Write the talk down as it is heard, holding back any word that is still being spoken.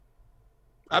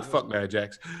I'd fuck Mad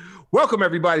Jax. Welcome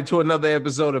everybody to another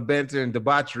episode of Banter and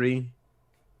Debauchery.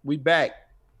 We back.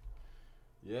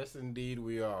 Yes, indeed,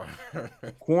 we are.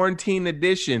 Quarantine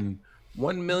edition.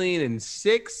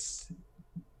 1,000,006.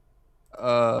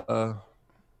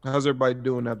 How's everybody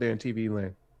doing out there in TV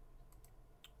land?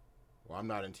 Well, I'm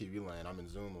not in TV land. I'm in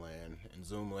Zoom land, and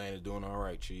Zoom land is doing all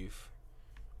right, Chief,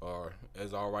 or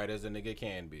as all right as a nigga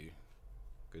can be,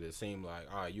 because it seemed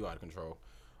like, all right, you out of control.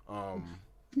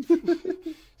 This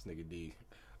nigga D.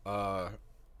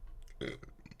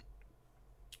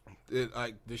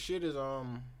 The shit is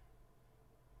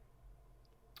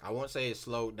I won't say it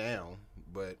slowed down,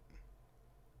 but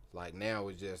like now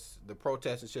it's just the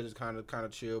protest and shit is kind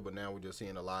of chill, but now we're just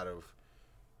seeing a lot of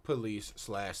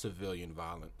police/civilian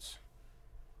violence.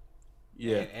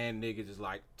 Yeah. And niggas is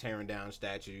like tearing down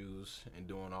statues and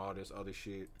doing all this other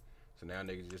shit. So now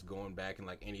niggas just going back and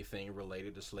like anything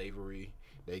related to slavery,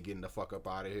 they getting the fuck up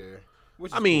out of here.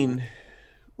 I mean,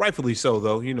 rightfully so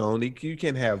though. You know, you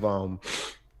can't have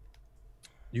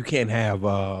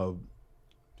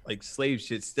like slave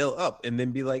shit still up and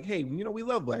then be like, hey, you know, we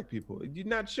love black people. You're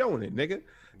not showing it, nigga.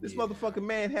 This motherfucking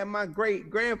man had my great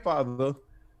grandfather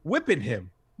whipping him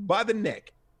by the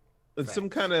neck with some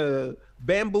kind of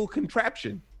bamboo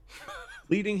contraption,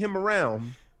 leading him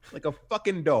around like a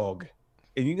fucking dog.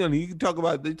 And you talk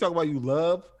about you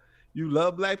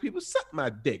love black people. Suck my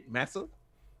dick, massa.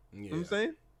 Yeah. You know what I'm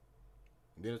saying?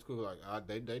 Then it's cool, like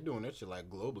they doing that shit like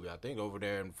globally. I think over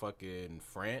there in fucking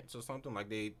France or something, like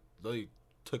they literally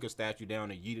took a statue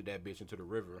down and yeeted that bitch into the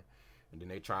river, and then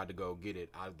they tried to go get it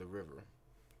out of the river.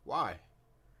 Why?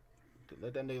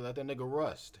 Let that nigga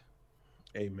rust.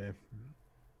 Hey man,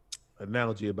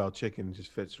 analogy about chicken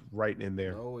just fits right in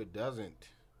there. No, it doesn't.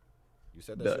 You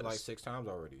said that shit like 6 times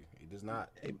already. It does not.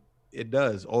 It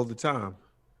does all the time.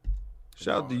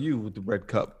 Shout out to you with the red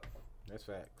cup. That's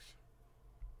facts.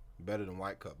 Better than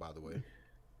white cup, by the way.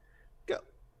 Go.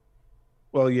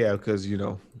 Well, yeah, because you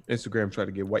know Instagram tried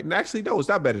to get white. And actually, no, it's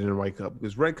not better than white cup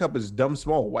because red cup is dumb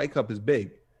small. White cup is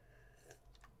big.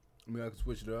 I mean, I can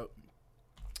switch it up.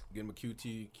 Get him a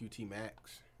QT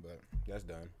Max, but that's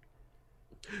done.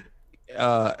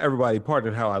 Everybody,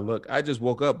 pardon how I look. I just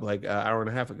woke up like an hour and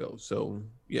a half ago. So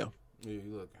yeah. Yeah,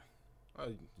 you look.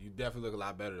 You definitely look a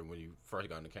lot better than when you first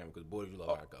got on the camera. Because boy, you look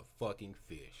like a fucking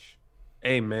fish.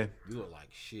 Hey man, you look like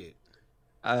shit.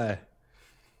 I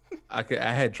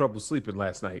had trouble sleeping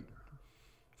last night.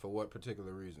 For what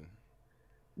particular reason?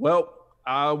 Well,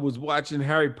 I was watching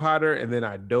Harry Potter and then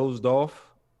I dozed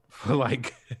off for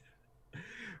like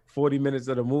 40 minutes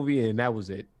of the movie, and that was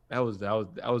it. I was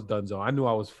done. So I knew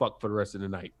I was fucked for the rest of the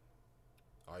night.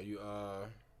 Are you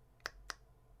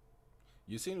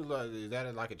You seem like, is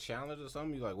that like a challenge or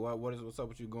something? You like what's up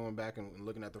with you going back and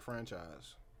looking at the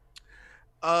franchise?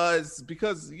 It's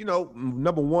because, you know,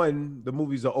 number one, the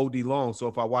movies are OD long, so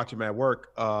if I watch them at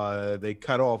work, they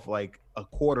cut off like a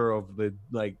quarter of the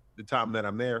time that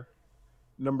I'm there.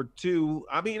 Number two,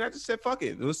 I mean, I just said fuck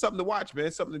it. It was something to watch, man.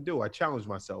 It's something to do. I challenged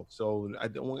myself. So I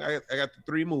got the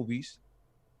 3 movies,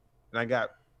 and I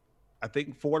got, I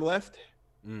think, 4 left.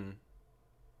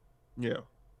 Yeah.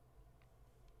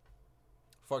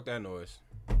 Fuck that noise.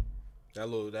 That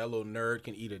little nerd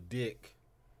can eat a dick.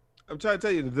 I'm trying to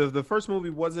tell you, the first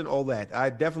movie wasn't all that. I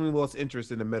definitely lost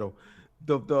interest in the middle.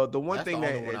 The one that's thing the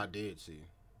only one I did see.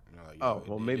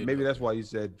 Maybe that's why you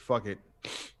said fuck it.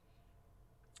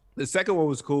 The second one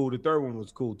was cool. The third one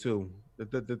was cool too.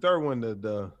 The third one,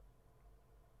 the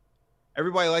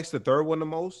everybody likes the third one the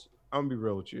most. I'm gonna be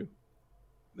real with you.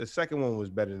 The second one was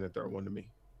better than the third one to me.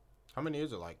 How many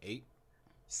is it? Like 8?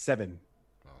 7.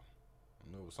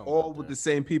 Oh, all with the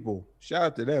same people. Shout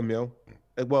out to them, yo.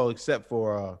 Well, except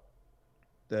for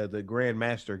the Grand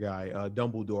Master guy,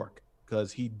 Dumbledore,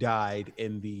 because he died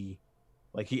he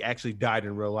actually died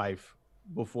in real life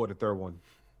before the third one.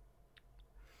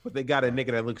 But they got a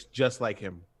nigga that looks just like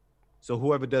him. So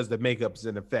whoever does the makeups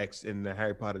and effects in the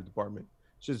Harry Potter department,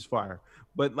 shit's fire.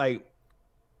 But like,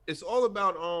 it's all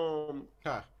about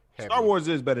Star Wars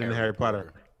is better than Harry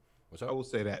Potter. What's up? I will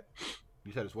say that.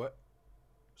 You said it's what?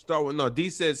 Star Wars. No, D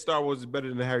said Star Wars is better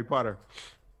than Harry Potter.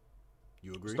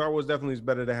 You agree? Star Wars definitely is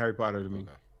better than Harry Potter to me.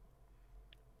 Okay.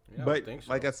 Yeah, but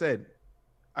like I said,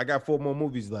 I got 4 more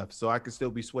movies left, so I can still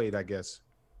be swayed, I guess.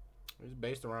 It's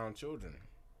based around children.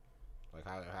 Like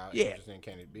how interesting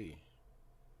can it be?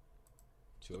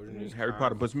 Children. Harry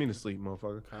Potter puts me to sleep,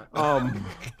 motherfucker.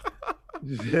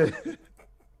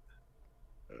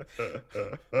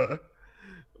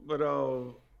 But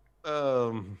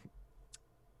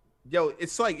yo,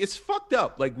 it's like, it's fucked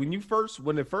up. Like when it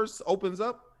first opens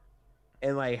up,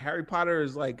 and like Harry Potter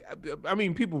is like, I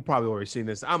mean, people probably already seen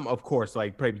this. I'm of course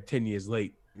like probably 10 years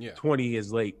late, Yeah. 20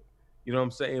 years late. You know what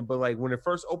I'm saying? But like when it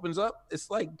first opens up,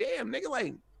 it's like, damn, nigga,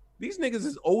 like these niggas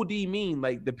is OD mean.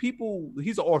 Like the people,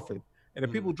 he's an orphan, and the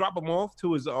people drop him off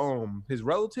to his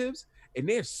relatives, and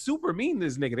they're super mean to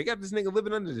this nigga. They got this nigga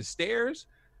living under the stairs.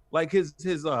 Like his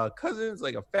cousin's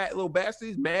like a fat little bastard.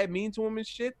 He's mad mean to him and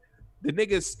shit. The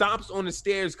nigga stomps on the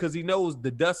stairs because he knows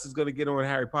the dust is gonna get on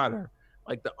Harry Potter.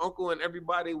 Like the uncle and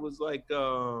everybody was like,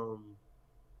 the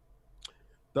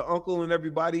uncle and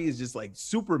everybody is just like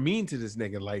super mean to this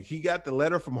nigga. Like he got the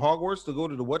letter from Hogwarts to go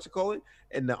to the whatchamacallit,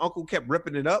 and the uncle kept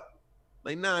ripping it up.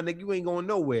 Like, nah, nigga, you ain't going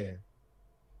nowhere.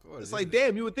 It's like,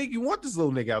 damn, you would think you want this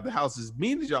little nigga out the house as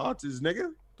mean as y'all to this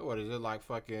nigga. So what is it, like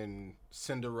fucking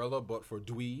Cinderella but for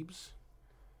dweebs?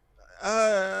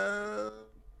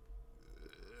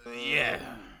 Yeah.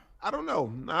 I don't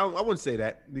know. I wouldn't say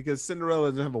that because Cinderella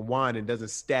doesn't have a wand and doesn't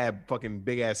stab fucking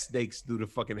big ass snakes through the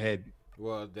fucking head.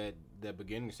 Well, that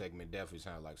beginning segment definitely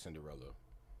sounded like Cinderella.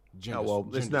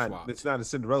 It's not. It's not a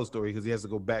Cinderella story because he has to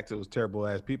go back to those terrible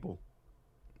ass people.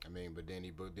 I mean, but then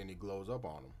he glows up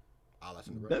on them. I like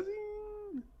Cinderella. Does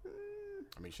he?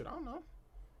 I mean, shit, I don't know.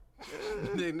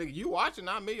 Nigga, you watching,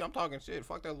 not me. I'm talking shit.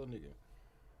 Fuck that little nigga.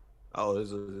 Oh,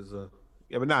 there's a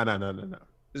yeah, but no.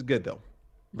 It's good though.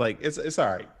 Like it's all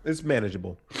right. It's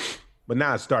manageable. But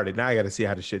now it started. Now I got to see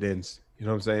how the shit ends. You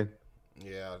know what I'm saying?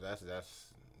 Yeah, that's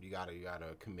you gotta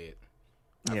commit.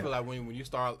 I feel like when you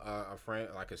start a friend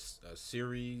like a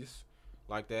series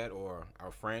like that or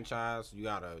a franchise, you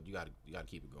gotta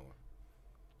keep it going.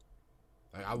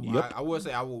 Like I would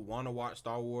say I would want to watch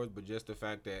Star Wars, but just the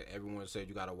fact that everyone said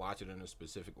you gotta watch it in a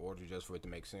specific order just for it to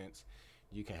make sense,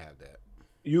 you can have that.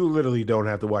 You literally don't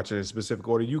have to watch it in a specific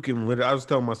order. You can literally. I was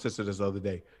telling my sister this the other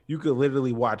day. You could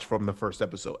literally watch from the first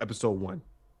episode 1.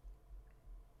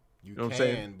 You know what I'm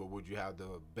saying? But would you have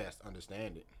the best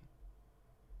understanding?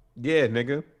 Yeah,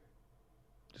 nigga.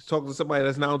 Just talk to somebody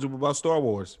that's knowledgeable about Star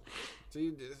Wars.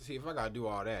 See, if I gotta do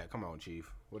all that, come on,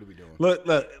 Chief. What are we doing? Look,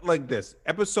 like this.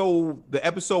 The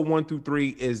episode 1 through 3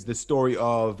 is the story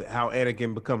of how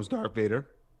Anakin becomes Darth Vader.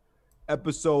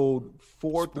 Episode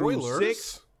 4 through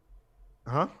 6.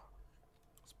 Huh?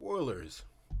 Spoilers.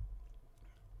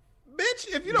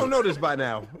 Bitch, if you don't know this by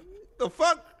now, the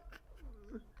fuck?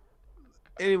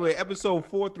 Anyway, episode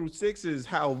 4 through 6 is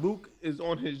how Luke is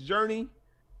on his journey.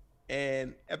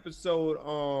 And episode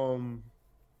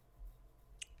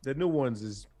the new ones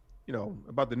is,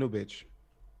 about the new bitch.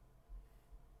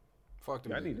 Fuck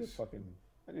them. I need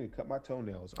to cut my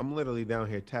toenails. I'm literally down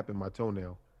here tapping my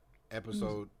toenail.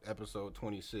 Episode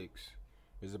 26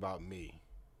 is about me.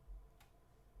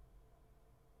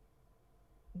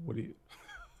 What do you?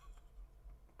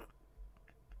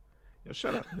 Yo,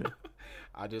 shut up, man.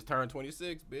 I just turned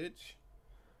 26, bitch.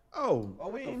 Oh,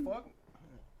 what the fuck?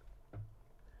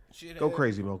 Go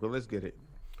crazy, Mocha. Let's get it.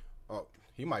 Oh,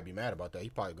 he might be mad about that. He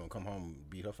probably gonna come home and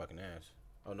beat her fucking ass.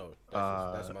 Oh no,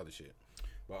 that's some other shit.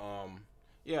 But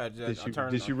yeah.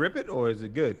 Did she rip it or is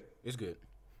it good? It's good,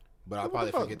 but I'll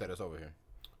probably forget that it's over here.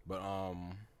 But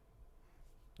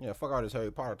yeah, fuck all this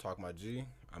Harry Potter talk, my G.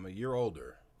 I'm a year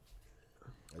older.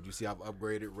 As you see, I've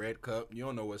upgraded Red Cup. You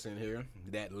don't know what's in here.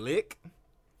 That lick.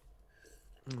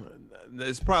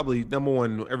 It's probably number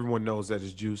 1. Everyone knows that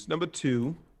it's juice. Number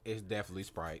 2, it's definitely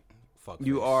Sprite. Fuck.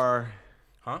 You face. are,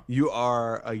 huh? You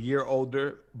are a year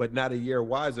older, but not a year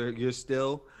wiser. You're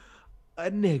still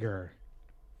a nigger.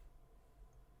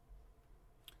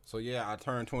 So yeah, I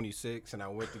turned 26 and I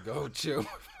went to go chill.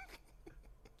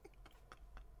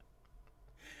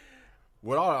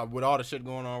 With all the shit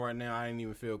going on right now, I didn't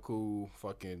even feel cool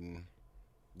fucking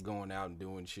going out and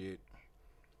doing shit.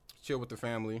 Chill with the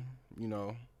family,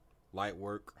 light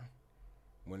work.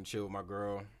 Went and chill with my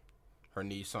girl. Her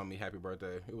niece sung me happy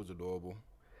birthday. It was adorable.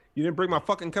 You didn't bring my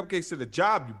fucking cupcakes to the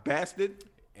job, you bastard.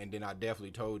 And then I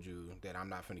definitely told you that I'm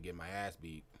not finna get my ass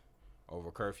beat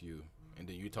over curfew. And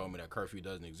then you told me that curfew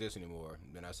doesn't exist anymore.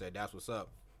 And then I said, that's what's up.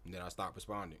 And then I stopped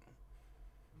responding.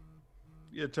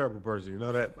 You're a terrible person. You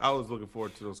know that? I was looking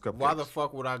forward to those cupcakes. Why the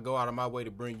fuck would I go out of my way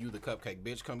to bring you the cupcake?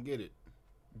 Bitch, come get it.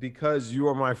 Because you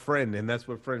are my friend, and that's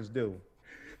what friends do.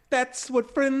 That's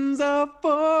what friends are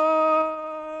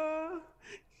for.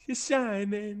 You're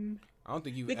shining. I don't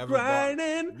think you've never brought me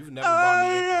anything.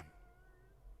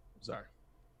 Sorry.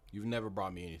 You've never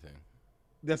brought me anything.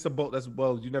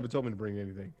 Well, you never told me to bring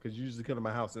anything. Because you usually come to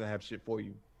my house and I have shit for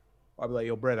you. I'll be like,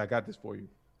 yo, Brett, I got this for you.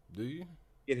 Do you?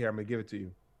 Get here, I'm going to give it to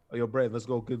you. Oh, yo, Brett, let's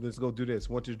go do this.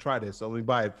 I want you to try this, so let me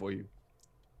buy it for you.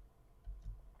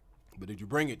 But did you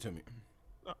bring it to me?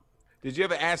 Did you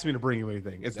ever ask me to bring you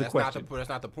anything? It's the question. That's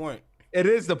not the point. It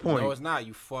is the point. No, it's not.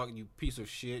 You piece of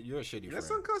shit. You're a shitty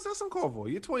friend. That's uncalled for.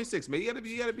 You're 26, man. You gotta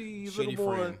be a little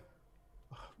more. Friend.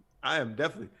 I am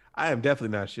definitely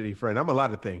not a shitty friend. I'm a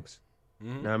lot of things.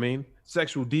 Mm-hmm. Know what I mean?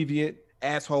 Sexual deviant,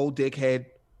 asshole, dickhead.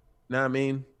 Know what I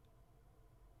mean?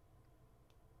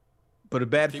 But a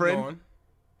bad Keep friend, going.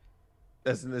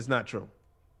 that's not true.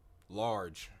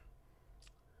 Large.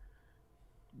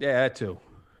 Yeah, that too.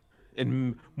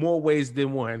 In more ways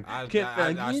than one. I Can't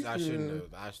find shouldn't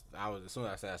have. I was as soon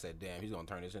as I said, damn, he's gonna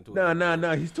turn this into a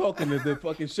No. He's talking to the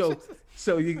fucking show.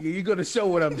 So you're gonna show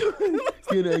what I'm doing.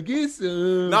 Can I get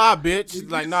some? Nah, bitch. She's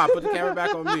like, nah, put the camera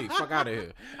back on me. Fuck out of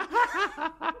here.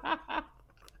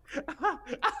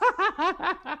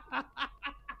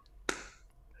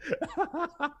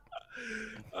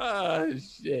 Oh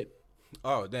shit.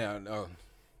 Oh damn. Oh,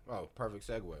 perfect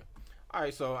segue. All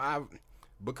right, so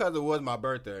because it was my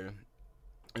birthday,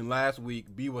 and last week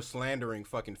B was slandering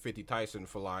fucking 50 Tyson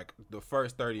for like the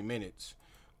first 30 minutes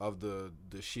of the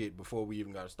shit before we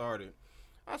even got started.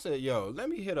 I said, yo, let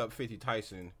me hit up 50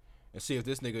 Tyson and see if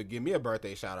this nigga give me a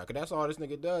birthday shout out. Cause that's all this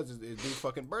nigga does is do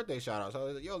fucking birthday shout outs. So I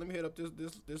was like, yo, let me hit up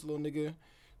this little nigga,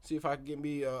 see if I can get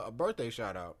me a birthday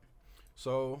shout out.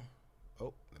 So,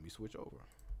 let me switch over.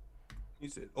 He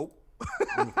said, oh.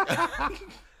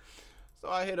 So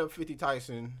I hit up 50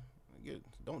 Tyson.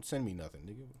 Don't send me nothing,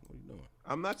 nigga. What are you doing?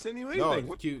 I'm not sending you No,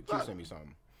 anything. Q sent me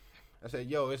something. I said,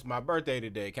 yo, it's my birthday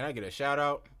today. Can I get a shout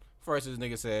out? First, this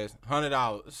nigga says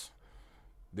 $100.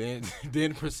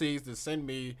 Then proceeds to send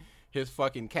me his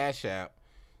fucking Cash App.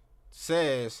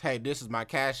 Says, hey, this is my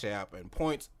Cash App, and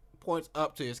points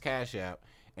up to his Cash App,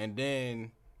 and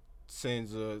then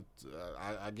sends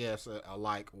I guess a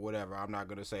like, whatever. I'm not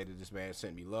gonna say that this man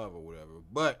sent me love or whatever,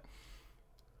 but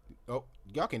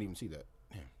y'all can't even see that.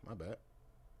 Damn, my bad.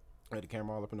 I had the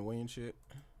camera all up in the way and shit.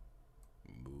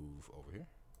 Move over here.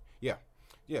 Yeah.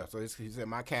 So he said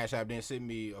my Cash App then sent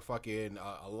me a fucking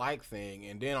a like thing,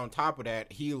 and then on top of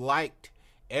that, he liked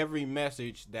every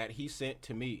message that he sent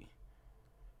to me.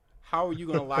 How are you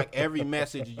gonna like every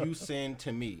message you send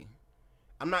to me?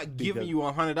 I'm not giving you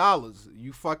 $100.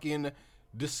 You fucking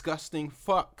disgusting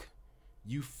fuck.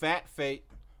 You fat fake.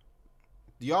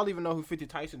 Do y'all even know who 50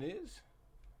 Tyson is?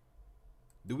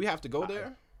 Do we have to go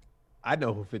there? I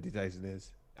know who 50 Tyson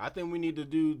is. I think we need to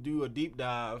do a deep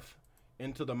dive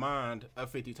into the mind of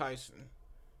 50 Tyson.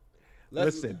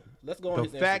 Let's go on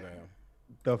his Instagram.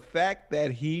 The fact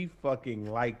that he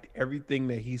fucking liked everything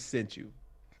that he sent you.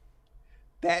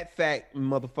 That fact,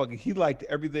 motherfucker, he liked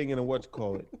everything in a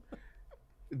whatchamacallit.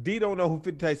 D don't know who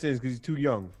 50 Tyson is because he's too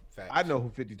young. Facts. I know who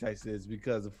 50 Tyson is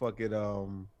because of fucking I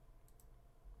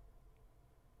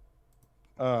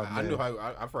knew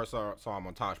how I first saw him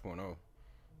on Tosh.0,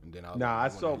 and then I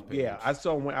saw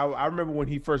when I remember when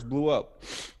he first blew up.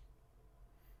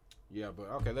 Yeah, but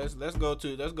okay, let's go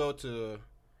to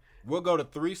we'll go to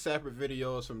 3 separate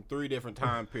videos from 3 different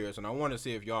time periods, and I want to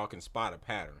see if y'all can spot a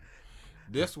pattern.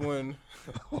 This one,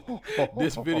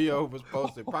 this video was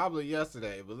posted probably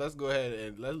yesterday, but let's go ahead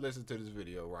and let's listen to this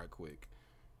video right quick.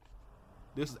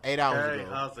 This is 8 hours ago. Hey,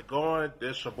 how's it going?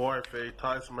 This your boy, 50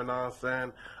 Tyson, man. I'm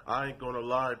saying, I ain't gonna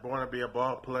lie. Born to be a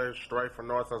ball player, straight from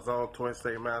North Zone, Twin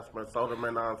State Mass, Minnesota,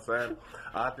 man. I'm saying,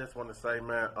 I just want to say,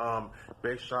 man,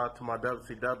 big shout out to my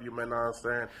WCW, man. I'm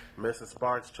saying, Mrs.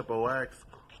 Sparks, Triple X.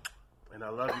 And I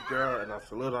love you, girl, and I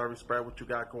salute, I respect what you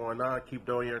got going on. Keep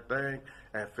doing your thing.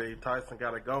 And 50 Tyson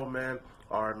gotta go, man.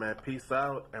 All right, man. Peace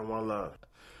out and one love.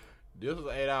 This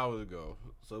was 8 hours ago,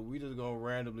 so we just gonna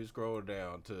randomly scroll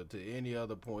down to any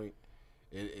other point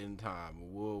in time.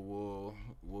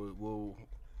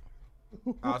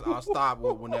 I'll stop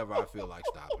whenever I feel like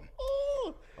stopping.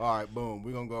 All right, boom.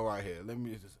 We're gonna go right here.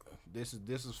 This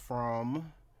is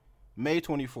from May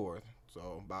 24th,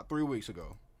 so about 3 weeks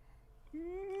ago.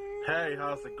 Hey,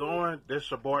 how's it going?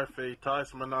 This your boy, 50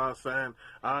 Tyson, man. I'm saying,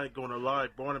 I ain't gonna lie.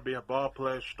 Born to be a ball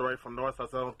player, straight from North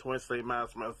Zone, Twin State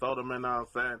Mass, Minnesota, man. I'm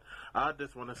saying, I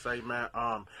just want to say, man,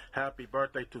 happy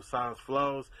birthday to Science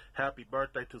Flows. Happy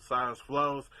birthday to Science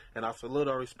Flows. And I salute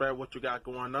and respect what you got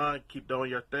going on. Keep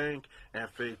doing your thing. And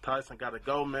 50 Tyson gotta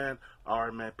go, man. All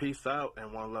right, man. Peace out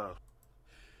and one love.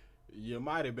 You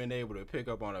might have been able to pick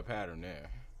up on a pattern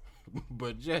there,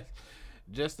 but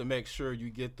just to make sure you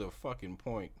get the fucking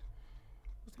point.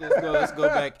 Let's go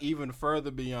back even further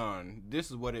beyond.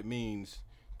 This is what it means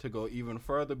to go even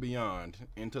further beyond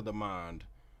into the mind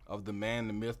of the man,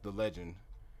 the myth, the legend,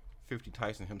 50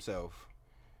 Tyson himself.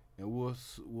 And we'll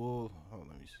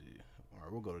let me see. All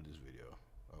right, we'll go to this video.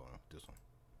 This one.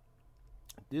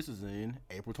 This is in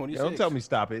April 26th. Don't tell me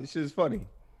stop it. This shit is funny.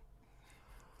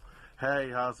 Hey,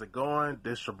 how's it going?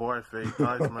 This your boy, 50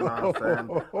 Tyson, man. I'm saying,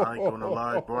 I ain't gonna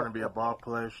lie. Born to be a ball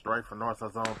player, straight from North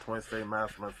Zone, Twin State Mass,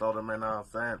 Minnesota, man. I'm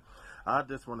saying, I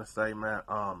just want to say, man,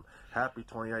 happy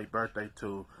 28th birthday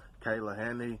to Kayla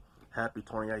Henny. happy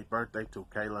 28th birthday to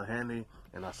Kayla Henny.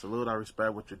 And I salute, I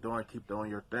respect what you're doing. Keep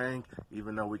doing your thing,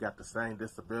 even though we got the same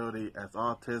disability as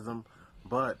autism.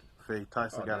 But Faye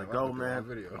Tyson gotta go, man.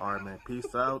 All right, man.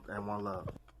 Peace out and one love.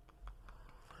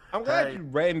 I'm glad you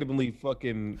randomly got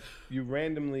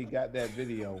that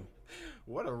video.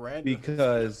 What a random.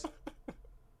 Because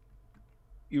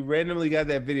you randomly got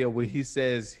that video where he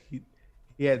says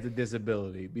he has a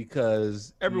disability,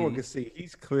 because everyone can see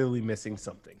he's clearly missing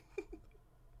something.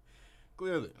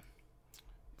 Clearly.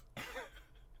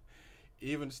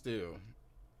 Even still.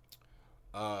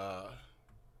 No,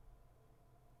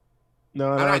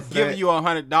 I'm not giving you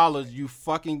 $100, you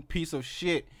fucking piece of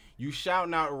shit. You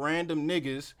shouting out random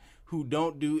niggas who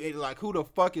don't do it. Like, who the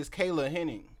fuck is Kayla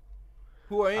Henning?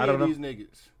 Who are any of these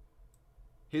niggas?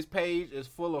 His page is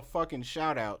full of fucking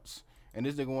shout outs, and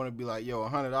this nigga want to be like, yo,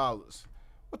 $100.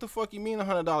 What the fuck you mean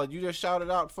 $100? You just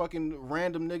shouted out fucking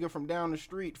random nigga from down the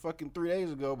street fucking 3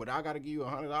 days ago, but I gotta give you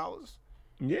 $100?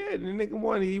 Yeah, the nigga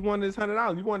wanted his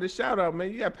 $100. You wanted a shout out,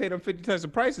 man. You got paid them 50 times the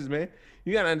prices, man.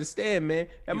 You gotta understand, man.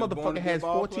 That motherfucker has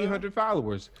 1,400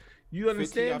 followers. You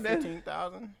understand 50, that?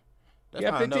 15,000. That's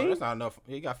not 15? enough. That's not enough.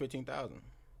 He got 15,000.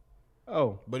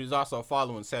 Oh, but he's also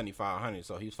following 7,500,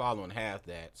 so he's following half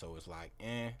that. So it's like,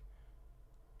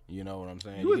 you know what I'm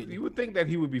saying? You would think that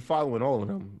he would be following all of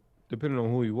them, depending on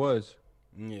who he was.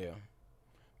 Yeah,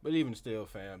 but even still,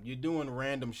 fam, you're doing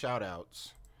random shout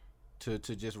outs to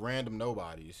just random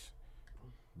nobodies,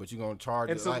 but you're gonna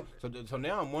charge it. So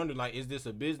now I'm wondering, like, is this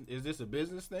a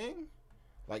business thing?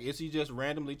 Like, is he just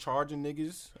randomly charging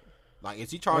niggas? Like,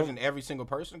 is he charging every single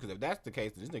person? Because if that's the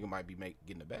case, then this nigga might be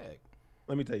getting a bag.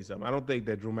 Let me tell you something. I don't think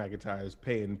that Drew McIntyre is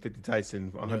paying 50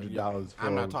 Tyson $100 for.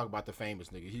 I'm not talking about the famous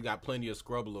nigga. He got plenty of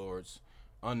scrub lords,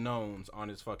 unknowns on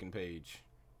his fucking page.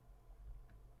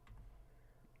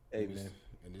 Hey, man.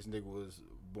 And this nigga was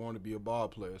born to be a ball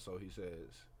player, so he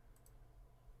says.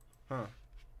 Huh.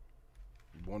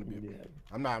 Born to be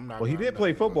I'm not. Well, he did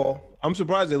play football. I'm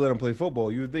surprised they let him play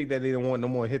football. You would think that they didn't want no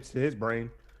more hits to his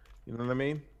brain. You know what I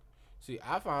mean? See,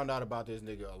 I found out about this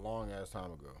nigga a long ass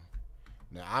time ago.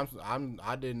 Now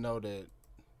I didn't know that.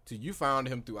 See, you found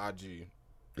him through IG.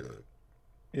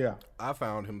 Yeah. I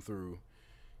found him through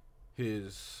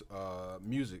his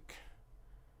music,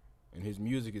 and his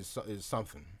music is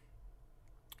something.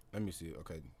 Let me see.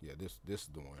 Okay, yeah, this is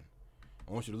the one.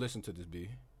 I want you to listen to this, B.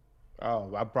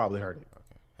 Oh, I probably heard it.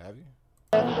 Okay, have you?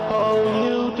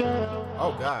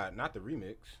 Oh God, not the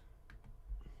remix.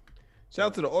 Shout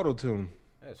out to the auto tune.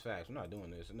 That's facts. We're not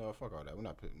doing this. No, fuck all that. We're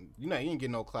not putting. You ain't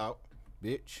getting no clout,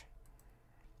 bitch.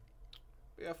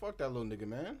 But yeah, fuck that little nigga,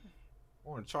 man.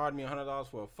 Want to charge me $100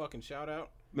 for a fucking shout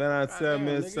out? Man, I said,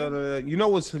 Minnesota. You know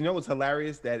what's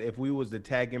hilarious? That if we was to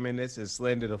tag him in this and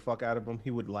slander the fuck out of him,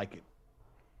 he would like it.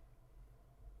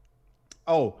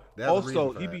 Oh,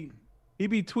 also he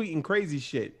be tweeting crazy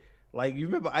shit. Like, you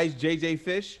remember Ice JJ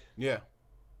Fish? Yeah.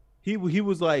 He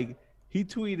was like, he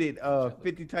tweeted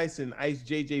 50 Tyson Ice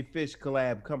JJ Fish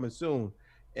collab coming soon.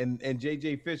 And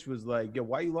JJ Fish was like, yo,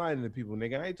 why you lying to people,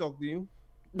 nigga? I ain't talking to you.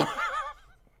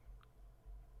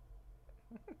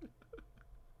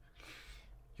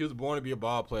 He was born to be a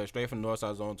ball player, straight from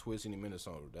Northside Zone, Twin City,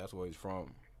 Minnesota. That's where he's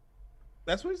from.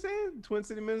 That's what he's saying? Twin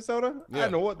City, Minnesota? Yeah. I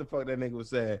don't know what the fuck that nigga was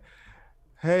saying.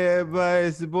 Hey, everybody,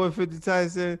 it's the boy 50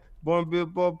 Tyson. Born to be a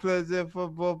ball player,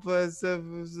 football player.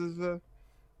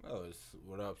 Oh,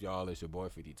 what up, y'all? It's your boy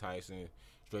 50 Tyson,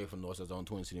 straight from Northside Zone,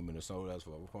 Twin City, Minnesota. That's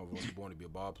where I'm born to be a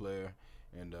ball player.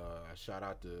 And shout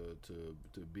out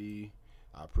to B.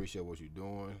 I appreciate what you're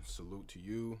doing. Salute to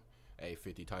you. Hey,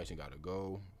 50 Tyson gotta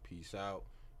go. Peace out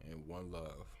and one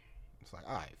love. It's like,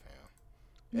 all right,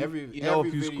 fam. Every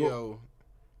video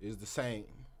is the same.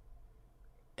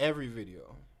 Every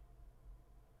video.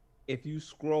 If you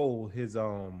scroll his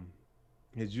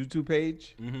YouTube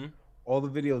page, all the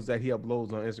videos that he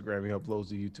uploads on Instagram, he uploads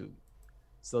to YouTube.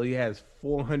 So he has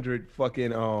 400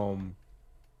 fucking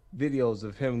videos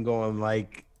of him going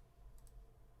like,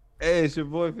 hey, it's your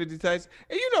boy 50 Tyson.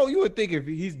 And you would think if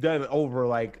he's done over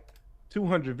like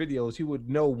 200 videos, he would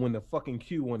know when the fucking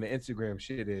cue on the Instagram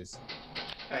shit is.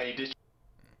 Hey, this.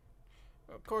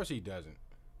 Of course he doesn't.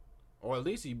 Or at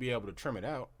least he'd be able to trim it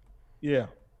out. Yeah.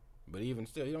 But even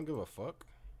still, he don't give a fuck.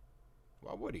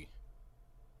 Why would he?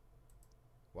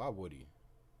 Why would he?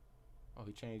 Oh,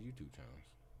 he changed YouTube channels.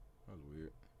 That was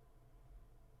weird.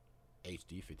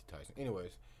 HD 50 Tyson.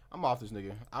 Anyways, I'm off this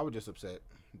nigga. I was just upset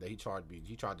that he charged me.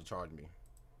 He tried to charge me.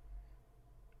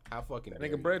 How fucking that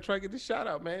nigga Brad tried to get the shout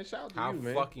out, man. Shout out to you,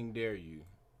 man. How fucking dare you?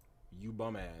 You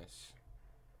bum ass.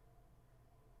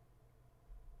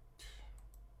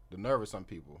 The nerve of some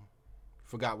people.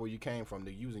 Forgot where you came from.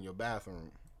 They're using your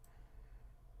bathroom.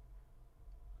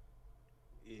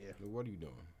 What are you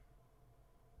doing?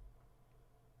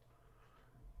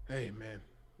 Hey, man.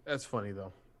 That's funny,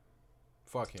 though.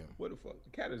 Fuck him. What the fuck? The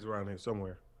cat is around here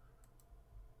somewhere.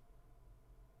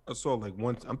 I saw like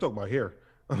once. I'm talking about here.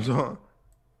 I saw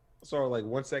her like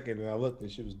 1 second and I looked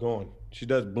and she was gone. She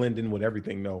does blend in with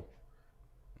everything, though.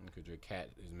 Because your cat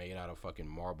is made out of fucking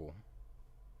marble.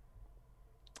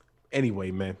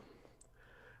 Anyway, man.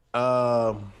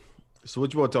 So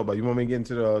what you want to talk about? You want me to get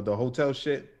into the hotel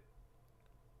shit?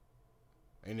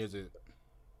 And is it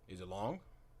long?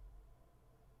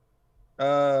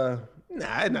 Nah,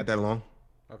 it's not that long.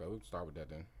 Okay, we can start with that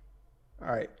then. All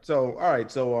right. So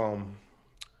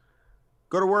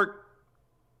go to work.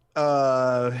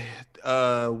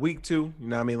 Week 2. You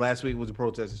know what I mean? Last week was the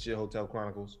protest and shit, Hotel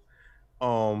Chronicles.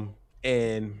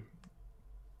 And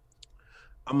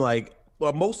I'm like,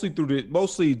 well, mostly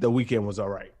the weekend was all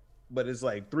right. But it's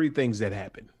like 3 things that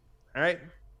happened. All right.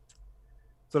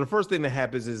 So the first thing that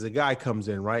happens is a guy comes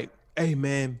in, right? Hey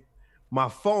man, my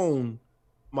phone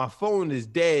is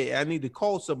dead. I need to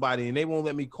call somebody and they won't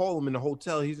let me call him in the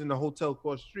hotel. He's in the hotel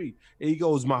across the street. And he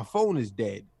goes, my phone is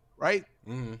dead, right?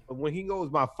 Mm-hmm. But when he goes,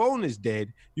 my phone is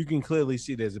dead, you can clearly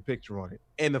see there's a picture on it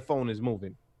and the phone is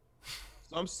moving.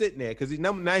 So I'm sitting there because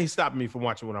now he's stopping me from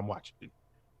watching what I'm watching.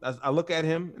 I look at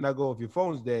him and I go, if your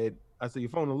phone's dead, I say, your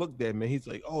phone will look dead, man. He's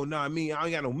like, oh, no, I mean, I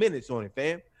ain't got no minutes on it,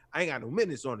 fam.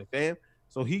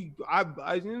 So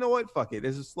I you know what? Fuck it.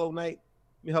 It's a slow night.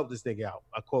 Let me help this thing out.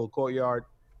 I call the Courtyard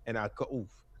and I call,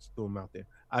 just threw him out there.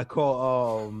 I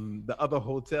call the other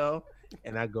hotel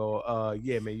and I go,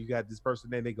 yeah, man, you got this person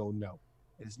there? They go, no.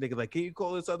 And this nigga like, can you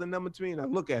call this other number to me? And I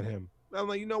look at him. And I'm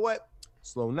like, you know what?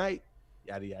 Slow night,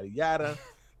 yada, yada, yada.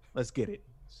 Let's get it.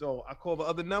 So I call the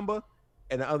other number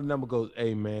and the other number goes,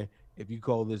 hey, man, if you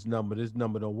call this number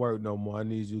don't work no more. I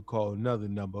need you to call another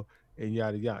number and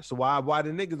yada, yada. So why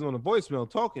the niggas on the voicemail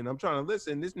talking? I'm trying to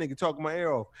listen. This nigga talking my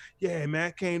ear off. Yeah, man,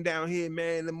 I came down here,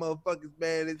 man. The motherfuckers,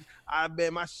 man.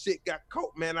 My shit got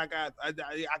caught, man. I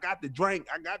got the drink.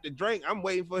 I'm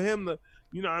waiting for him to,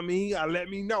 you know what I mean? He gotta let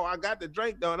me know. I got the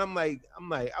drink, though. And I'm like,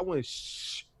 I went,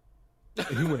 shh.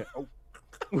 And he went, oh.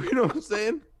 You know what I'm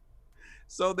saying?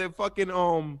 So they're fucking,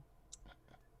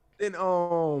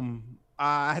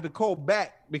 I had to call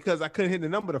back because I couldn't hit the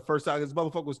number the first time because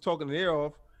motherfucker was talking the ear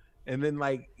off. And then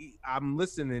like I'm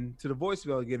listening to the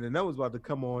voicemail again and that was about to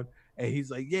come on. And he's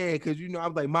like, yeah, because you know,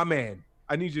 I'm like, my man,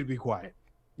 I need you to be quiet.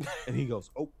 And he goes,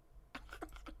 oh.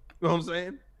 You know what I'm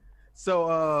saying?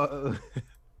 So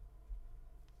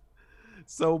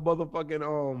so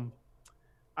motherfucking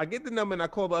I get the number and I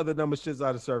call the other number, shit's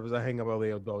out of service. I hang up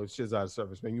earlier, though. Shit's out of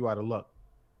service, man. You out of luck.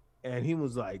 And he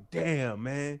was like, damn,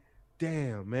 man.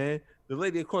 The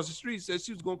lady across the street said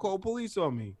she was gonna call police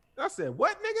on me. I said,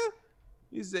 what, nigga?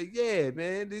 He said, yeah,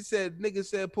 man. They said, nigga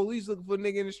said police looking for a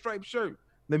nigga in a striped shirt.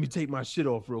 Let me take my shit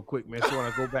off real quick, man. So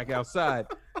when I go back outside,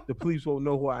 the police won't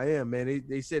know who I am, man.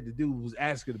 They said the dude was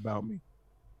asking about me.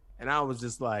 And I was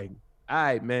just like, all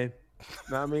right, man. You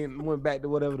know what I mean? Went back to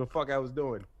whatever the fuck I was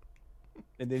doing.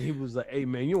 And then he was like, hey,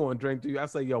 man, you want to drink too? I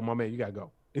said, yo, my man, you got to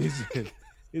go.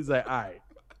 He's like, all right.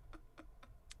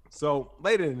 So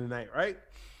later in the night, right?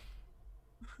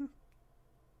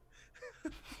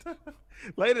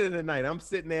 Later in the night, I'm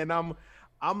sitting there and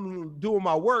I'm doing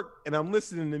my work and I'm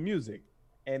listening to music.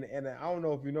 And I don't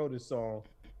know if you know this song,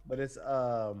 but it's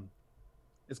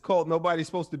called Nobody's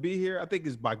Supposed to Be Here. I think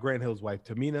it's by Grant Hill's wife,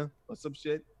 Tamina, or some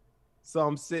shit. So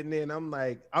I'm sitting there and I'm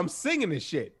like, I'm singing this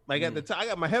shit. Like at the time, I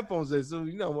got my headphones in, so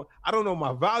you know, I don't know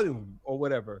my volume or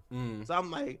whatever. So I'm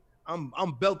like, I'm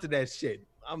belting that shit.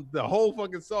 I'm the whole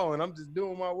fucking song and I'm just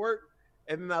doing my work.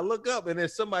 And then I look up and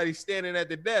there's somebody standing at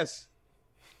the desk.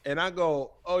 And I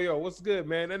go, oh, yo, what's good,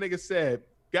 man? That nigga said,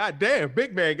 God damn,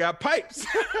 big man got pipes.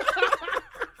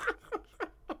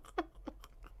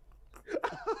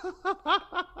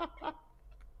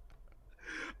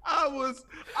 I was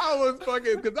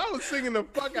fucking, because I was singing the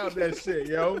fuck out that shit,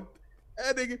 yo.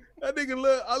 That nigga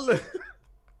look, I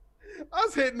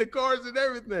was hitting the chords and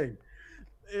everything.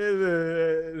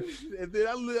 And then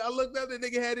I looked up, that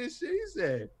nigga had his shit. He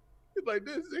said, he's like,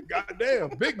 this is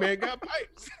goddamn, big man got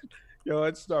pipes. Yo,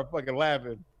 I just start fucking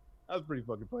laughing. That was pretty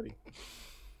fucking funny.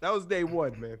 That was day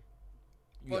one, man.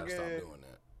 You gotta stop doing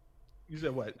that. You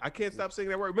said what? I can't stop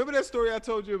singing that word. Remember that story I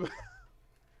told you about?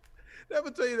 Did I ever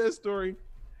tell you that story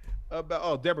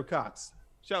about, Deborah Cox?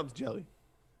 Shout out to Jelly.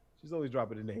 She's always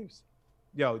dropping the names.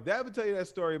 Yo, did I ever tell you that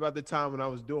story about the time when I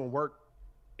was doing work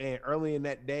and early in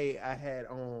that day I had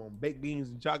baked beans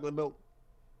and chocolate milk?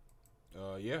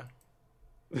 Yeah.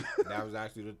 That was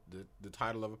actually the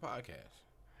title of a podcast.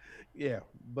 Yeah,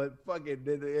 but fucking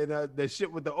the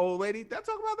shit with the old lady. Did I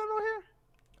talk about that on here?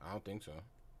 I don't think so.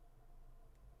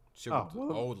 Shit Oh, with well,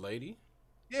 the old lady.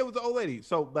 Yeah, it was an old lady.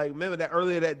 So, like, remember that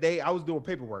earlier that day, I was doing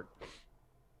paperwork.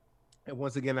 And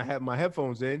once again, I had my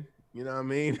headphones in, you know what I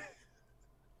mean?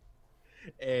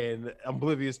 And I'm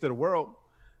oblivious to the world.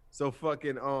 So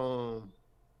fucking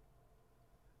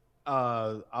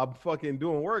I'm fucking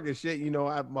doing work and shit, you know,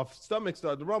 my stomach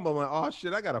started to rumble. I'm like, oh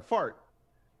shit, I got to fart.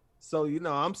 So, you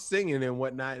know, I'm singing and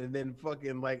whatnot, and then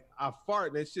fucking like I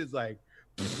fart and that shit's like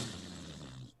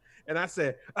and I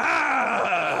said,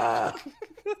 ah.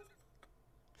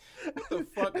 What the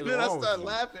fuck is And then I wrong with start you?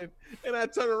 laughing, and I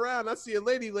turn around. I see a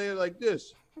lady laying like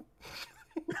this.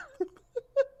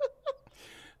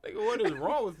 Nigga, what is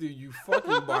wrong with you? You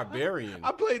fucking barbarian.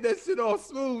 I played that shit all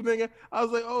smooth, nigga. I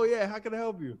was like, "Oh yeah, how can I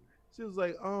help you?" She was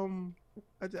like,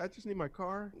 I just need my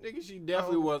car." Nigga, she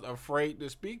definitely was afraid to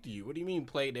speak to you. What do you mean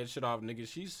played that shit off, nigga?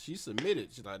 She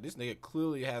submitted. She's like, this nigga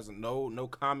clearly has no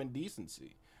common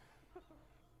decency.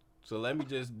 So let me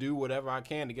just do whatever I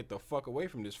can to get the fuck away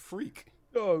from this freak.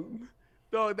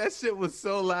 Dog, that shit was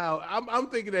so loud. I'm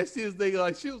thinking that she was thinking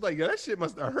like she was like, "Yo, that shit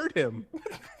must have hurt him,"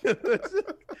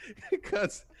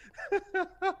 because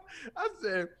I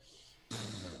said,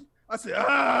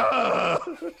 ah,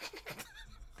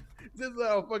 just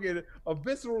like a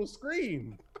visceral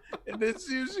scream, and then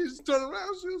she just turned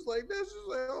around. She was like, "This." She was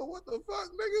like, "Oh, what the fuck,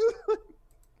 nigga?"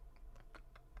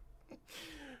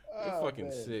 You're Oh, fucking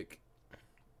man. sick.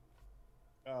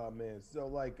 Oh man, so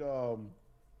like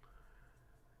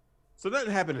so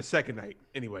nothing happened the second night.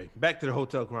 Anyway, back to the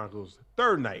Hotel Chronicles.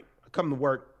 Third night, I come to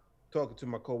work, talking to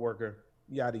my coworker,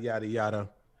 yada yada yada.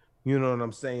 You know what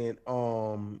I'm saying?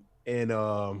 You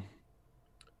know,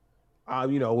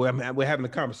 we're having a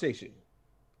conversation.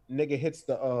 Nigga hits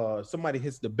the somebody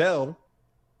hits the bell,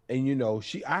 and you know,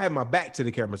 I have my back to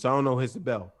the camera, so I don't know who hits the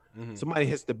bell. Mhm. Somebody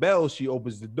hits the bell, she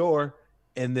opens the door,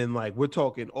 and then like we're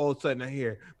talking, all of a sudden I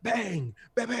hear bang,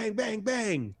 bang, bang, bang,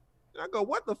 bang. And I go,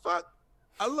 what the fuck?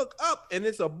 I look up and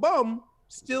it's a bum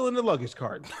still in the luggage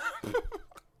cart.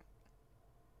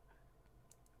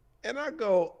 And I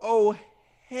go, oh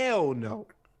hell no.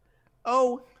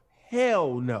 Oh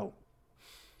hell no.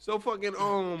 So fucking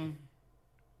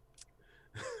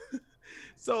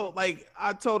so like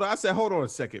I told her, I said, hold on a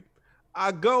second.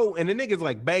 I go and the nigga's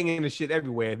like banging the shit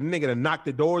everywhere. The nigga done knocked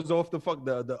the doors off the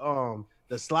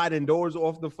sliding doors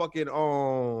off the fucking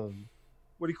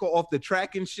what do you call off the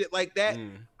track and shit like that.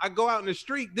 I go out in the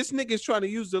street. This nigga's trying to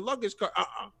use the luggage cart.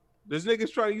 This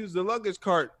nigga's trying to use the luggage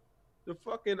cart. The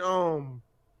fucking the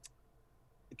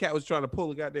cat was trying to pull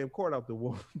the goddamn cord out the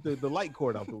wall, the light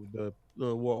cord out the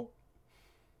wall.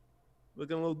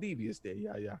 Looking a little devious there,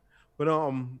 yeah. But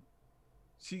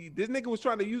this nigga was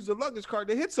trying to use the luggage cart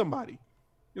to hit somebody.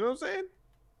 You know what I'm saying?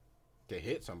 To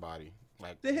hit somebody,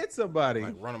 like To hit somebody.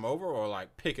 like run them over, or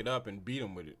like pick it up and beat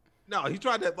them with it. No, he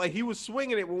tried to he was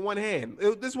swinging it with one hand.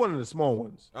 This one of the small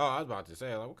ones. Oh, I was about to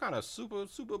say, like, what kind of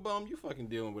super bum you fucking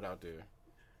dealing with out there?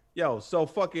 Yo, so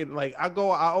fucking like I'll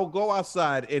go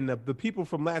outside and the people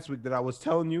from last week that I was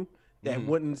telling you that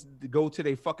wouldn't go to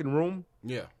their fucking room.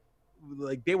 Yeah.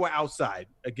 Like they were outside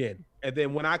again. And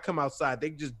then when I come outside, they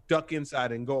just duck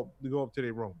inside and go up to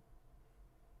their room.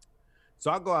 So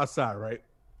I go outside, right?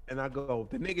 And I go,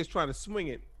 the nigga's trying to swing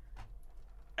it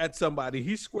at somebody.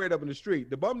 He's squared up in the street.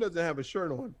 The bum doesn't have a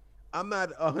shirt on. I'm not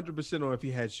 100% on if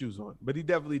he had shoes on, but he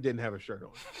definitely didn't have a shirt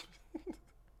on.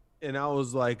 And I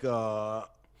was like, I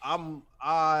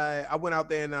went out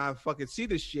there and I fucking see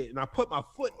this shit and I put my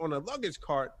foot on a luggage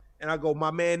cart and I go, my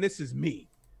man, this is me.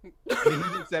 And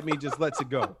he looks at me and just lets it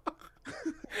go.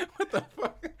 What the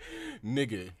fuck?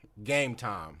 Nigga, game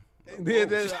time.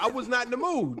 Then I was not in the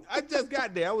mood. I just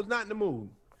got there. I was not in the mood.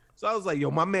 So I was like, yo,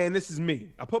 my man, this is me.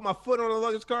 I put my foot on the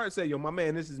luggage cart and said, yo, my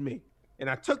man, this is me. And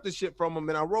I took the shit from him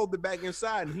and I rolled it back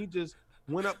inside and he just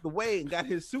went up the way and got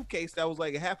his suitcase that was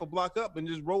like a half a block up and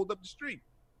just rolled up the street.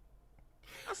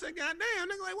 I said, God damn,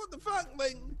 nigga, like, what the fuck?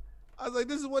 Like, I was like,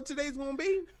 this is what today's gonna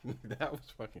be? That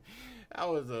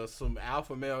was some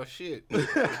alpha male shit.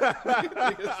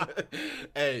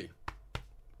 Hey,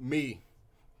 me.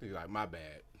 He's like, my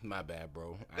bad,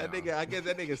 bro. I guess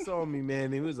that nigga saw me,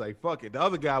 man. He was like, fuck it. The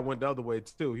other guy went the other way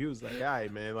too. He was like, all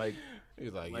right, man. Like, he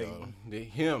was like, yo,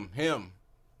 him.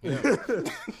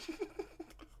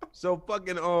 So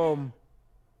fucking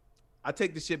I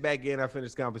take the shit back in. I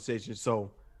finish conversation.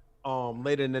 So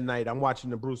later in the night, I'm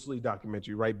watching the Bruce Lee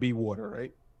documentary, right? Be Water,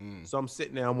 right? So I'm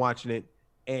sitting there, I'm watching it,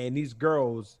 and these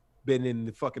girls been in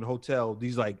the fucking hotel.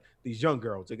 These young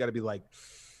girls. They got to be like,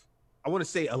 I want to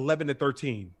say 11 to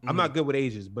 13. I'm not good with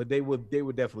ages, but they were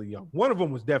definitely young. One of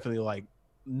them was definitely like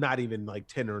not even like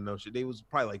 10 or no shit. They was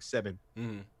probably like 7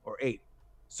 or 8.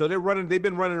 So they've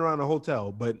been running around the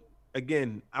hotel. But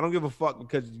again, I don't give a fuck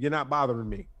because you're not bothering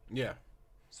me. Yeah.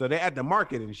 So they're at the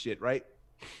market and shit, right?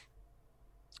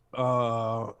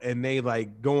 And they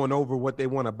like going over what they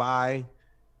want to buy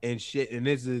and shit. And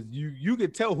this is you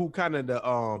could tell who kind of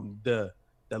the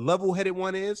level-headed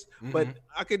one is, but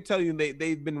I can tell you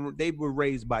they were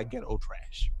raised by ghetto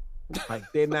trash. Like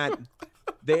they're not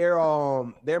their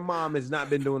mom has not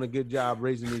been doing a good job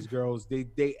raising these girls.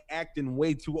 They acting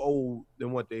way too old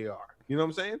than what they are. You know what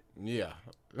I'm saying? Yeah.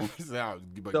 But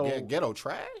So- ghetto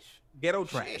trash? Ghetto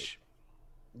Shit. trash.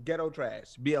 Ghetto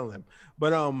trash. BLM.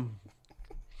 But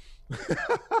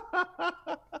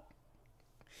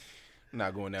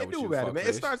Not going there they with do you, about it, man. It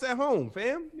fuckface. starts at home,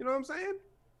 fam. You know what I'm saying?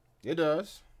 It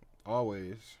does.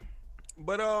 Always.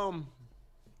 But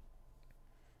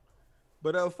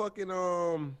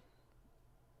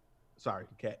sorry,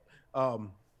 cat.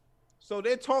 So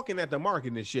they're talking at the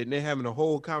market and shit, and they're having a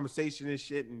whole conversation and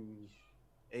shit, and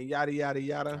yada yada I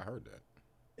yada. heard that.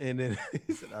 And then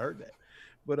he said, "I heard that,"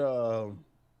 but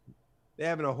they're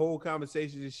having a whole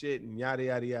conversation and shit, and yada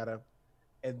yada yada.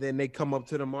 And then they come up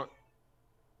to the mark.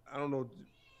 I don't know.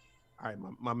 All right,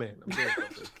 my man. I'm doing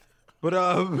something. But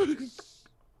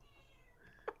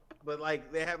but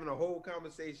like they're having a whole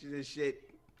conversation and shit,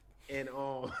 and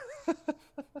I'm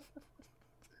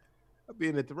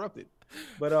being interrupted.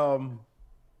 But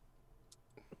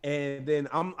and then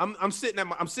I'm sitting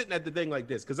at the thing like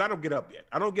this because I don't get up yet.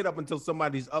 I don't get up until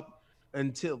somebody's up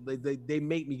until they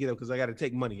make me get up because I got to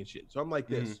take money and shit. So I'm like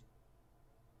this.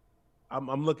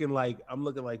 I'm looking like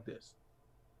this.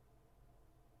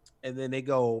 And then they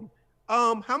go,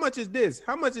 how much is this?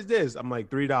 How much is this? I'm like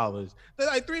 $3. They're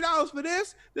like $3 for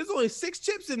this? There's only 6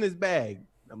 chips in this bag.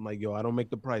 I'm like, yo, I don't make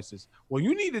the prices. Well,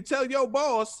 you need to tell your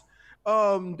boss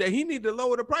that he need to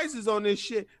lower the prices on this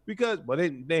shit because they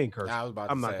ain't cursing. I was about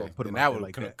to I'm say. not gonna put them and out that there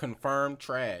was like that. confirmed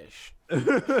trash.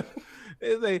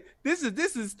 It's like this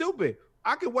is stupid.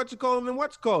 I could what you call it and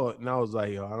what you call it. And I was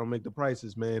like, yo, I don't make the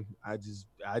prices, man. I just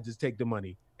take the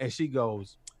money. And she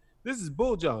goes, this is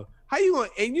bull junk. How you going?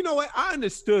 And you know what? I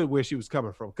understood where she was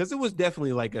coming from because it was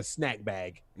definitely like a snack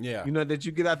bag. Yeah. You know that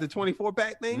you get out the 24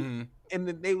 pack thing, Mhm. and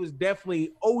then they was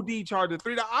definitely OD charging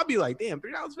 $3. I'll be like, damn,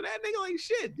 $3 for that nigga, like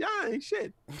shit, yeah, ain't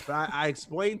shit. But I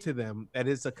explained to them that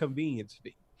it's a convenience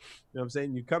fee. You know what I'm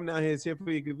saying? You come down here, it's here for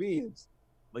your convenience.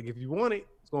 Like if you want it,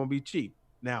 it's gonna be cheap.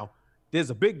 Now, there's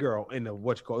a big girl in the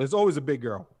what you call. There's always a big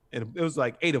girl, and it was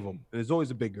like 8 of them. And there's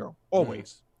always a big girl,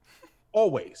 always,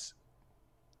 always.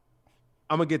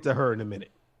 I'm gonna get to her in a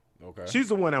minute. Okay. She's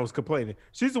the one that was complaining.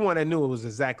 She's the one that knew it was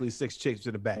exactly 6 chips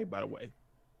in the bag, by the way.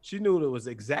 She knew it was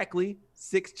exactly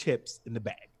 6 chips in the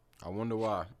bag. I wonder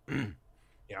why.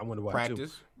 Yeah, I wonder why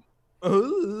Practice.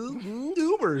 too.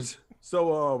 Ubers.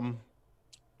 So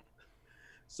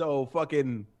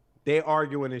fucking they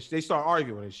arguing and they start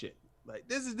arguing and shit. Like,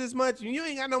 this is this much. You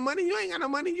ain't got no money. You ain't got no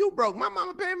money. You broke. My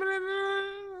mama paid me.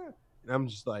 And I'm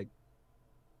just like,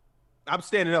 I'm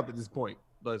standing up at this point.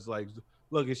 But it's like,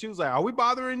 look, and she was like, are we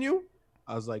bothering you?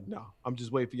 I was like, no, I'm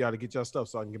just waiting for y'all to get your stuff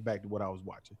so I can get back to what I was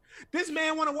watching. This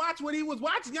man want to watch what he was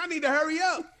watching. Y'all need to hurry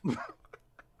up.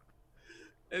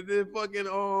 And then fucking,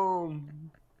 for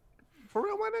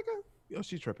real, my nigga? Yo,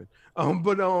 she tripping.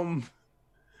 So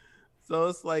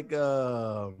it's like,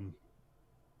 what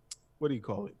do you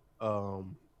call it?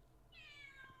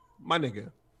 My nigga.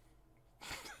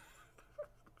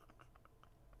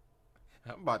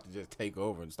 I'm about to just take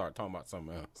over and start talking about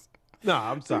something else.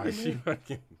 Nah, I'm sorry. She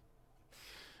fucking.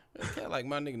 Okay, like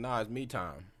my nigga, nah, it's me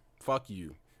time. Fuck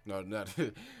you. No, not.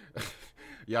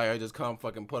 Y'all just come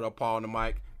fucking put a paw on the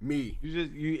mic. Me.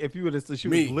 If you would have, she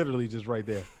Me. was literally just right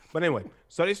there. But anyway,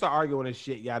 so they start arguing and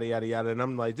shit, yada yada yada, and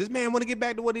I'm like, this man want to get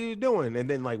back to what he was doing, and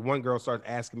then like one girl starts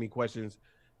asking me questions,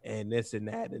 and this and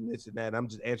that and this and that. I'm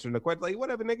just answering the question like,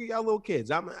 whatever, nigga, y'all little kids.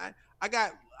 I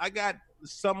got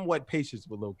somewhat patience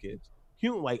with little kids.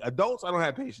 Human, like adults, I don't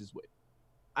have patience with.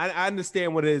 I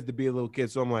understand what it is to be a little kid,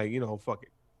 so I'm like, fuck it.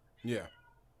 Yeah.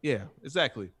 Yeah,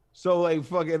 exactly. So like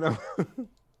fucking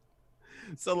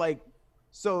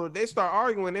so they start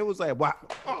arguing. It was like, wow,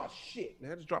 oh shit.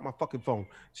 I just dropped my fucking phone.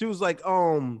 She was like,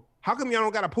 how come y'all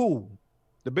don't got a pool?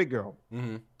 The big girl.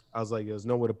 Mm-hmm. I was like, there's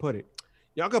nowhere to put it.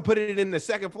 Y'all can put it in the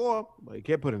second floor. Like, you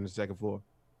can't put it in the second floor.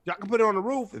 Y'all can put it on the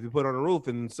roof. If you put it on the roof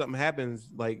and something happens,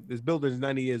 like this building's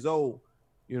 90 years old,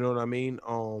 you know what I mean?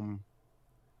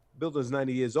 Building's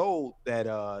 90 years old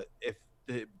that if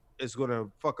it's gonna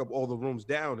fuck up all the rooms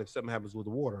down if something happens with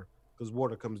the water, because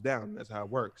water comes down. That's how it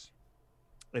works.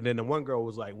 And then the one girl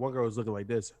was looking like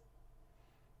this,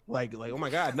 like oh my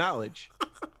god, knowledge,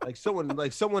 like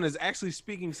someone is actually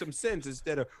speaking some sense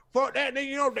instead of fuck that nigga,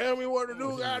 you don't tell me what to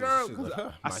do.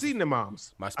 Goddamn. I seen the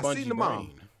moms. My I spongy seen the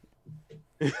mom.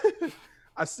 brain.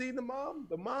 I seen the mom.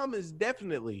 The mom is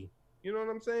definitely, you know what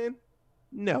I'm saying?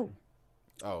 No,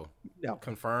 Oh, no,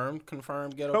 confirmed ghetto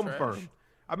trash. confirmed.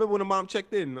 I remember when the mom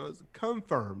checked in. It was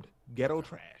confirmed ghetto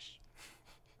trash.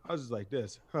 I was just like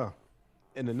this, huh?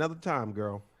 And another time,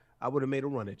 girl, I would have made a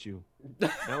run at you.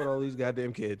 Not with all these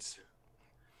goddamn kids,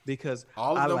 because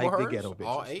All of I them like were the hers? ghetto bitches.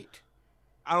 All 8?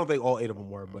 I don't think all 8 of them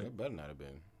were, but It better not have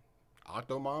been.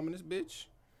 Octomom in this bitch.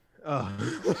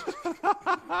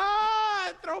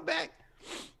 Throwback.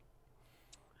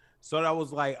 So I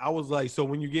was like, so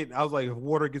when you get, I was like, if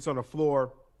water gets on the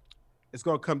floor, it's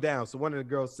gonna come down. So one of the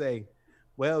girls say,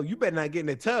 well, you better not get in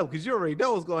the tub because you already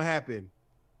know what's gonna happen.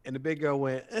 And the big girl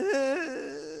went,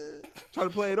 trying to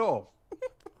play it off.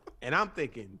 And I'm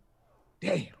thinking,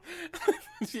 damn.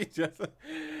 She just,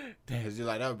 damn, she's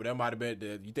like that. But that might have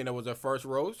been. You think that was her first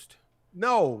roast?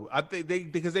 No, I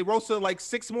think because they roasted like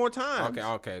 6 more times.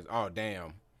 Okay. Oh,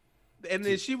 damn. And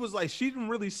then she was like, she didn't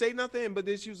really say nothing, but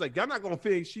then she was like, y'all not gonna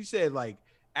finish. She said like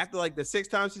after like the 6th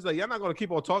time, she's like, y'all not gonna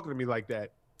keep on talking to me like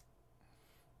that.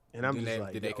 And I'm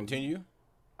Did they continue?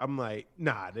 I'm like,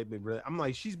 nah, they've been really. I'm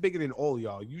like, she's bigger than all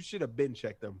y'all. You should have been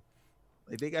checked them.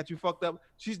 Like they got you fucked up.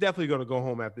 She's definitely gonna go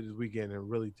home after this weekend and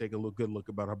really take a good look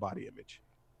about her body image.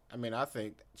 I mean, I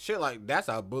think shit like that's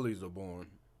how bullies are born,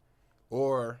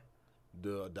 or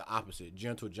the opposite,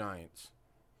 gentle giants.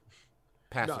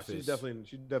 Pacifists. No,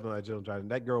 she's definitely a gentle giant.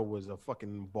 That girl was a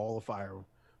fucking ball of fire when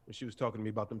she was talking to me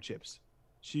about them chips.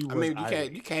 She was. I mean,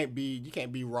 you can't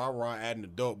be rah at an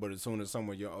adult, but as soon as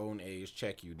someone your own age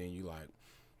check you, then you like,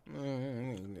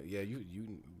 yeah, you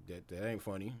that ain't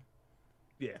funny.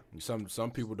 Yeah.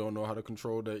 Some people don't know how to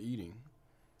control their eating.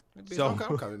 Bitch, So-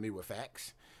 don't come at me with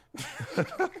facts.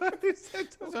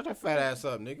 Shut your fat ass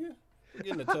up, nigga. Get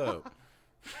in the tub.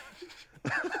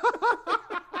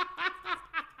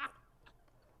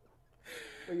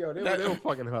 Yo, they were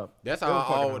fucking up. That's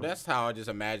how I just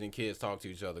imagine kids talk to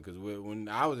each other. Because when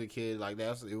I was a kid, like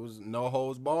it was no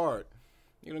holds barred.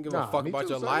 You don't give a fuck about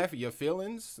your life or your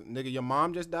feelings, nigga. Your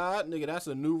mom just died, nigga. That's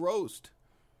a new roast.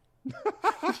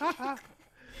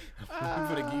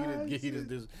 I'm gonna give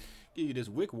you this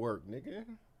wick work, nigga.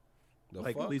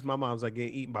 Like at least my mom's like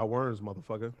getting eaten by worms,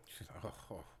 motherfucker.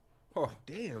 Oh.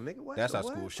 Damn, nigga, what? That's how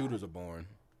school shooters are born.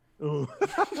 Like,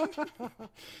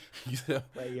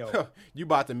 yo. You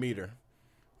about to meet her,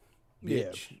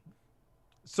 bitch. Yeah.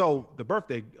 So the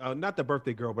birthday, not the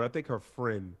birthday girl, but I think her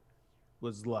friend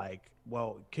was like,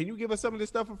 well, can you give us some of this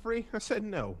stuff for free? I said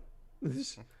no.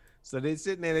 So they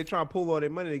sitting there, they trying to pull all their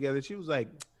money together. She was like,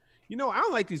 I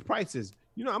don't like these prices.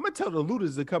 I'm gonna tell the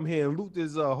looters to come here and loot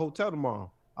this hotel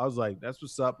tomorrow. I was like, that's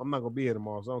what's up. I'm not gonna be here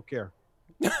tomorrow, so I don't care.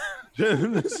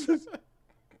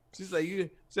 She's like, you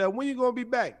said, when you gonna be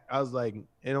back? I was like,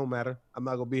 it don't matter. I'm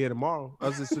not gonna be here tomorrow. I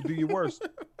was just to do your worst.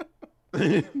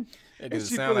 It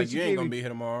doesn't sound like you ain't gonna be here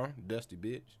tomorrow, dusty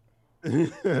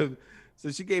bitch.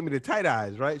 So she gave me the tight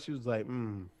eyes, right? She was like,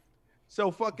 So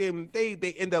fucking they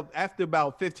end up after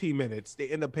about 15 minutes, they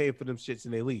end up paying for them shits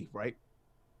and they leave, right?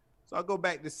 So I go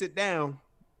back to sit down.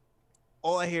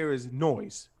 All I hear is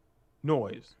noise.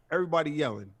 Everybody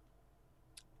yelling.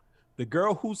 The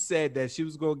girl who said that she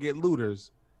was gonna get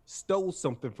looters stole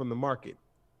something from the market,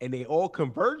 and they all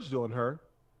converged on her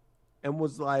and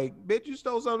was like, bitch, you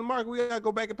stole something from the market. We gotta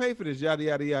go back and pay for this, yada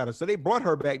yada yada. So they brought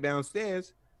her back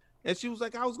downstairs. And she was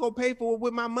like, I was gonna pay for it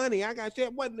with my money. I got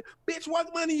shit. What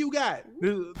money you got?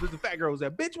 The fat girl was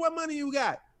like, bitch, what money you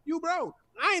got? You broke.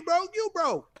 I ain't broke, you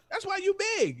broke. That's why you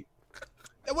big.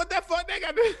 And what that fuck they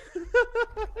got to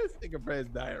this nigga Fred's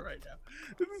dying right now.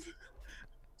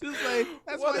 Just like,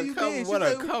 that's why you big. What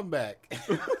a comeback.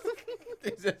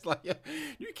 It's just like,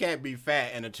 you can't be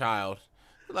fat and a child.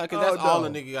 Like, cause that's all a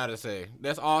nigga gotta say.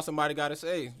 That's all somebody gotta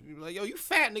say. Like, yo, you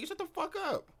fat nigga, shut the fuck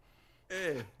up.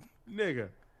 Yeah, nigga.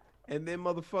 And then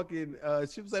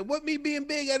motherfucking, she was like, what me being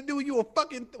big got to do with you a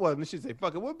fucking, well, she said,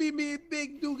 fucking, what me being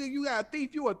big do, you got a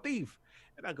thief, you a thief.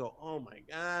 And I go, oh my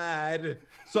God.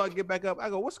 So I get back up, I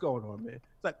go, what's going on, man?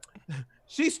 It's like,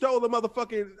 she stole the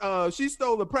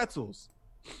pretzels.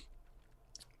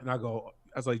 And I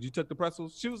was like, you took the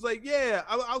pretzels? She was like, yeah,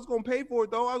 I was going to pay for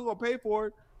it though. I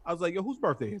was like, yo, whose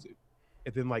birthday is it?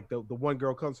 And then like the one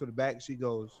girl comes to the back, she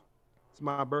goes, it's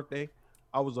my birthday.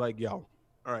 I was like, yo,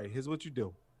 all right, here's what you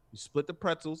do. You split the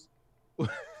pretzels. I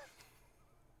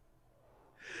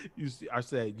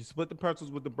said, you split the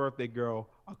pretzels with the birthday girl.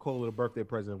 I'll call it a birthday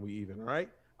present. We even, all right?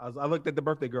 I looked at the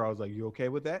birthday girl. I was like, you okay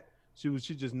with that? She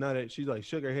just nutted. She like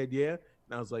shook her head, yeah.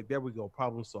 And I was like, there we go.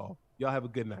 Problem solved. Y'all have a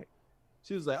good night.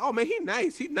 She was like, oh man, he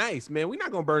nice, man. We're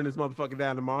not gonna burn this motherfucker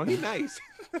down tomorrow. He nice.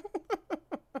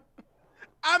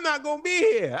 I'm not gonna be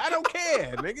here. I don't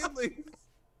care, nigga.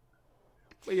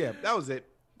 But yeah, that was it.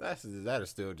 That is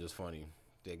still just funny.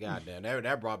 Yeah, goddamn,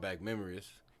 that brought back memories.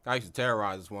 I used to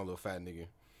terrorize this one little fat nigga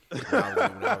when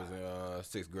I was in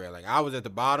sixth grade. Like I was at the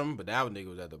bottom, but that nigga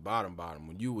was at the bottom.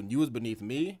 When you was beneath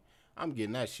me, I'm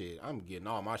getting that shit. I'm getting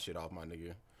all my shit off my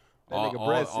nigga. All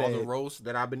the roast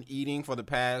that I've been eating for the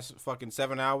past fucking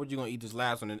 7 hours, you're gonna eat this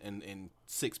last one in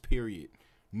sixth period.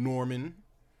 Norman.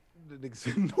 The nigga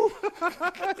said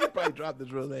he probably dropped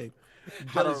his real name.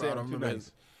 I don't remember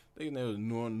his. I think his name was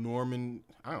Norman.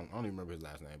 I don't even remember his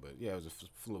last name, but yeah, it was a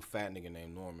little fat nigga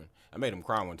named Norman. I made him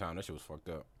cry one time. That shit was fucked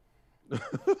up. What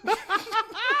the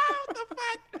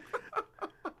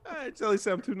fuck? It's only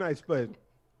something too nice, but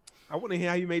I want to hear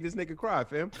how you made this nigga cry,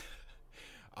 fam.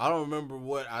 I don't remember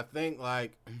what. I think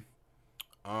like,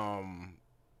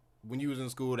 when you was in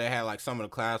school, they had like some of the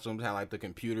classrooms had like the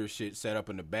computer shit set up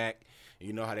in the back.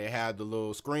 You know how they had the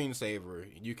little screensaver.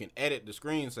 You can edit the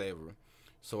screensaver.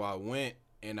 So I went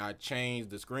and I changed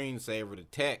the screensaver to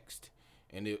text,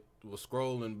 and it was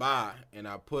scrolling by, and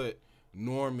I put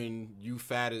Norman, you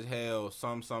fat as hell,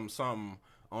 something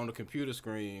on the computer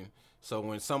screen. So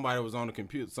when somebody was on the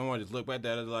computer, someone just looked at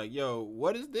that and was like, yo,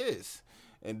 what is this?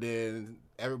 And then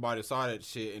everybody saw that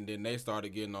shit, and then they started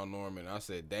getting on Norman. I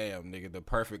said, damn, nigga, the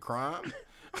perfect crime?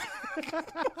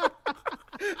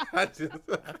 I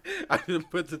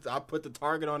put the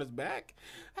target on his back.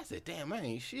 I said, damn, I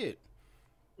ain't shit.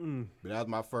 But that was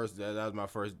my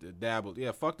first dabble.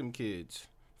 Yeah, fuck them kids.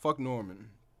 Fuck Norman.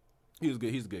 He was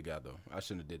good. He's a good guy though. I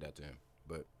shouldn't have did that to him.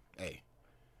 But hey,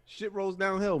 shit rolls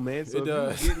downhill, man. So it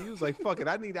does. He was like, fuck it.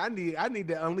 I need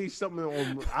to unleash something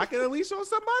on. I can unleash on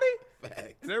somebody.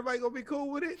 Facts. And everybody gonna be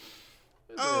cool with it.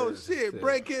 Oh shit!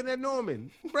 Brad killed that Norman.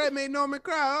 Brad made Norman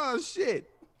cry. Oh shit!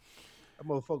 That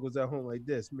motherfucker was at home like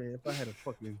this, man. If I had a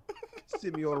fucking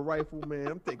semi-auto rifle, man,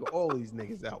 I'm taking all these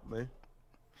niggas out, man.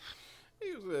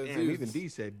 Even D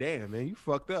said, "Damn, man, you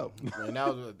fucked up." Man,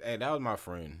 that was my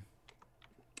friend.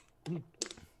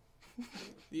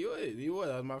 He was.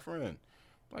 That was my friend.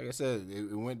 Like I said,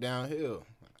 it went downhill.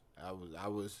 I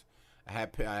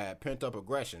had pent up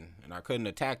aggression, and I couldn't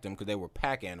attack them because they were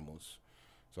pack animals.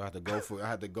 So I had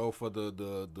to go for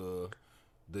the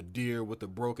deer with the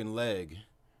broken leg,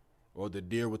 or the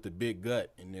deer with the big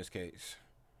gut in this case.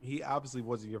 He obviously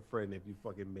wasn't your friend if you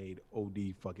fucking made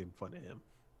OD fucking fun of him.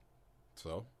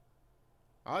 So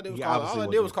all I did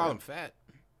was call him fat.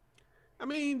 I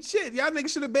mean, shit, y'all niggas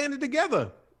should have banded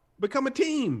together, become a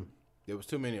team. There was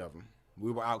too many of them.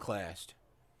 We were outclassed,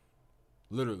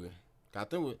 literally. I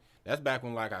think that's back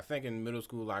when, like, I think in middle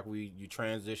school, like you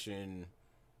transition.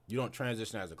 You don't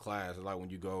transition as a class. It's like when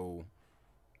you go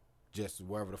just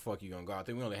wherever the fuck you gonna go. I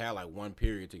think we only had like one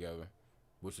period together,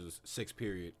 which was sixth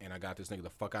period, and I got this nigga the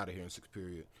fuck out of here in sixth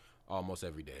period almost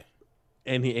every day.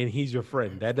 And he's your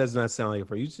friend. That does not sound like a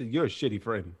friend. You're a shitty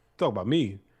friend. Talk about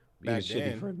me being a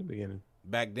shitty friend in the beginning.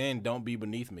 Back then, don't be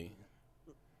beneath me.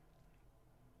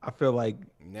 I feel like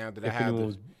now that I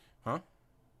have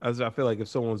I feel like if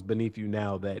someone's beneath you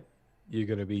now, that you're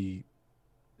gonna be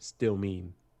still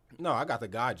mean. No, I got the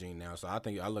God gene now, so I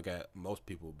think I look at most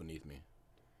people beneath me.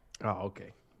 Oh,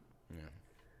 okay. Yeah.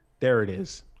 There it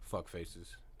is. Fuck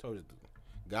faces. Told you,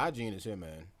 God gene is here,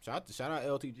 man. Shout out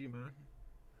LTG, man.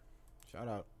 Shout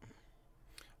out.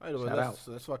 Anyway,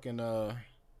 let's fucking we're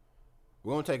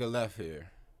gonna take a left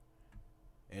here.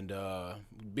 And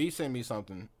B sent me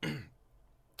something.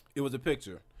 It was a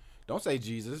picture. Don't say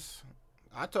Jesus.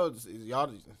 I told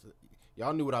y'all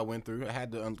knew what I went through. I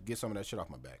had to get some of that shit off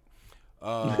my back.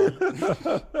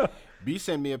 B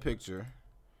sent me a picture,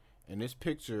 and this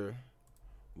picture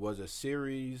was a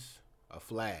series of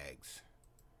flags,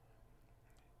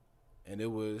 and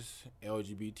it was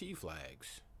LGBT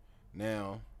flags.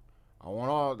 Now, I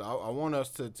want us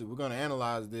to we're gonna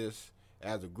analyze this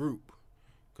as a group,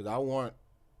 because I want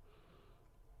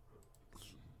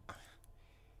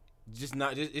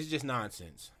it's just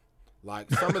nonsense.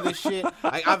 Like some of this shit,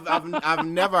 like I've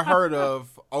never heard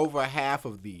of over half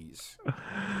of these.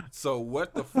 So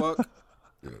what the fuck?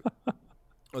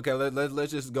 Okay,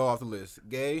 let's just go off the list.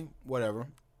 Gay, whatever.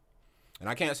 And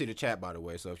I can't see the chat, by the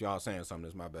way. So if y'all saying something,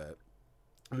 it's my bad.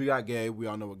 We got gay. We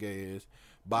all know what gay is.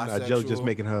 Bisexual. Joe's just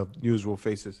making her usual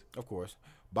faces. Of course.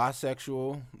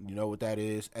 Bisexual. You know what that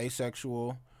is.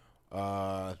 Asexual.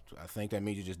 I think that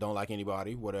means you just don't like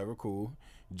anybody. Whatever. Cool.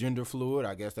 Gender fluid.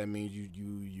 I guess that means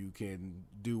you can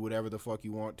do whatever the fuck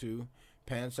you want to.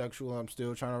 Pansexual. I'm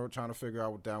still trying to figure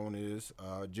out what that one is.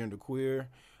 Gender queer.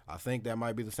 I think that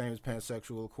might be the same as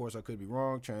pansexual. Of course, I could be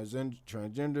wrong.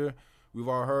 Transgender. We've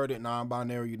all heard it.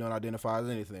 Non-binary. You don't identify as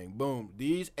anything. Boom.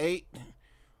 These 8.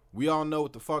 We all know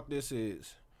what the fuck this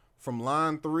is. From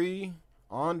line 3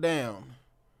 on down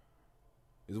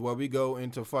is where we go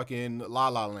into fucking La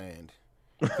La Land.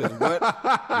 Because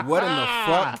what in the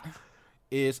fuck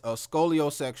is a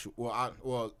scoliosexual?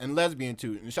 Well, and lesbian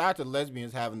too. And shout out to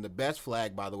lesbians having the best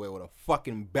flag, by the way, with a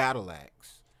fucking battle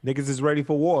axe. Niggas is ready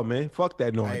for war, man. Fuck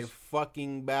that A noise.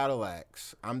 fucking battle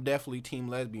axe. I'm definitely team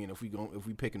lesbian if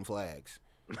we picking flags.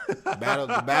 The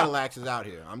battle axe is out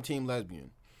here. I'm team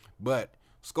lesbian. But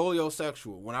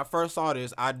scoliosexual. When I first saw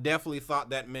this, I definitely thought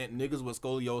that meant niggas with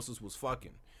scoliosis was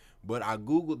fucking. But I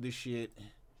googled this shit,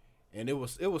 and it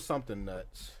was something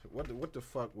nuts. What the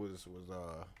fuck was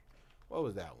what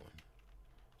was that one?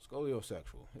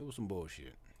 Scoliosexual. It was some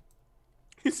bullshit.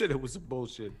 He said it was some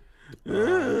bullshit.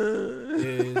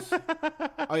 It's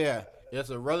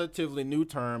a relatively new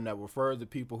term that refers to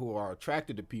people who are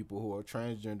attracted to people who are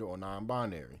transgender or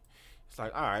non-binary. It's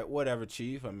like, all right, whatever,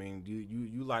 chief. I mean,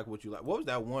 you like what you like. What was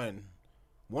that one?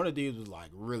 One of these was like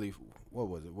really. What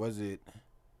was it? Was it?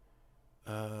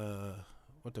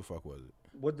 What the fuck was it?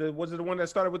 Was it the one that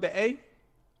started with the A?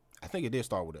 I think it did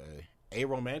start with an A.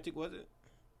 Aromantic, was it?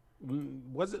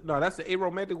 Was it? No, that's the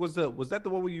aromantic. Was that the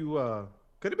one where you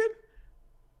could have been?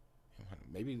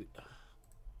 Maybe.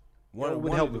 It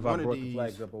would help if I brought the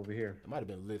flags up over here. It might have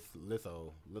been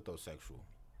lithosexual.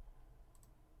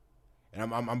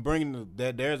 And I'm bringing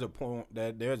there's a point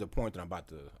that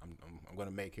I'm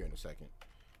gonna make here in a second.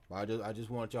 But I just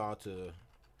want y'all to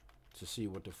see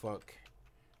what the fuck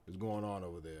is going on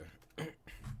over there.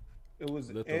 It was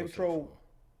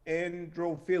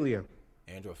androphilia.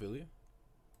 Androphilia?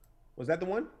 Was that the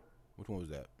one? Which one was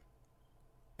that?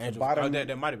 That might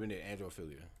have been it.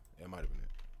 Androphilia. That might have been it.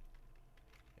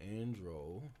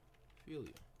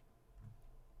 Androphilia.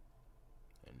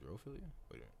 Androphilia?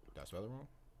 Wait, did I spell it wrong?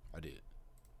 I did.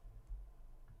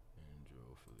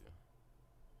 Androphilia.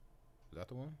 Is that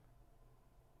the one?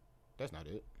 That's not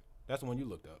it. That's the one you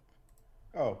looked up.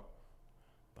 Oh.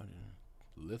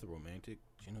 Lithromantic,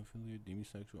 genophilia,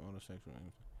 demisexual, autosexual.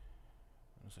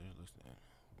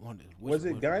 Was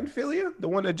it gynephilia? The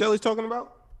one that Jelly's talking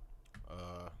about?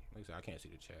 Like I said, I can't see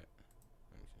the chat.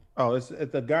 Oh, it's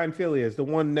the gynephilia. It's the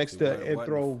one next to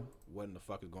anthro. What in the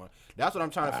fuck is going on? That's what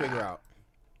I'm trying to figure out,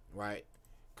 right?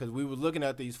 Because we were looking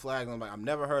at these flags, and I'm like, I've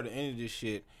never heard of any of this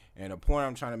shit. And the point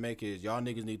I'm trying to make is y'all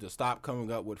niggas need to stop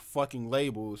coming up with fucking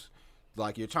labels.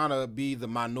 Like, you're trying to be the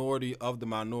minority of the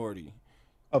minority.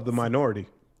 Of the minority.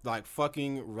 Like,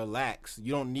 fucking relax.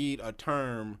 You don't need a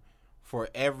term for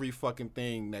every fucking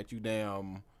thing that you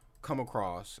damn come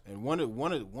across. And one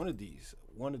of these,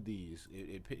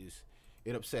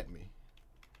 it upset me.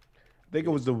 I think it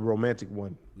was the romantic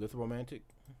one. Lithromantic?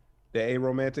 The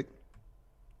aromantic?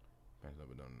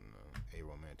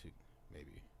 Aromantic,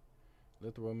 maybe.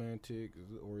 Lithromantic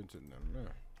is oriented. No,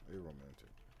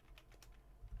 aromantic.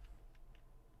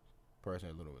 Person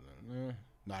a little bit.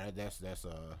 No, that's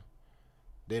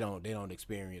they don't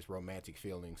experience romantic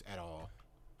feelings at all.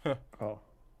 Oh.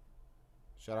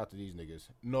 Shout out to these niggas.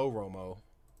 No Romo.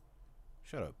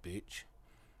 Shut up, bitch.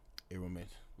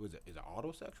 Aromantic. What is it? Is it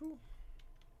autosexual?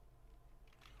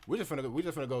 We're just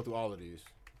gonna go through all of these.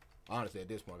 Honestly, at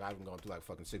this point, I've been going through like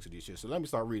fucking 6 of these shit. So let me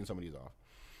start reading some of these off.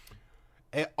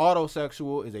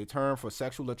 Autosexual is a term for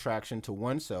sexual attraction to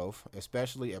oneself,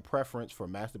 especially a preference for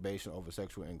masturbation over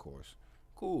sexual intercourse.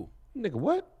 Cool. Nigga,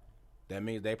 what? That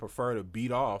means they prefer to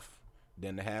beat off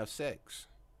than to have sex.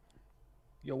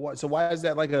 Yo, what? So why is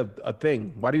that like a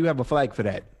thing? Why do you have a flag for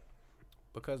that?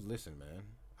 Because listen, man,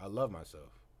 I love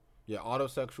myself. Yeah,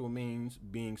 autosexual means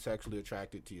being sexually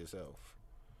attracted to yourself.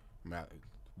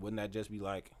 Wouldn't that just be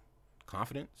like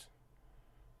confidence?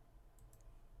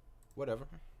 Whatever.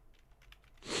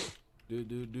 Do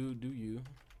you?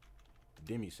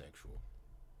 Demisexual.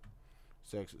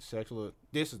 Sexual.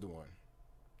 This is the one.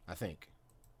 I think.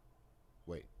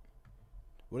 Wait.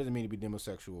 What does it mean to be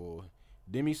demisexual?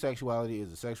 Demisexuality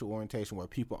is a sexual orientation where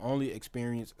people only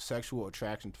experience sexual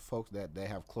attraction to folks that they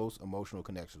have close emotional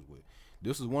connections with.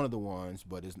 This is one of the ones,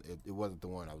 but it wasn't the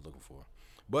one I was looking for.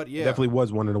 But yeah, definitely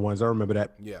was one of the ones. I remember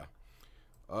that. Yeah.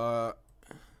 What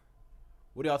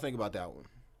do y'all think about that one?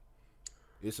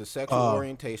 It's a sexual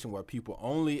orientation where people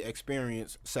only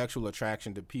experience sexual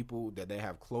attraction to people that they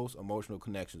have close emotional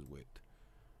connections with.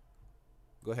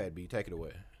 Go ahead, B. Take it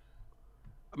away.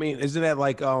 I mean, isn't that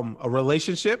like a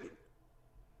relationship?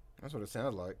 That's what it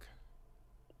sounds like.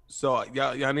 So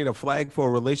y'all need a flag for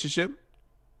a relationship?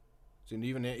 So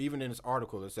even in this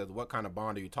article, it says, what kind of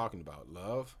bond are you talking about?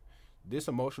 Love? This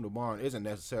emotional bond isn't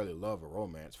necessarily love or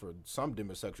romance. For some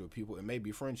demisexual people, it may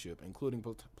be friendship, including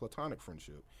platonic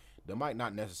friendship. They might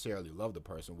not necessarily love the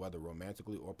person, whether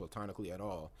romantically or platonically at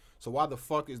all. So why the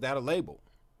fuck is that a label?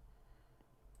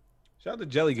 Shout out to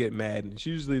Jelly getting mad.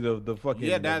 She's usually the fucking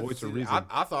Yeah, the voice of reason.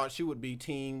 I thought she would be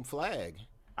Team Flag.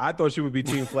 I thought she would be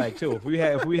Team Flag too. If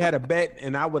we had a bet,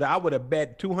 and I would have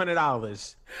bet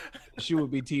 $200, she would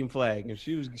be Team Flag, and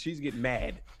she's getting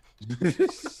mad.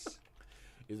 Is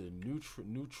it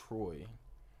new Troy?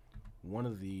 One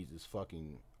of these is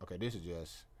fucking okay. This is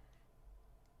just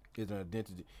is an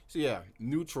identity. So yeah,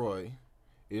 new Troy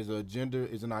is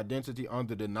an identity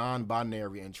under the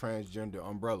non-binary and transgender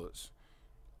umbrellas.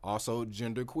 Also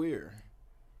gender queer.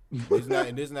 Isn't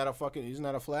that a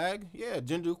flag? Yeah,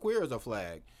 gender queer is a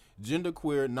flag. Gender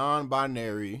queer,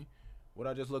 non-binary. What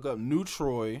I just look up, new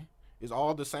Troy is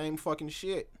all the same fucking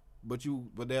shit. But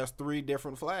there's 3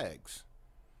 different flags.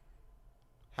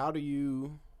 How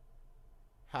do?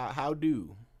 I'm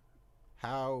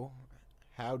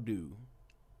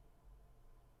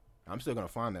still gonna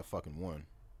find that fucking one.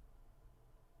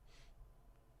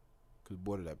 Cause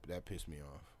boy, that pissed me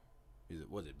off.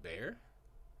 Was it Bear?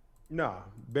 Nah,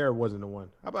 Bear wasn't the one.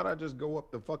 How about I just go up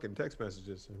the fucking text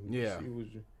messages and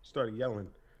see started yelling.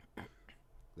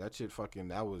 That shit fucking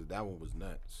that one was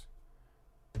nuts.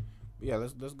 But yeah,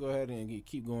 let's go ahead and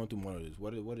keep going through one of this.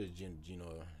 What is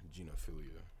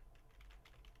genophilia?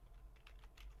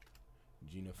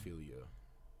 Genophilia.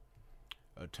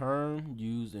 A term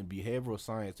used in behavioral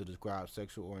science to describe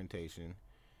sexual orientation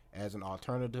as an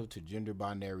alternative to gender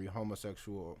binary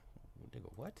homosexual.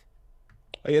 What?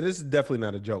 Oh yeah, this is definitely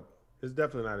not a joke. It's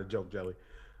definitely not a joke, Jelly.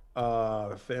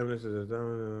 Feminist is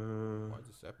Why is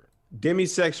it separate?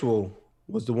 Demisexual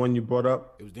was the one you brought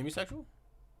up. It was demisexual?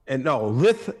 And no,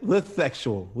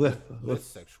 lithsexual.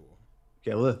 Lithsexual.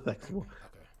 Yeah, lithsexual.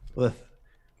 Okay.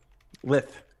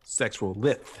 Lithsexual.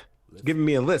 Lith. It's giving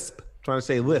me a lisp. Trying to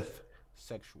say lith.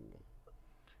 Sexual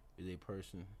is a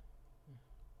person.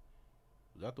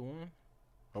 Is that the one?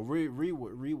 Oh, read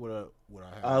what I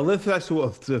have.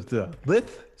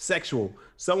 Lithsexual.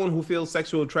 Someone who feels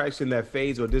sexual attraction that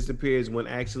fades or disappears when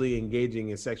actually engaging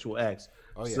in sexual acts.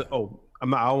 Oh yeah.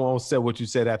 I almost said what you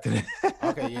said after that.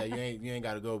 Okay, yeah, you ain't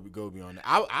got to go beyond that.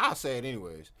 I'll say it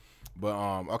anyways. But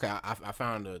okay, I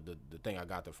found the thing I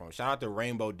got that from. Shout out to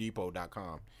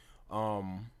RainbowDepot.com.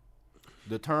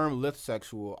 The term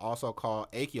lithsexual, also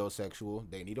called achiosexual,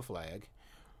 they need a flag,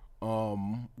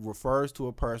 refers to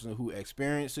a person who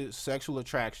experiences sexual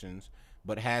attractions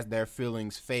but has their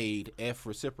feelings fade if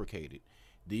reciprocated.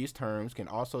 These terms can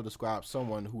also describe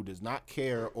someone who does not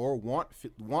care or want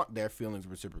their feelings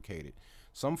reciprocated.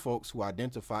 Some folks who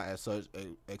identify as such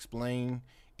explain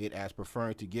it as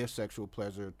preferring to give sexual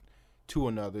pleasure to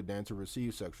another than to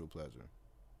receive sexual pleasure.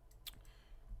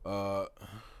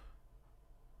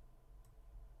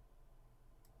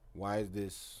 Why is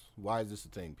this a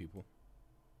thing, people?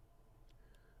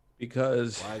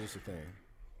 Because why is this a thing?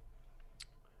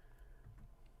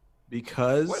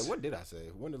 Because what did I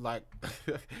say? When did like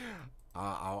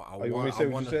I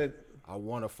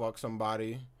want to fuck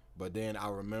somebody, but then I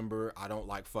remember I don't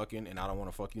like fucking and I don't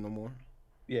want to fuck you no more.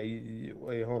 Yeah,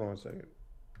 wait, hold on a second.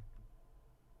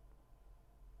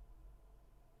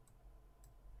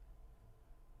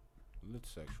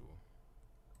 Lithsexual.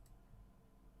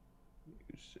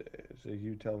 You said, so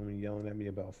you telling me, yelling at me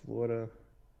about Florida?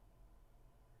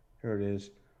 Here it is.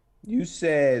 You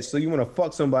said, so you want to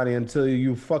fuck somebody until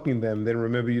you fucking them, then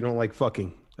remember you don't like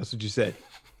fucking. That's what you said.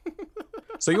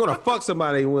 So you want to fuck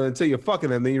somebody until you're fucking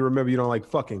them, then you remember you don't like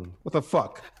fucking. What the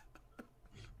fuck?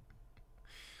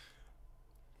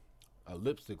 A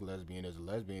lipstick lesbian is a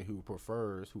lesbian who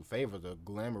favors a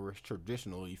glamorous,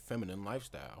 traditionally feminine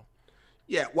lifestyle.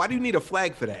 Yeah, why do you need a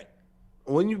flag for that?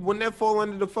 Wouldn't that fall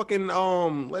under the fucking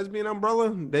lesbian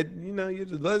umbrella? That you're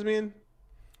just lesbian?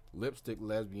 Lipstick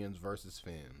lesbians versus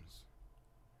femmes.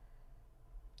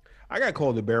 I got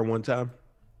called a bear one time.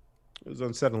 It was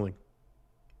unsettling.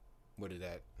 What is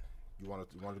that? You want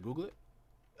to Google it?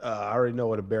 I already know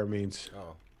what a bear means.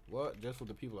 Oh, well, just for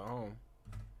the people at home.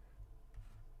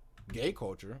 Gay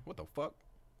culture? What the fuck?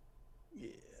 Yeah.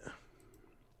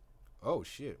 Oh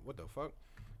shit! What the fuck?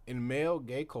 In male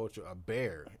gay culture, a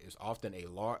bear is often a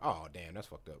large. Oh damn, that's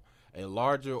fucked up. A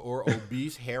larger or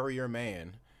obese, hairier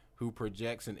man who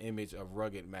projects an image of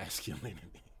rugged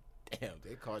masculinity. Damn,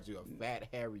 they called you a fat,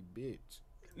 hairy bitch.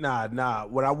 Nah.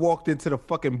 When I walked into the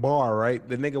fucking bar, right,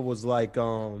 the nigga was like,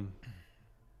 that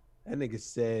nigga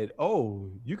said, "Oh,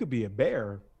 you could be a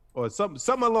bear," or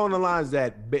something along the lines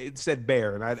that it said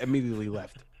bear, and I immediately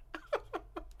left.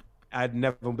 I'd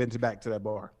never been back to that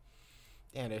bar.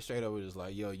 And they straight up was just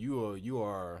like, "Yo,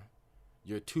 you're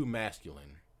too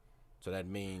masculine," so that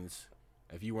means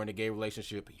if you were in a gay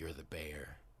relationship, you're the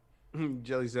bear.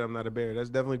 Jelly said I'm not a bear. That's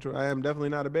definitely true. I am definitely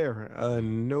not a bear.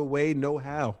 No way, no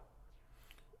how.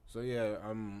 So yeah,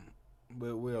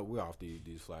 But we're off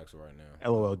these flags right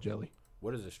now. LOL jelly.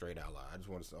 What is a straight ally? I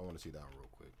want to see that real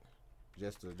quick,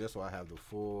 just so I have the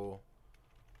full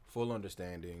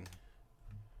understanding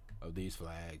of these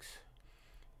flags.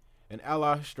 An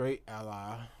ally, straight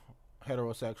ally,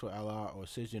 heterosexual ally, or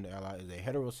cisgender ally is a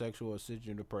heterosexual or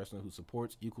cisgender person who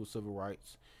supports equal civil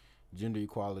rights, gender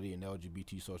equality, and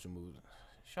LGBT social movements.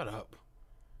 Shut up.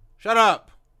 Shut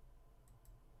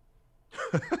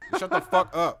the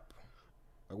fuck up.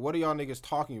 Like, what are y'all niggas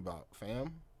talking about,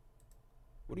 fam?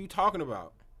 What are you talking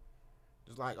about?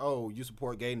 It's like, oh, you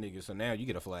support gay niggas, so now you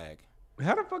get a flag.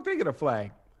 How the fuck they get a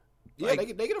flag? Yeah,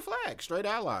 like, they get a flag. Straight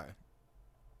ally.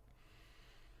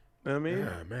 I mean,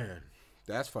 yeah, man,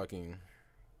 that's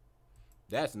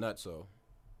nuts. So,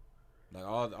 like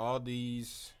all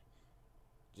these,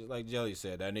 just like Jelly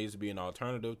said, that needs to be an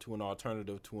alternative to an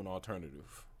alternative to an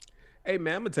alternative. Hey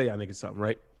man, I'm gonna tell y'all niggas something,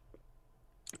 right?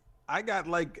 I got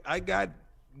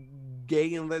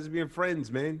gay and lesbian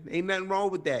friends, man. Ain't nothing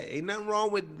wrong with that. Ain't nothing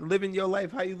wrong with living your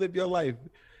life how you live your life.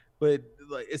 But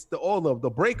like, it's all of the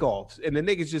break-offs and the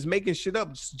niggas just making shit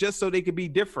up just so they could be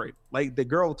different. Like the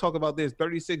girl talk about there's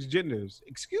 36 genders.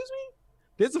 Excuse me?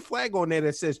 There's a flag on there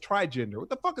that says trigender. What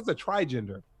the fuck is a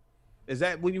trigender? Is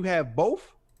that when you have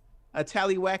both a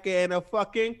tallywhacker and a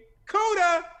fucking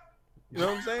coda? You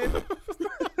know what I'm saying?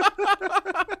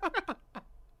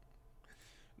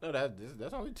 No,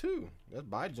 that's only two. That's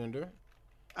bigender.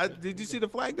 Did you see the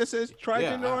flag that says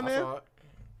trigender on there? Saw it.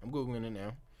 I'm Googling it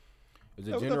now. It's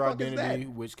a What the gender fuck is identity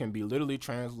that? which can be literally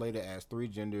translated as three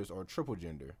genders or triple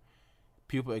gender.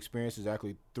 People experience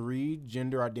exactly three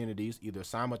gender identities, either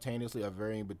simultaneously or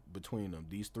varying between them.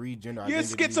 These three gender You're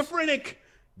identities... schizophrenic.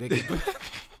 What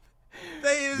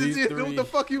The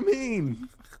fuck you mean?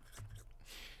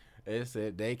 It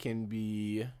said they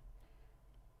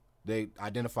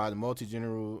identify the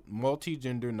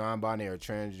multigender, non-binary, or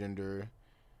transgender.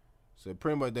 So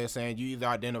pretty much they're saying you either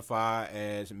identify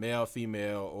as male,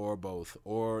 female, or both,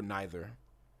 or neither.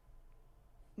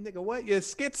 Nigga, what? You're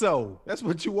schizo. That's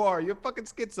what you are. You're fucking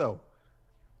schizo.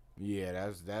 Yeah,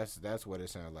 that's what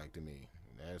it sounds like to me.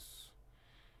 That's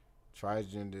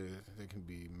transgender. They can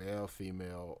be male,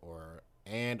 female, or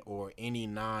any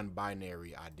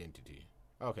non-binary identity.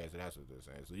 Okay, so that's what they're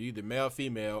saying. So you either male,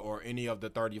 female, or any of the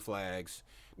 30 flags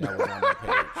that was on that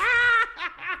page.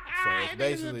 So it's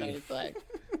basically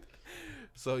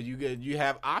so you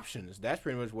have options. That's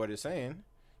pretty much what it's saying.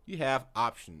 You have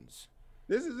options.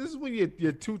 This is when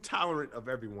you're too tolerant of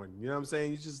everyone. You know what I'm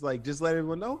saying? You just let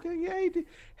everyone know. Okay, yeah,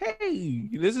 hey,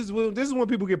 this is when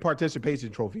people get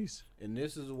participation trophies. And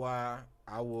this is why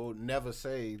I will never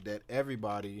say that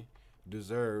everybody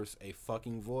deserves a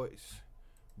fucking voice,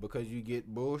 because you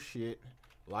get bullshit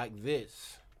like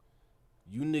this.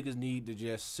 You niggas need to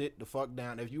just sit the fuck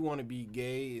down. If you want to be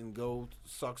gay and go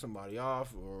suck somebody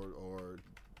off or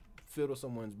fiddle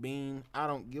someone's bean, I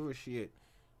don't give a shit.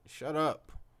 Shut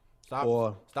up.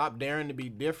 Stop daring to be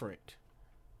different.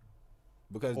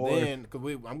 Because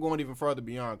I'm going even further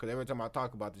beyond. Because every time I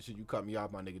talk about this shit, you cut me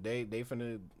off, my nigga. They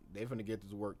finna get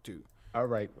this work too. All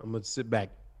right, I'm gonna sit back.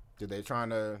 Did they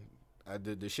trying to?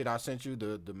 The shit I sent you,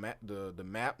 the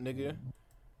map, nigga.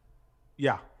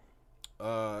 Yeah.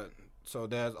 So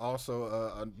there's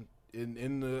also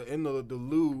in the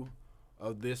lieu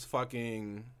of this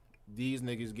fucking these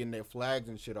niggas getting their flags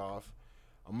and shit off.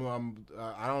 I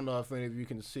don't know if any of you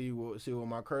can see what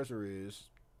my cursor is.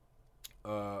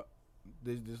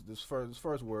 This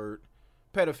first word,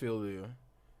 pedophilia,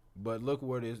 but look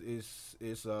what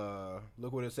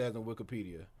look what it says in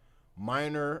Wikipedia,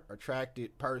 minor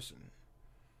attracted person.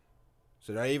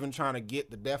 So they're even trying to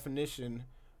get the definition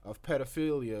of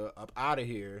pedophilia up out of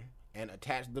here and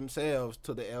attach themselves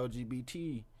to the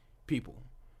LGBT people.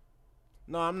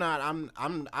 No, I'm not.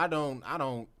 I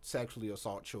don't sexually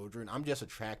assault children. I'm just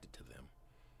attracted to them.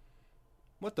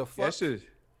 What the fuck? That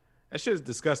shit is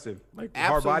disgusting. Like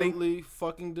hard body. Absolutely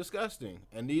fucking disgusting.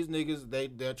 And these niggas,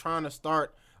 they're trying to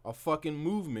start a fucking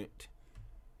movement.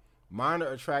 Minor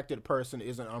attracted person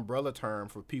is an umbrella term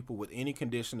for people with any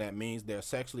condition that means they're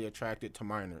sexually attracted to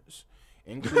minors,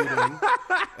 including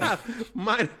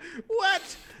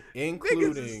what?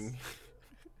 Including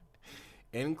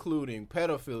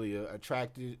pedophilia,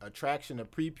 attraction of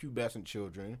prepubescent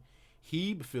children,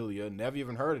 hebephilia, never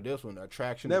even heard of this one,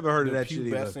 attraction of that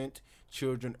pubescent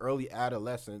children, early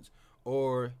adolescence,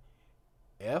 or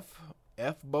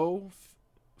epbophilia,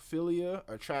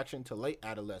 attraction to late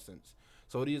adolescence.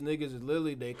 So these niggas is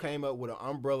literally, they came up with an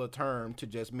umbrella term to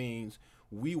just means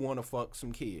we want to fuck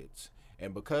some kids.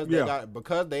 And because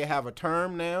they have a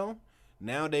term now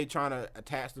they trying to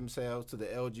attach themselves to the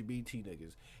LGBT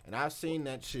niggas. And I've seen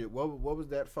that shit. What was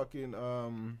that fucking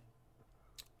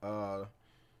That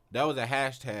was a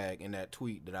hashtag in that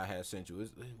tweet that I had sent you.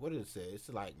 What did it say? It's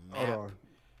like map. Hold on.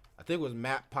 I think it was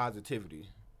map positivity,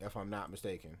 if I'm not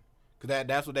mistaken. Because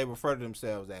that's what they refer to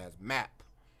themselves as, map.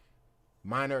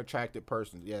 Minor attracted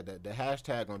persons. Yeah, the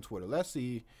hashtag on Twitter. Let's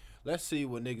see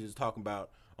what niggas is talking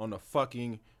about on the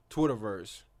fucking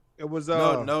Twitterverse. It was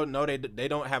no, they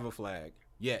don't have a flag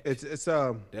yet. It's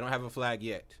they don't have a flag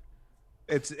yet.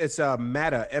 It's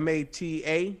MATA,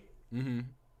 MATA. Mm-hmm.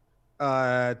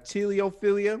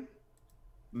 Teleophilia,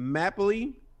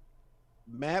 Maply,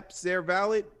 Maps they're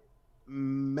valid,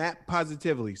 Map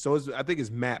positively. So I think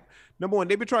it's Map. Number one,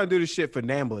 they've been trying to do this shit for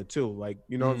NAMBLA too. Like,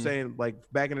 you know what I'm saying? Like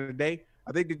back in the day,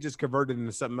 I think they just converted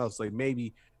into something else. Like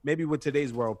maybe with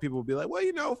today's world, people will be like,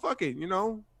 well, fuck it,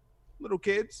 little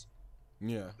kids. Yeah.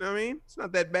 You know what I mean? It's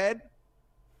not that bad.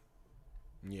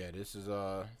 Yeah, this is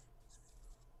well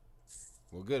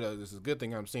good. This is a good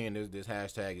thing I'm seeing this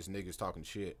hashtag is niggas talking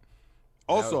shit.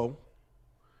 Also,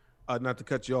 not to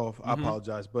cut you off, I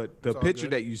apologize, but the picture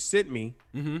that you sent me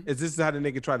is this is how the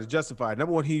nigga tried to justify it.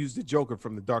 Number one, he used the Joker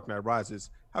from The Dark Knight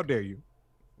Rises. How dare you?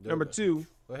 Number two,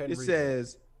 it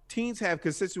says teens have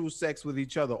consensual sex with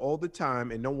each other all the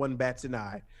time and no one bats an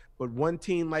eye. But one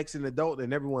teen likes an adult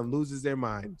and everyone loses their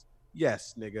minds.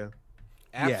 Yes, nigga.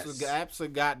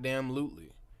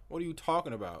 Absolutely. What are you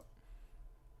talking about?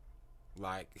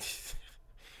 Like,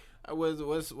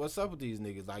 what's up with these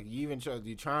niggas? Like, you're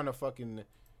trying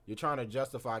to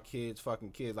justify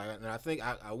fucking kids. Like, and I think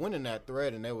I went in that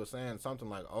thread and they were saying something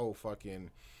like, oh,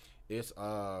 fucking, it's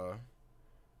I'm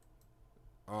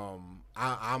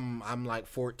like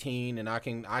 14 and I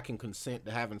can consent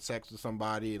to having sex with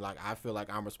somebody. Like, I feel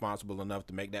like I'm responsible enough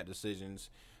to make that decisions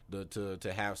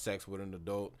to have sex with an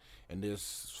adult. And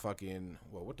this fucking,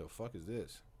 well, what the fuck is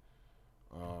this?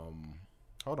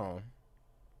 Hold on.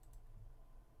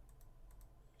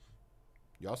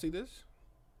 Y'all see this?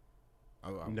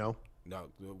 No.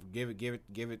 Give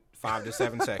it 5 to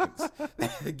 7 seconds.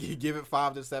 Give it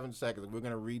 5 to 7 seconds. We're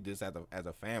gonna read this as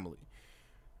a family.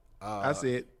 I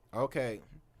see it. Okay.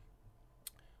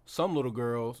 Some little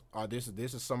girls are this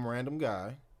is some random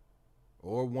guy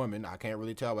or woman. I can't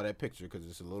really tell by that picture because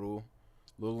it's a little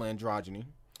androgyny.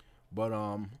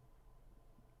 But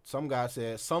some guy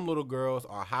said some little girls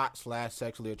are hot /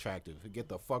 sexually attractive. Get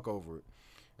the fuck over it.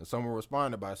 And someone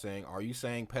responded by saying, "Are you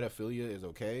saying pedophilia is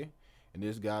okay?" And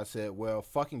this guy said, "Well,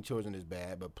 fucking children is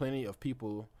bad, but plenty of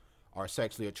people are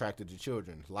sexually attracted to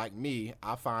children. Like me,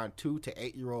 I find 2 to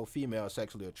 8-year-old females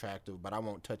sexually attractive, but I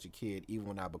won't touch a kid even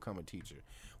when I become a teacher."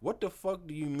 What the fuck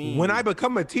do you mean? When I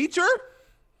become a teacher?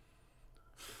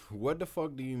 What the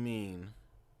fuck do you mean?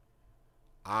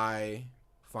 I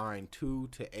find 2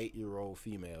 to 8-year-old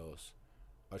females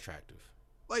attractive.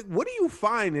 Like, what do you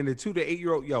find in a 2 to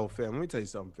 8-year-old? Yo, fam, let me tell you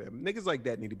something, fam. Niggas like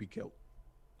that need to be killed.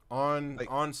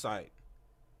 On site.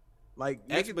 Like,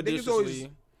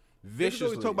 expeditiously, viciously. Niggas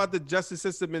always talk about the justice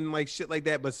system and like shit like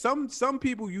that, but some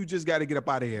people you just got to get up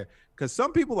out of here. Because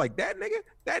some people like that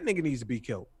nigga needs to be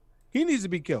killed. He needs to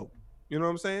be killed. You know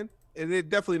what I'm saying? And they're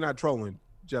definitely not trolling,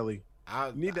 Jelly.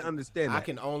 You need to understand that. I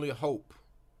can only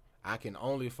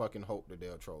fucking hope that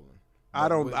they're trolling.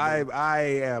 I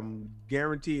am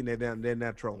guaranteeing that they're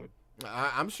not trolling.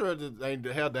 I'm sure that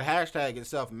the hashtag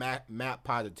itself, map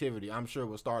positivity, I'm sure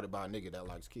was started by a nigga that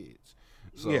likes kids.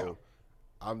 So yeah.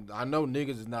 I know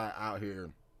niggas is not out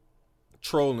here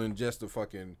trolling just to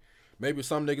fucking. Maybe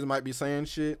some niggas might be saying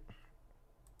shit,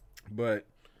 but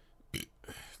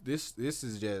this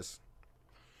is just.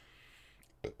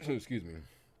 Excuse me.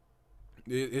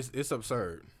 It's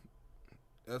absurd.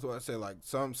 That's what I say. Like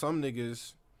some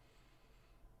niggas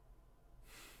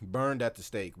burned at the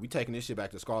stake. We taking this shit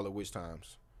back to Scarlet Witch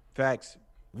times. Facts.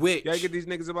 Witch. You gotta get these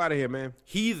niggas up out of here, man.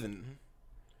 Heathen.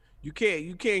 You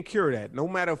can't cure that. No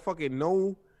matter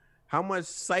how much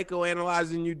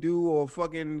psychoanalyzing you do or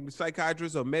fucking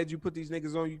psychiatrist or meds you put these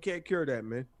niggas on, you can't cure that,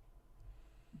 man.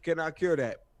 You cannot cure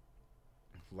that.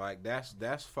 Like that's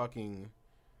fucking.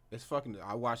 It's fucking.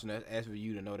 I watching that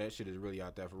SVU to know that shit is really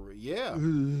out there for real. Yeah,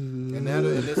 and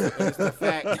it's the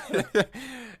fact,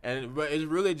 but it's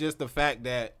really just the fact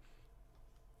that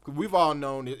we've all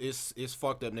known it's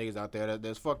fucked up niggas out there.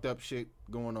 There's fucked up shit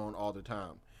going on all the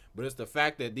time. But it's the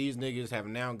fact that these niggas have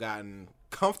now gotten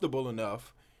comfortable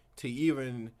enough to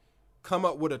even come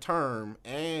up with a term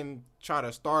and try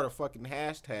to start a fucking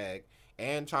hashtag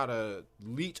and try to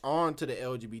leech on to the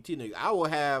LGBT niggas.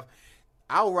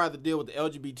 I would rather deal with the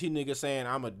LGBT nigga saying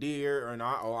I'm a deer or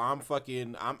I'm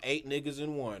 8 niggas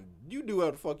in one. You do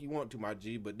whatever the fuck you want to, my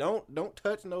G, but don't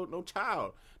touch no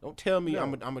child. Don't tell me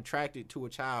I'm attracted to a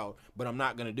child, but I'm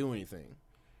not gonna do anything.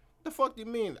 The fuck do you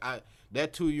mean?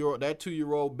 That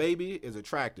 2-year-old baby is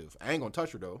attractive. I ain't gonna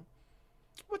touch her though.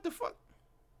 What the fuck?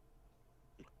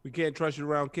 We can't trust you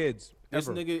around kids. This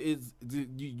Ever. nigga is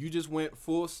you just went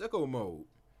full sicko mode.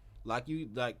 Like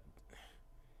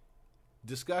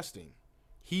disgusting.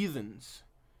 Heathens.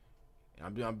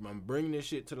 I'm bringing this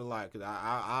shit to the light because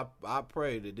I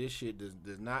pray that this shit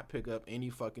does not pick up any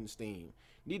fucking steam.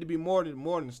 Need to be more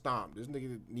than stomped. This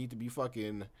nigga need to be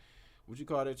fucking, what you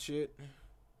call that shit?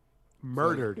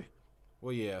 Murdered.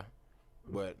 Well, yeah.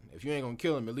 But if you ain't gonna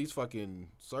kill him, at least fucking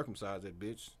circumcise that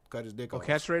bitch. Cut his dick off.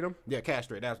 Castrate him? Yeah,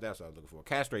 castrate. That's what I was looking for.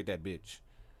 Castrate that bitch.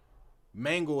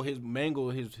 Mangle his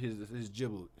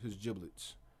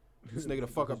giblets. This nigga the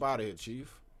fuck up out of here,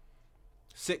 chief.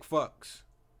 Sick fucks.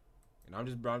 And I'm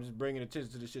just bringing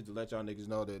attention to this shit to let y'all niggas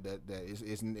know that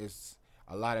it's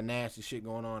a lot of nasty shit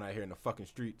going on out here in the fucking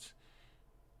streets.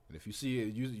 And if you see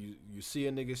it, you see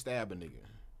a nigga stab a nigga.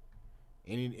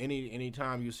 Any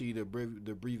time you see the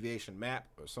abbreviation MAP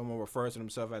or someone refers to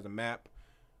themselves as a MAP,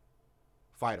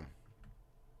 fight them.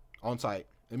 On sight,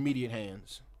 immediate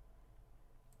hands.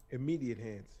 Immediate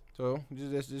hands. So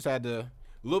just had the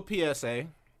little PSA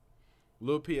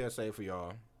for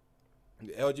y'all.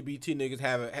 The LGBT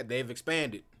niggas they've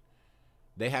expanded.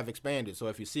 They have expanded. So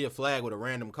if you see a flag with a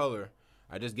random color,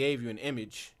 I just gave you an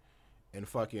image and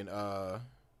fucking a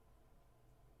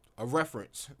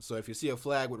reference. So if you see a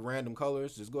flag with random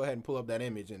colors, just go ahead and pull up that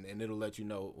image and it'll let you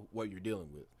know what you're dealing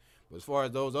with. But as far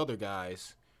as those other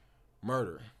guys,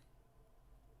 murder.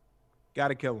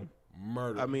 Gotta kill him.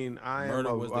 Murder. I mean, I Murder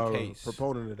am was a the case.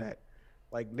 proponent of that.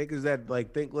 Like niggas that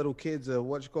like think little kids are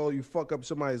you fuck up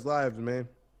somebody's lives, man.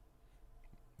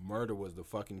 Murder was the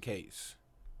fucking case.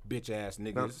 Bitch ass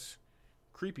niggas.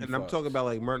 Creepy. And I'm talking about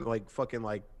like murder, like fucking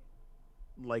like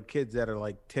kids that are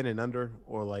like 10 and under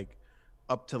or like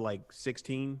up to like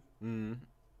 16. Mm-hmm.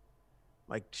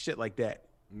 Like shit like that.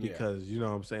 Yeah. Because you know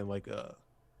what I'm saying, like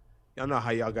y'all know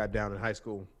how y'all got down in high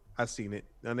school. I seen it.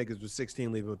 Y'all niggas was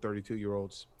 16 leaving with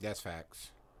 32-year-olds. That's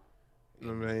facts. You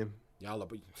know what I mean? Y'all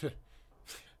up.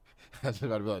 That's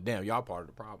about to be like, damn, y'all part of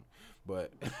the problem.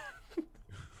 But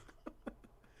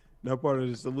Not part of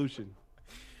the solution.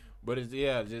 But it's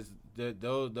just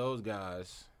those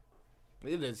guys.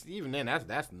 It is, even then,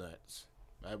 that's nuts.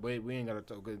 We ain't gotta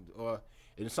talk. Or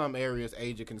in some areas,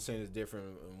 age of consent is different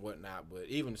and whatnot. But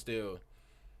even still,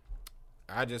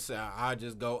 I just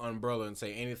go umbrella and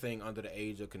say anything under the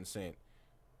age of consent,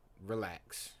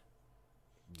 relax.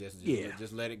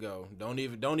 Just let it go. Don't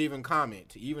even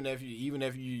comment. Even if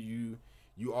you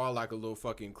are like a little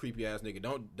fucking creepy ass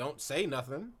nigga, don't say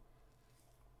nothing.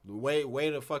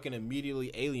 Way to fucking immediately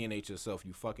alienate yourself,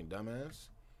 you fucking dumbass.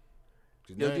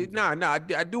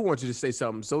 I do want you to say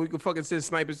something so we can fucking send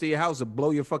snipers to your house and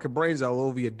blow your fucking brains all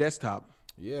over your desktop.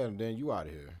 Yeah, and then you out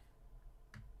of here.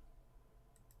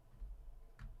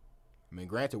 I mean,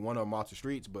 granted, one of them off the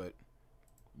streets, but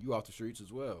you off the streets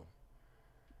as well.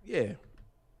 Yeah.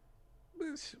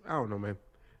 I don't know, man.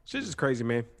 Shit's just crazy,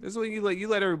 man. This is when you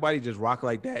let everybody just rock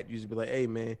like that. You just be like, hey,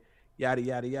 man, yada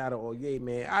yada yada, or yeah,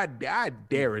 man, I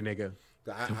dare a nigga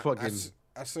to fucking.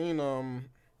 I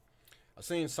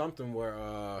seen something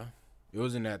where it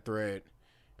was in that thread,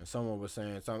 and someone was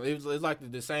saying something. It's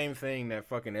like the same thing that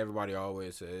fucking everybody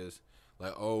always says,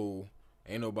 like, oh,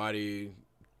 ain't nobody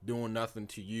doing nothing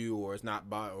to you, or it's not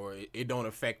or it don't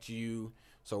affect you,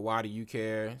 so why do you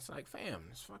care? It's like, fam,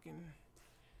 it's fucking.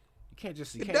 You can't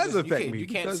just. It does affect me. You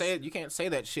can't say it. You can't say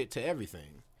that shit to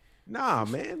everything. Nah,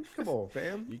 man, come on,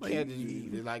 fam. You can't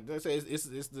just, like they say it's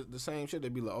the same shit. They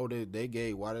be like, oh, they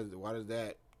gay. Why does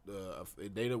that?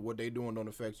 What they doing don't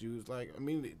affect you. It's like, I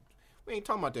mean, we ain't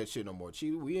talking about that shit no more.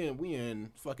 Chief, we in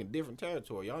fucking different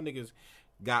territory. Y'all niggas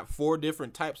got 4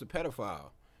 different types of pedophile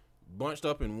bunched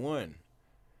up in one.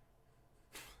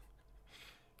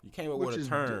 You came up with a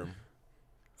term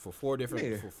for 4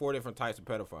 different types of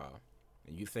pedophile,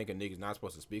 and you think a nigga's not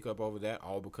supposed to speak up over that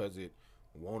all because it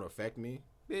won't affect me,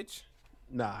 bitch?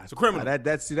 Nah, it's a criminal.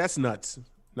 That's nuts. Know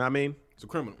what I mean? It's a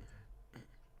criminal.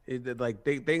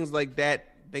 Things like that.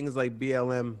 Things like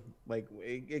BLM, like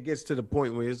it gets to the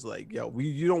point where it's like, yo,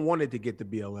 you don't want it to get to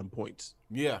BLM points.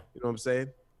 Yeah, you know what I'm saying.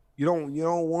 You don't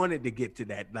want it to get to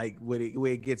that, like where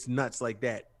it gets nuts like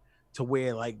that, to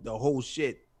where like the whole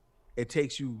shit, it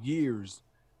takes you years.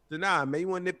 So nah, man, you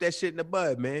want to nip that shit in the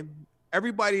bud, man.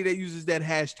 Everybody that uses that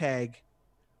hashtag,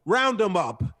 round them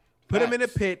up, put them in a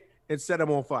pit, and set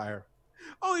them on fire.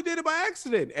 Oh, he did it by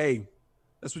accident. Hey,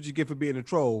 that's what you get for being a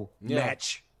troll. Yeah.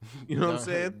 Match. You know what I'm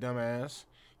saying? Dumbass.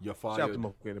 You're fired. Shout them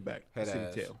up in the back. Head See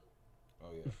ass. the tail. Oh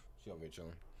yeah, she over here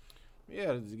chilling.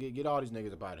 Yeah, get all these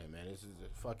niggas up out of here, man. This is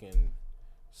a fucking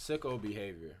sicko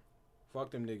behavior. Fuck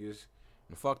them niggas.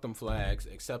 And fuck them flags,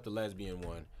 except the lesbian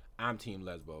one. I'm Team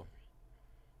Lesbo.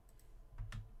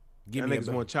 Y'all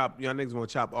niggas want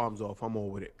to chop arms off. I'm all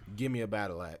with it. Give me a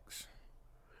battle axe.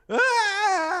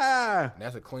 Ah! And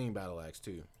that's a clean battle axe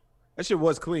too. That shit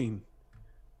was clean.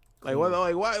 Like what?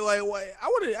 Like why? Like why?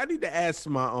 I need to ask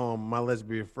my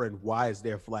lesbian friend why is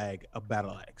their flag a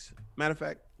battle axe? Matter of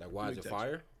fact, Like why is it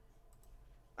fire?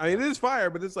 I mean, it is fire,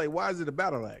 but it's like why is it a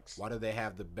battle axe? Why do they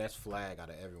have the best flag out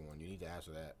of everyone? You need to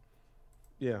answer that.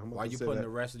 Yeah. Why you putting the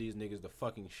rest of these niggas to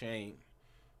fucking shame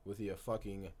with your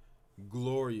fucking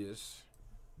glorious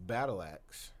battle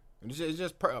axe? And it's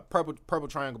just purple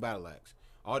triangle battle axe.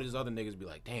 All these other niggas be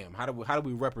like, damn, how do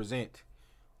we represent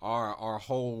our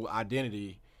whole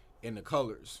identity in the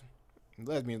colors? And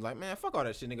lesbians like, man, fuck all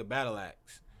that shit, nigga. Battle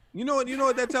axe. You know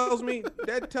what that tells me?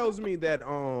 That tells me that fuck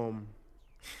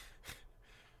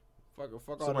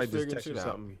all somebody that just figuring text shit me out.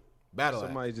 something. Battle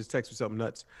Somebody axe. just text me something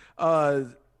nuts.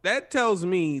 That tells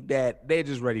me that they're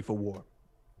just ready for war.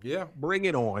 Yeah, Bring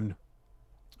it on.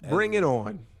 Bring it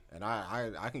on. and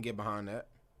I can get behind that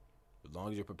as long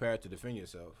as you're prepared to defend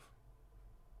yourself.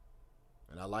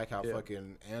 And I like how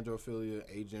fucking androphilia,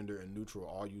 agender, and neutral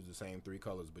all use the same three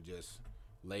colors, but just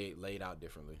laid out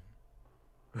differently.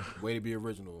 Way to be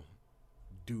original,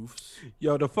 doofs.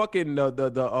 Yo, the fucking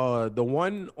the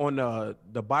one on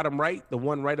the bottom right, the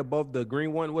one right above the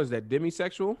green one, was that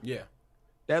demisexual? Yeah,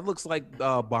 That looks like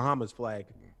Bahamas flag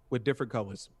with different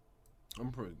colors. I'm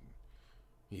pretty.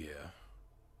 Yeah.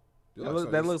 That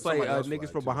looks like somebody else's niggas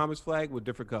flag, from too. Bahamas flag with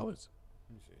different colors.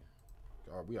 Let me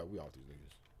see. Oh, we off these niggas.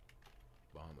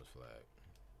 Bahamas flag.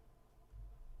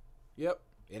 Yep,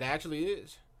 it actually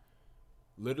is.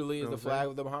 Literally is the flag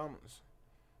of the Bahamas.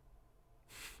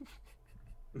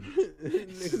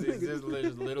 It's just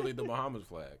literally the Bahamas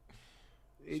flag.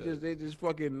 They just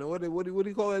fucking what do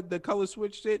you call it? The color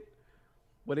switch shit.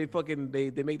 Where they fucking they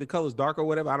make the colors dark or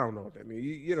whatever. I don't know what that means.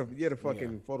 You're the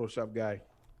fucking Photoshop guy.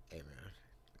 Hey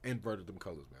man, inverted them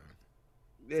colors, man.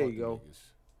 There Fuck you go. them niggas.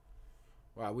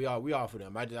 Wow, we all for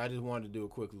them. I just wanted to do a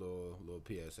quick little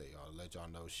PSA, y'all. Let y'all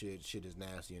know shit is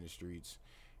nasty in the streets.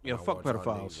 Yeah, And I fuck want y'all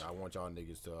pedophiles. niggas- I want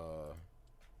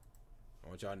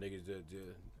y'all niggas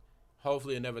to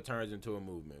hopefully it never turns into a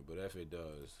movement, but if it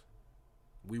does,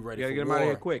 we ready You gotta for get them war. out of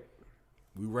here quick.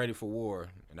 We ready for war,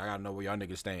 and I gotta know where y'all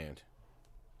niggas stand.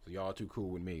 So y'all too cool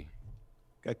with me,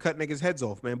 Got cut niggas heads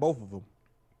off, man. Both of them.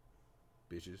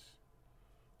 bitches.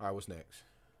 All right, what's next?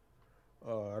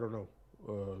 I don't know.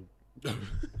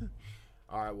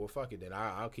 All right, well, fuck it then.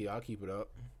 I'll keep it up.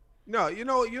 No, you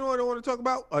know what I want to talk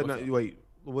about? No, What's up? wait.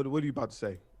 What are you about to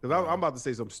say? Because I'm about to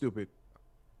say something stupid.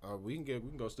 We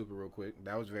can go stupid real quick.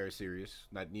 That was very serious.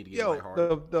 Not need to get Yo,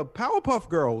 lighthearted. the Powerpuff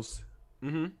Girls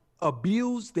Mm-hmm.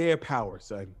 abuse their power,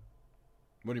 son.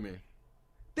 What do you mean?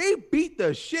 They beat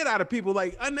the shit out of people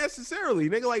like unnecessarily,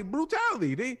 nigga, like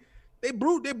brutality. They're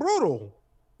brutal.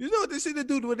 You know what they see they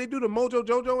do when they do the Mojo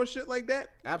Jojo and shit like that?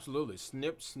 Absolutely.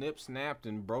 Snapped,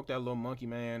 and broke that little monkey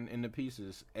man into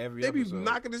pieces every They be episode.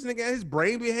 knocking this nigga, his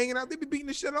brain be hanging out. They be beating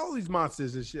the shit out of all these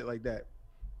monsters and shit like that.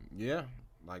 Yeah,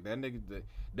 like that nigga.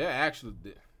 They're actually.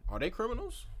 Are they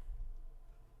criminals?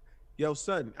 Yo,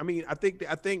 son. I mean, I think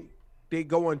they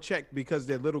go unchecked because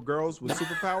they're little girls with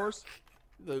superpowers.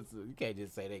 You can't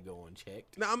just say they go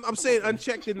unchecked. No, I'm saying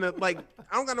unchecked in the like.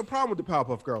 I don't got no problem with the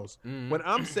Powerpuff Girls. Mm-hmm. What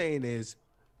I'm saying is,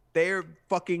 they're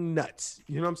fucking nuts.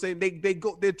 You know what I'm saying?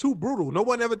 They're too brutal. No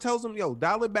one ever tells them, yo,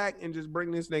 dial it back and just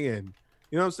bring this nigga in.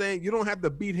 You know what I'm saying? You don't have to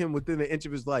beat him within an inch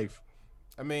of his life.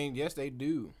 I mean, yes, they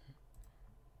do.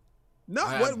 No,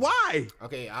 what? Why?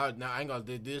 Okay, I ain't gonna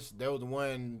do this. There was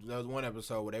one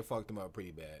episode where they fucked him up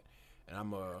pretty bad,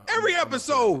 and Every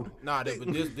episode. Nah,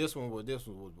 but this one was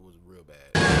real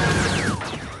bad.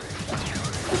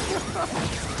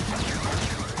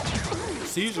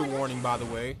 Seizure warning, by the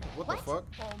way. What the fuck?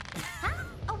 Huh?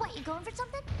 Oh, what? You going for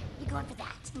something? You going for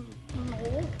that?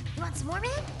 No. You want some more,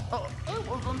 man?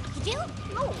 You do?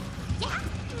 No. Yeah?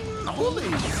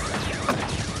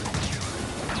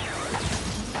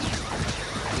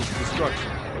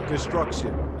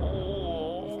 Destruction.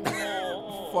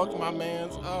 Fuck my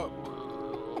man's up.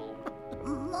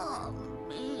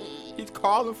 Mommy. He's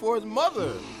calling for his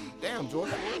mother. Damn, George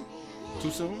Floyd. Too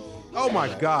soon? Oh my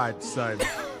God, son.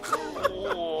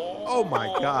 Oh my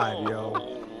God, yo.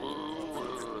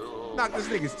 Knock this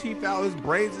nigga's teeth out. His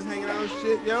brains is hanging out and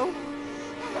shit, yo.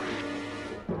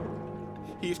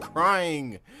 He's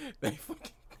crying.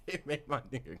 They made my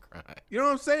nigga cry. You know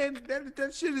what I'm saying?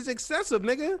 That shit is excessive,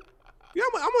 nigga. You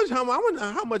know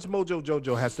how much Mojo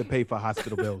Jojo has to pay for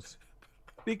hospital bills?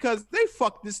 because they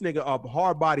fuck this nigga up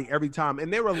hard body every time,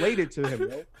 and they're related to him.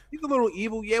 Yo. He's a little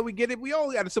evil. Yeah, we get it. We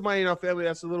all got somebody in our family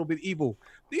that's a little bit evil.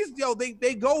 These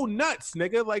they go nuts,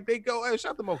 nigga. Like they go. Hey,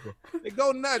 shut the mocha. They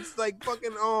go nuts, like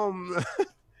fucking You know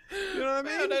what I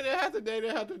mean? They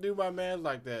didn't have to do my man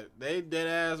like that. They dead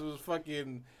ass was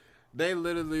fucking. They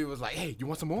literally was like, "Hey, you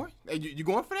want some more? Hey, you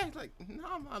going for that?" Like,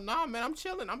 nah, man, I'm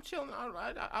chilling. I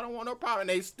don't want no problem. And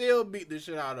they still beat the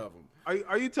shit out of him.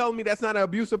 Are you telling me that's not an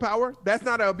abuse of power? That's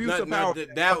not an abuse of power.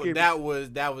 That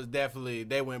was definitely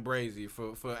they went brazy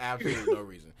for absolutely no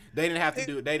reason. They didn't have to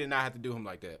do. They did not have to do him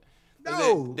like that.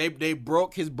 No, they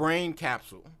broke his brain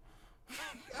capsule.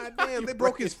 God damn, they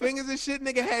broke his fingers and shit.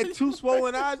 Nigga had 2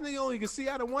 swollen eyes. Nigga only could see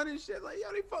out of 1 and shit. Like,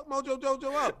 yo, they fucked Mojo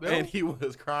Jojo up, man. And he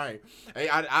was crying. Hey,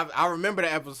 I remember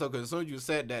the episode because as soon as you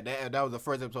said that was the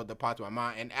first episode that popped to my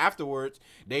mind. And afterwards,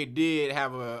 they did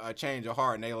have a change of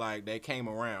heart, and they came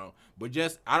around. But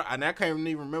I can't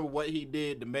even remember what he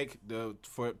did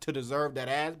to deserve that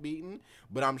ass beating.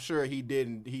 But I'm sure he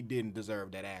didn't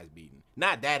deserve that ass beating.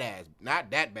 Not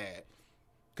that bad.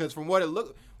 Because from what it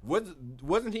looked.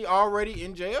 Wasn't he already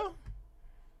in jail?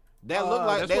 That looked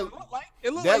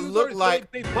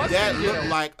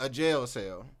like a jail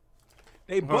cell.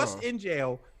 They bust in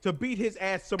jail to beat his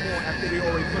ass some more after they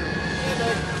already put him.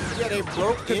 Yeah, they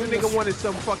broke in. Because the nigga wanted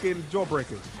some fucking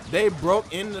jawbreakers. They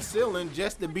broke in the ceiling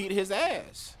just to beat his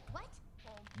ass. What?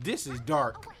 This is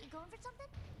dark. Oh, what, you going for something?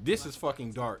 This is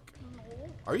fucking dark. No.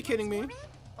 Are you kidding me? More, man?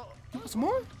 You want some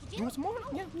more? You want some more?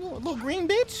 Yeah, you want a little green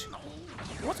bitch?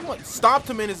 You want some more? Stomped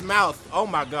him in his mouth. Oh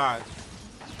my god.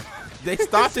 They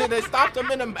stopped him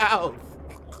in the mouth.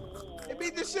 They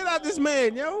beat the shit out of this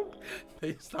man, yo.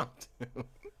 They stopped him.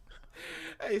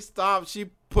 She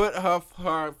put her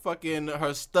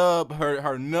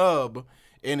nub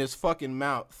in his fucking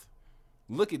mouth.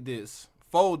 Look at this.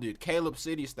 Folded, Caleb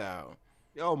City style.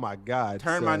 Oh my god.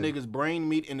 Turn my nigga's brain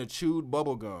meat into chewed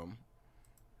bubble gum.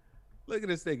 Look at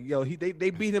this thing, yo. They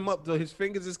beat him up till his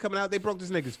fingers is coming out. They broke this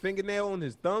nigga's fingernail on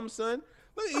his thumb, son.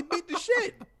 Look, he beat the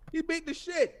shit. He beat the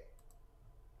shit.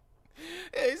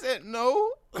 Yeah, he said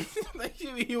no.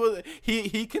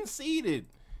 he conceded.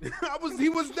 He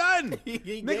was done.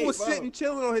 He Nigga was sitting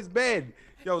chilling on his bed.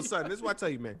 Yo, son, this is what I tell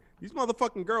you, man. These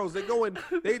motherfucking girls, they go in,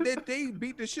 they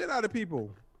beat the shit out of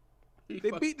people.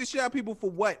 They beat the shit out of people for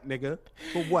what, nigga?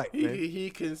 For what, man? He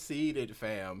conceded,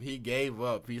 fam. He gave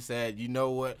up. He said, you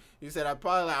know what? He said,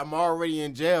 I'm already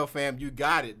in jail, fam. You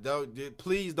got it.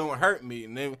 Please don't hurt me.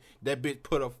 And then that bitch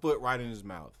put her foot right in his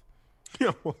mouth.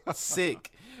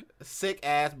 Sick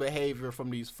ass behavior from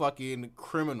these fucking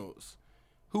criminals.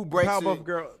 Who breaks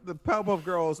the Powerpuff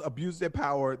Girls abuse their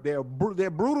power. They're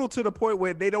brutal to the point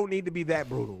where they don't need to be that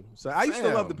brutal. So I used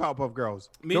to love the Powerpuff Girls.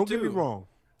 Don't get me wrong.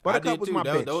 Buttercup was my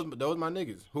bitch. Those my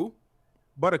niggas. Who?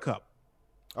 Buttercup.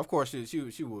 Of course,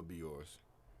 she would be yours.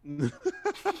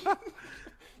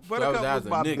 Buttercup was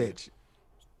my bitch.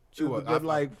 She was. But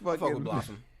like fucking. Fuck with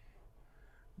Blossom.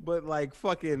 But like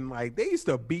fucking like they used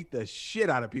to beat the shit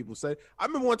out of people. So I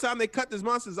remember one time they cut this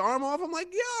monster's arm off. I'm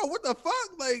like, yo, what the fuck?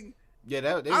 Like,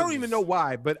 yeah, I don't even know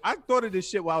why, but I thought of this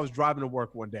shit while I was driving to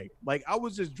work one day. Like I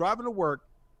was just driving to work.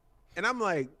 And I'm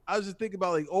like, I was just thinking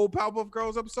about like old Powerpuff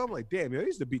Girls episode. I'm like, damn, yo, they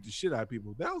used to beat the shit out of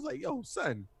people. Then I was like, yo,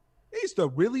 son, they used to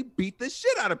really beat the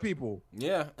shit out of people.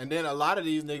 Yeah, and then a lot of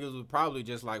these niggas was probably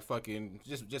just like fucking,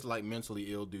 just like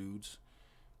mentally ill dudes.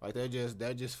 Like they're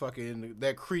just fucking,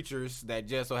 they're creatures that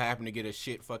just so happen to get a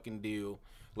shit fucking deal.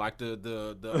 Like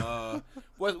the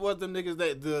what's the niggas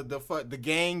that the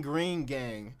Gangrene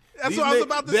Gang. That's what I was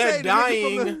about to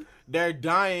say. They're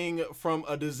dying from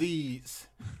a disease,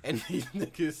 and these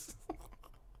niggas.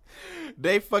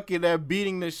 They're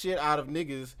beating the shit out of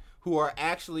niggas who are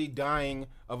actually dying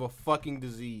of a fucking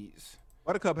disease.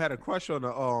 Buttercup had a crush on the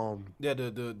the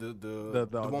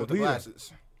one with the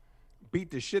glasses.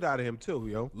 Beat the shit out of him too,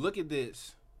 yo. Look at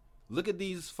this. Look at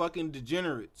these fucking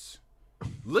degenerates.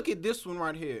 Look at this one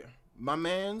right here. My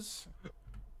man's.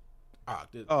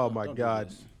 Oh my god.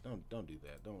 Don't do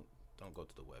that. Don't go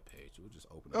to the webpage. We'll just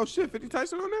open it. Oh shit, 50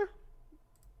 Tyson on there?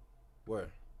 Where?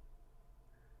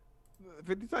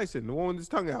 50 Tyson, the one with his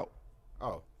tongue out. Oh.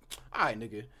 All right,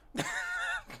 nigga.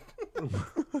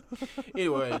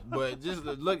 Anyway, but just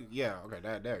look. Yeah,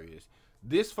 okay, there he is.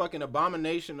 This fucking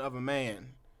abomination of a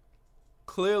man.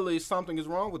 Clearly, something is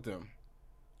wrong with them,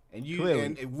 and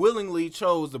and willingly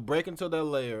chose to break into their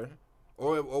lair,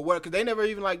 or what? Because they never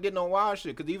even like did no wild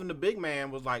shit. Because even the big man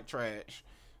was like trash.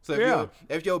 So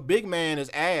if your big man is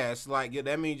ass, like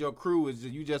that means your crew is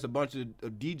you just a bunch of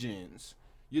degens.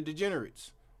 You're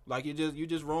degenerates. Like you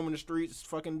just roaming the streets,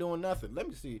 fucking doing nothing. Let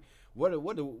me see. What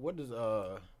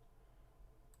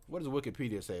What does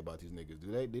Wikipedia say about these niggas?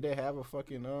 Do they have a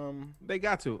fucking They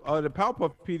got to. The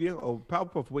Powerpuffpedia or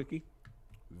Powerpuff Wiki.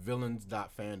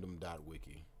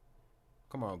 villains.fandom.wiki.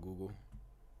 Come on, Google.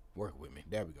 Work with me.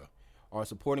 There we go. Our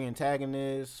supporting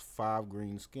antagonists, 5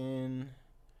 green skin.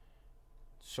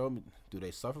 Show me, do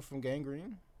they suffer from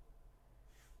gangrene?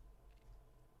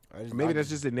 Maybe that's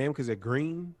just a name because they're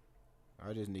green.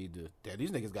 I just need to. Damn,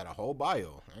 these niggas got a whole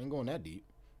bio. I ain't going that deep.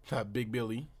 Big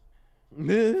Billy.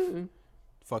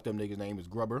 Fuck them niggas' name is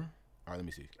Grubber. All right, let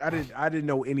me see. I didn't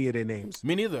know any of their names.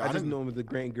 Me neither. I just know them as the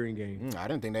Green Gang. I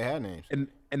didn't think they had names. And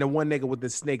the one nigga with the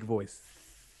snake voice.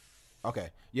 Okay.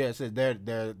 Yeah, it says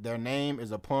their name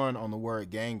is a pun on the word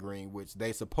gangrene, which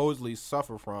they supposedly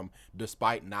suffer from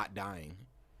despite not dying.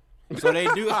 So they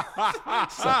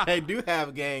do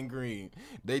have gangrene.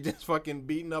 They just fucking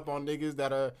beating up on niggas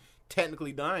that are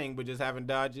technically dying but just haven't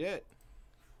died yet.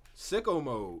 Sicko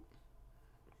mode.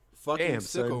 Fucking Damn,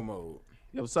 sicko son. mode.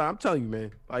 Yo, son, I'm telling you,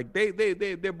 man. Like they're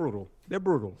brutal. They're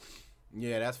brutal.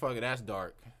 Yeah, that's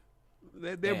dark.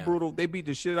 They're Damn. brutal. They beat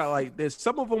the shit out. Like there's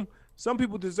some of them. Some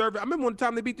people deserve it. I remember one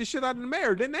time they beat the shit out of the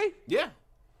mayor, didn't they? Yeah.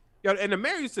 Yo, and the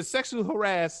mayor used to sexually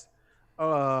harass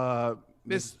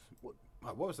Miss.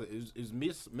 What was it? Is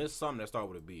Miss something that started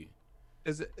with a B?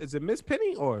 Is it Miss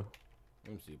Penny or?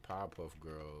 Let me see. Powerpuff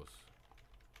Girls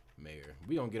mayor.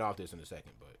 We gonna get off this in a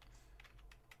second, but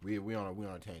we on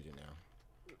a tangent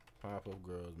now. Powerpuff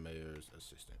Girls mayor's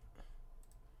assistant.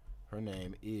 Her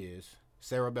name is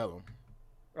Sarah Bellum.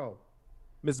 Oh,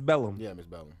 Miss Bellum. Yeah, Miss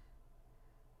Bellum.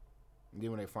 And then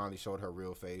when they finally showed her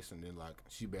real face, and then like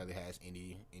she barely has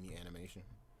any animation.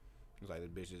 It's like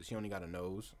this bitch she only got a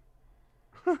nose.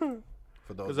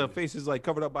 For those Because her face is like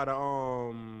covered up by the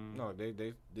No,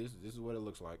 this is what it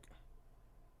looks like.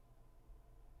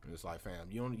 And it's like, fam,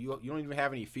 you don't even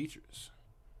have any features.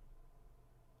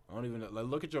 I don't even like,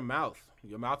 look at your mouth.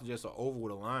 Your mouth is just an oval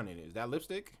with a line in it. Is that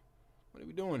lipstick? What are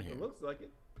we doing here? It looks like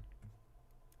it.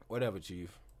 Whatever,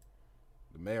 Chief.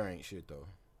 The mayor ain't shit though.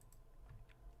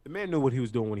 The man knew what he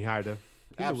was doing when he hired her.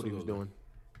 He knew what he was Absolutely. doing.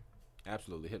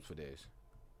 Absolutely, hips for days.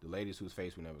 The ladies whose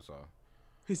face we never saw.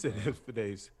 He said hips for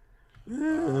days. All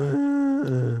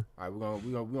right,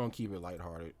 we're gonna keep it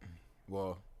lighthearted.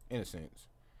 Well, in a sense.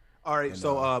 All right, And,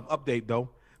 so update though.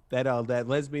 That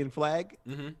lesbian flag,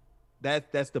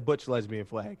 that's the butch lesbian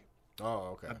flag,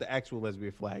 Oh, okay. not the actual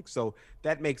lesbian flag. So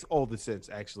that makes all the sense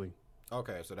actually.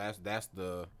 Okay, so that's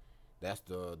the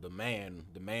man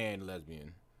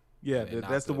lesbian. Yeah, And not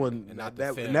that's the the- one. and not the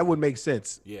And femme. that would make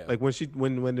sense. Yeah. Like when she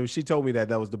told me that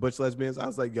was the butch lesbians, I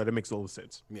was like, yo, that makes all the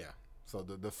sense. Yeah. So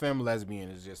the femme lesbian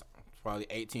is just probably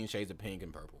 18 shades of pink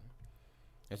and purple.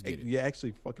 Let's get it. You're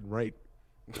actually fucking right.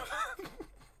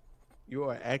 You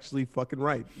are actually fucking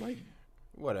right. Like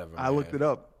Whatever. I looked it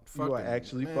up. Fuck You are them,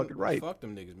 actually man. fucking right. Fuck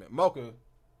them niggas, man. Mocha.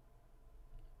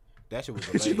 That shit was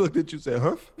She delayed. looked at you and said,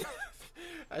 huh?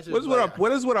 That shit What is was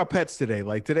what is with our pets today?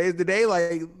 Like today's the day.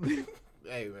 Like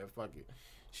Hey man, fuck it.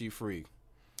 She free.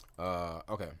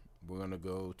 Okay. We're gonna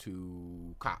go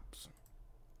to Cops.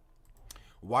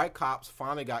 White Cops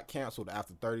finally got canceled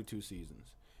after 32 seasons.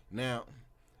 Now,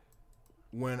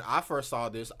 when I first saw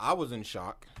this, I was in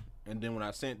shock. And then when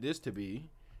I sent this to B,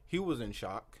 he was in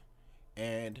shock.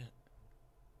 And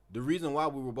the reason why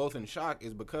we were both in shock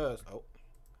is because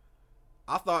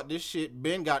I thought this shit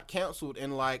been got canceled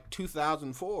in like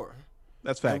 2004.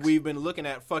 that's And facts. we've been looking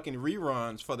at fucking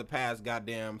reruns for the past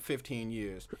goddamn 15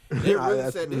 years. It really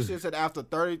said this shit said after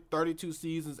 32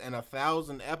 seasons and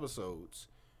 1,000 episodes.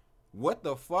 What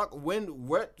the fuck?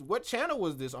 What channel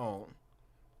was this on?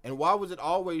 And why was it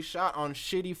always shot on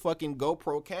shitty fucking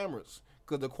GoPro cameras?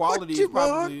 Because the quality is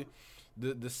probably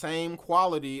the same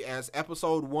quality as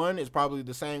episode 1 is probably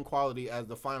the same quality as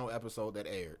the final episode that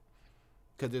aired.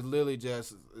 Because it's literally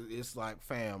just, it's like,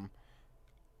 fam,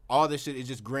 all this shit is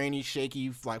just grainy,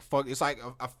 shaky, like fuck. It's like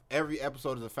every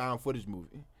episode is a found footage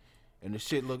movie, and the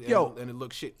shit look and it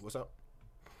looks shit. What's up?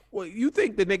 Well, you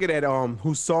think the nigga that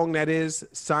whose song that is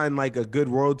signed like a good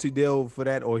royalty deal for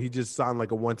that, or he just signed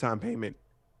like a one-time payment?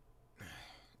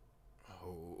 Oh,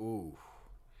 ooh,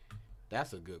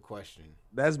 that's a good question.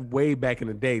 That's way back in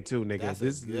the day too, nigga.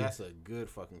 That's a good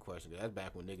fucking question. That's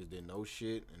back when niggas didn't know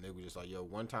shit, and they were just like, "Yo,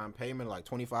 one-time payment like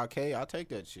 $25K, I'll take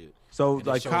that shit." So And the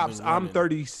like show's Cops, been I'm running.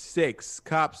 36.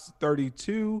 Cops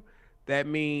 32. That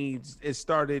means it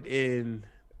started in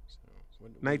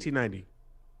 1990.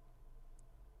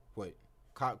 Wait,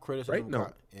 cop criticism Right?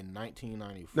 No. in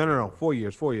 1994. No. 4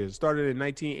 years. 4 years. It started in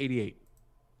 1988.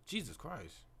 Jesus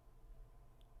Christ.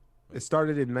 It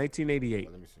started in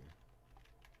 1988. Let me see.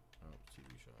 Cops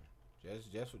TV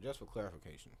show. Just for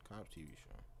clarification, Cops TV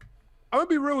show. I'm gonna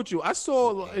be real with you. I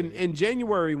saw in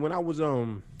January when I was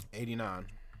 89.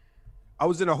 I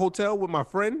was in a hotel with my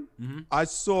friend. I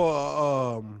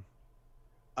saw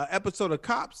an episode of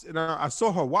Cops, and I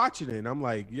saw her watching it, and I'm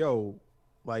like, yo,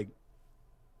 like,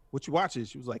 what you watching?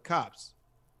 She was like, Cops.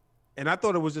 And I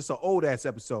thought it was just an old ass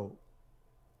episode.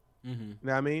 You know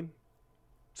what I mean?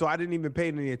 So I didn't even pay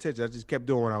any attention. I just kept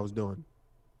doing what I was doing.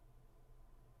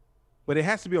 But it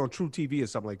has to be on True TV or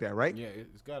something like that, right? Yeah,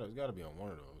 it's gotta be on one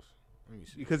of those. Let me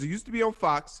see. Because it used to be on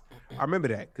Fox. I remember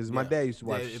that because my dad used to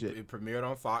watch shit. It premiered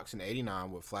on Fox in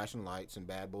 '89 with Flashing Lights and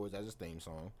Bad Boys as its theme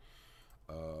song.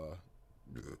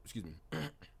 Excuse me.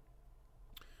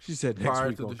 She said next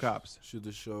week on Cops. Should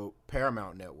the show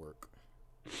Paramount Network.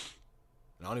 And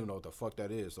I don't even know what the fuck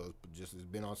that is. So it's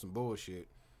been on some bullshit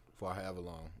for however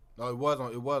long. No, it was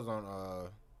on.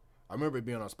 I remember it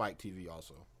being on Spike TV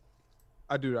also.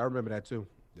 I do. I remember that too.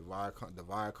 The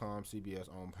Viacom CBS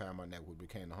owned Paramount Network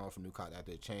became the home for new Cops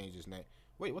after it changed its name.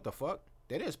 Wait, what the fuck?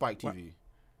 That is Spike TV. What?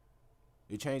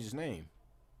 It changed its name.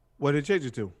 What did it change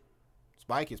it to?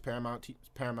 Spike is Paramount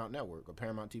Network or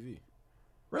Paramount TV.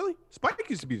 Really? Spike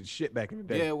used to be the shit back in the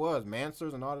day. Yeah, it was.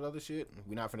 Mansers and all that other shit.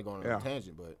 We're not finna go on a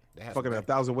tangent, but they had fucking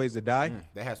 1,000 Ways to Die.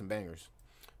 They had some bangers.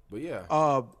 But yeah.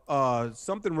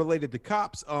 Something related to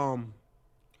Cops. Let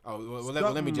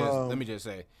me just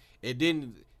say, it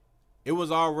didn't. It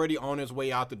was already on its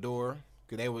way out the door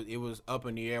because it was up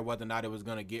in the air whether or not it was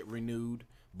gonna get renewed.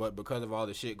 But because of all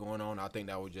the shit going on, I think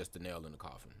that was just the nail in the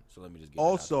coffin. So let me just get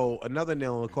also another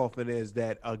nail in the coffin is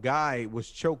that a guy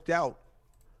was choked out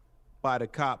by the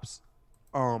cops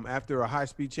after a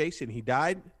high-speed chase, and he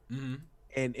died.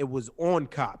 And it was on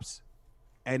Cops,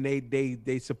 and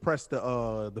they suppressed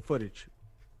the footage.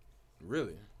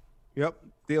 Really? Yep.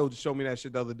 They'll just show me that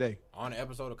shit the other day. On an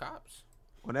episode of Cops?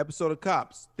 On an episode of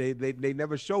Cops. They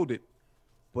never showed it.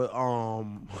 But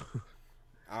I'm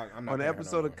not on the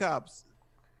episode of Cops,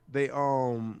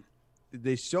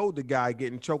 they showed the guy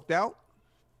getting choked out.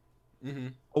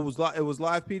 It was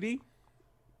live PD.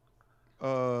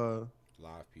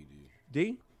 Live PD.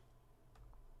 D?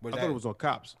 I thought it was on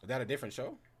Cops. Is that a different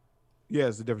show? Yeah,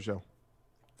 it's a different show.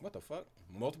 What the fuck?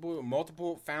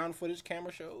 Multiple found footage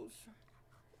camera shows?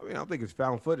 I mean, I don't think it's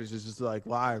found footage. It's just like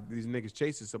live. These niggas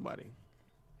chasing somebody.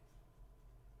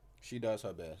 She does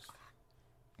her best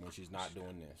when she's not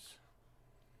doing this.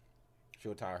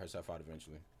 She'll tire herself out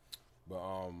eventually. But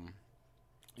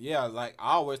yeah, like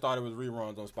I always thought it was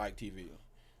reruns on Spike TV.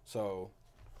 So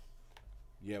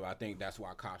yeah, but I think that's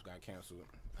why Cops got canceled.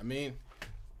 I mean,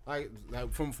 like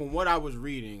from what I was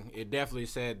reading, it definitely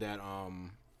said that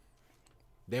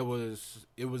it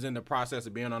was in the process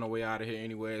of being on the way out of here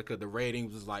anyway because the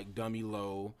ratings was like dummy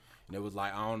low, and it was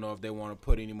like I don't know if they want to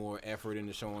put any more effort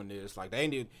into showing this. Like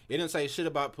they didn't say shit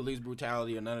about police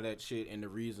brutality or none of that shit, and the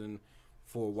reason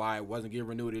for why it wasn't getting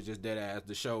renewed is just dead ass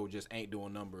the show just ain't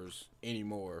doing numbers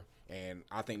anymore, and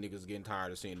I think niggas getting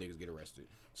tired of seeing niggas get arrested.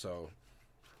 So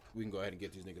we can go ahead and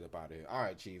get these niggas up out of here. All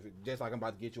right, Chief. Just like I'm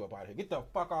about to get you up out of here. Get the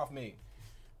fuck off me.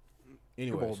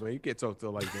 Anyways. Come on, man. You can't talk to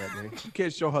her like that, man. You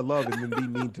can't show her love and then be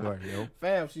mean to her, yo.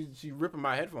 Fam, she ripping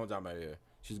my headphones out my ear.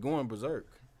 She's going berserk.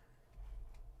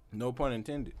 No pun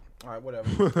intended. All right,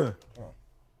 whatever.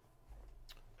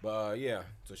 But yeah,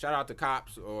 so shout out to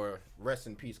Cops or rest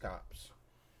in peace, Cops.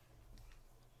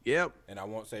 Yep. And I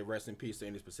won't say rest in peace to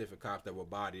any specific cops that were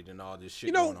bodied and all this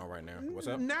shit going on right now. What's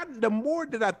up? The more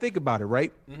that I think about it,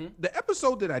 right? The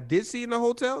episode that I did see in the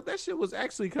hotel, that shit was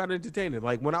actually kind of entertaining.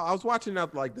 Like when I was watching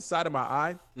out like the side of my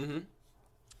eye,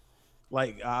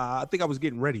 like I think I was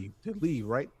getting ready to leave,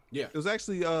 right? Yeah. It was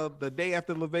actually the day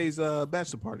after LeVay's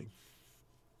bachelor party.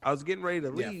 I was getting ready to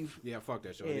leave. Yeah, fuck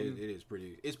that show. It's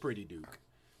pretty Duke.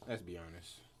 Let's be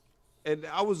honest. And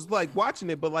I was like watching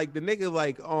it, but like the nigga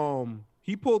like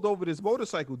he pulled over this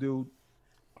motorcycle dude,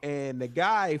 and the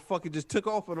guy fucking just took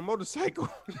off on a motorcycle,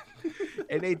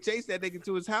 and they chased that nigga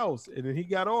to his house, and then he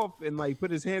got off and like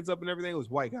put his hands up and everything. It was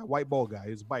white bald guy.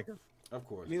 He was a biker. Of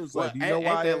course. And he was like, you know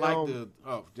why? Ain't that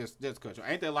like just cut you.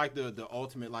 Ain't that like the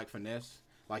ultimate like finesse?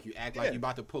 Like you act like you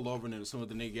about to pull over, and then as soon as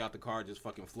the nigga get out the car, just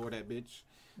fucking floor that bitch.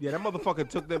 Yeah, that motherfucker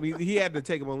took them. He had to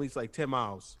take him at least like 10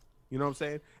 miles. You know what I'm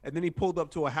saying? And then he pulled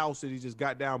up to a house and he just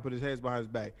got down, put his hands behind his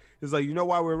back. He's like, you know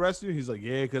why we're arresting you? He's like,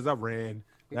 yeah, because I ran.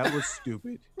 That was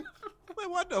stupid. Like,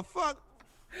 what the fuck?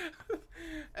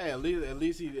 Hey, at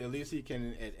least he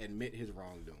can admit his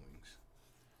wrongdoings.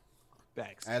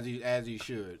 Facts. As he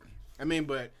should. I mean,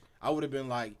 but I would have been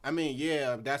like, I mean,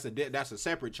 yeah, that's a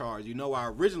separate charge. You know, I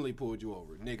originally pulled you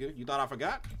over, nigga. You thought I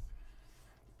forgot?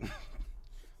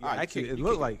 Actually, it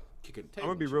looked like. I'm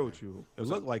gonna be real with you. It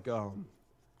looked like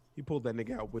he pulled that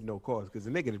nigga out with no cause because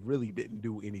the nigga really didn't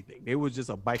do anything. They was just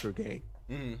a biker gang,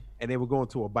 and they were going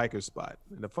to a biker spot,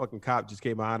 and the fucking cop just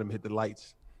came behind him, hit the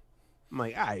lights. I'm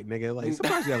like, all right, nigga. Like,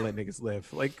 somebody's gotta let niggas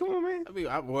live. Like, come on, man. I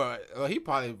mean, he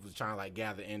probably was trying to like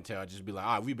gather intel, just be like,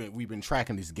 all right, we've been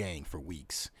tracking this gang for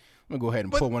weeks. I'm gonna go ahead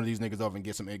and pull one of these niggas over and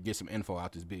get some info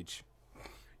out this bitch.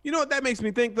 You know what that makes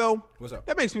me think though? What's up?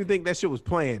 That makes me think that shit was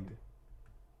planned.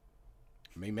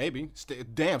 I mean, maybe.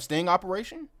 Damn, sting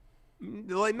operation?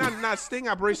 Like not sting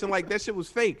operation. Like that shit was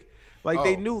fake. Like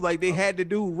they knew, like they had the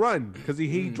dude run because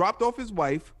he dropped off his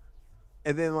wife,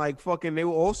 and then like fucking they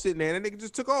were all sitting there and the nigga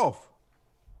just took off.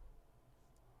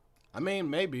 I mean,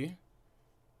 maybe.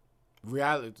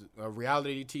 Reality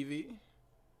TV.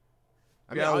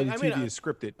 Reality TV is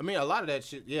scripted. I mean, a lot of that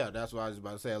shit. Yeah, that's what I was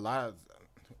about to say. A lot of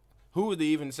who would they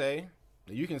even say?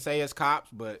 You can say it's cops,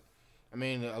 but I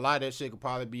mean, a lot of that shit could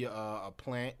probably be a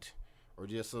plant or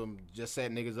just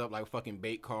set niggas up like fucking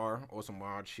bait car or some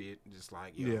wild shit. Just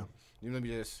like you let me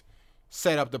just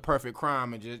set up the perfect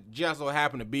crime and just so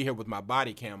happen to be here with my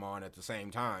body cam on at the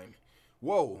same time.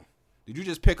 Whoa. Did you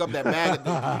just pick up that bag?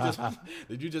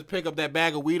 Did you just pick up that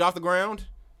bag of weed off the ground?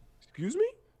 Excuse me?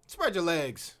 Spread your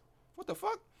legs. What the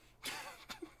fuck?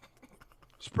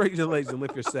 Spread your legs and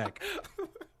lift your sack.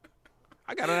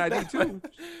 I got an idea too.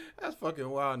 That's fucking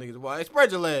wild, niggas. Why? Hey,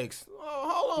 spread your legs. Oh,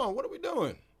 hold on. What are we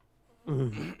doing?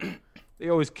 They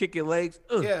always kick your legs.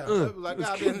 Like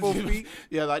kick both feet.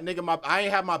 Yeah, like nigga, I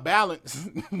ain't have my balance.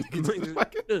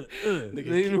 Nigga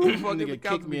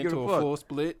kicked me into a full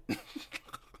split.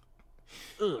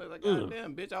 Like,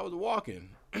 goddamn, bitch, I was walking.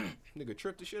 Nigga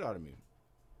tripped the shit out of me.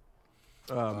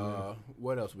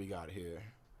 What else we got here?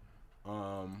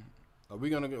 Are we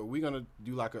gonna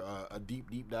do like a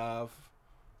deep dive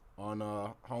on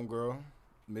homegirl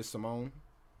Miss Simone,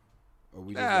 or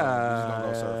we just gonna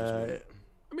go surface with it?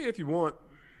 I mean, if you want.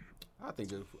 I thought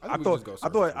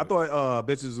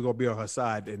bitches was gonna be on her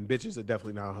side, and bitches are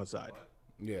definitely not on her side.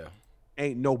 Yeah,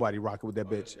 ain't nobody rocking with that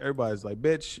bitch. Everybody's like,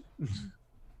 bitch.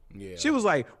 Yeah. She was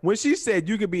like, when she said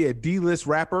you could be a D-list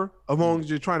rapper as long as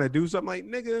you're trying to do something, like,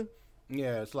 nigga.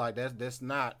 Yeah, it's like that's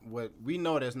not what we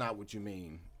know. That's not what you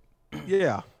mean.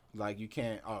 Yeah. Like you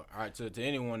can't. All right. To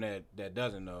anyone that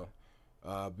doesn't know,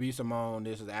 B Simone.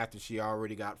 This is after she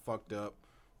already got fucked up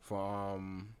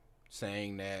from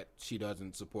saying that she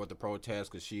doesn't support the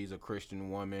protest because she's a Christian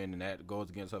woman and that goes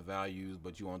against her values.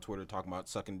 But you on Twitter talking about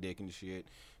sucking dick and shit.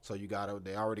 So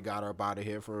they already got her up out of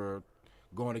here for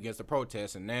going against the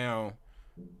protest, and now,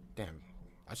 damn,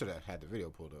 I should have had the video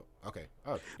pulled up. Okay.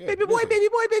 Oh, yeah, baby boy.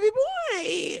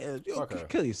 Okay.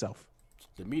 Kill yourself.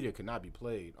 The media could not be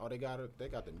played. Oh, they got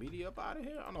the media up out of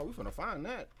here. Oh no, we finna find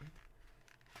that.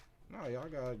 No, y'all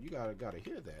gotta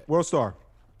hear that. World Star.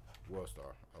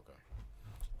 Okay.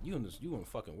 You in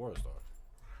fucking World Star.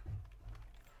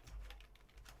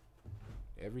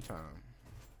 Every time.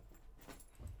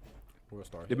 World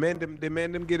Star. Demand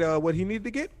him get what he needed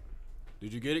to get.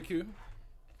 Did you get it, Q?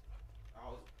 I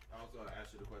was gonna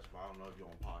ask you the question, but I don't know if you're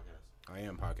on podcast. I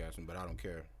am podcasting, but I don't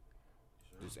care.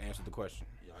 Sure. Just answer the question.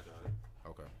 Yeah, I got it.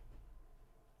 Okay.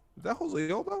 Is that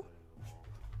Jose Aldo?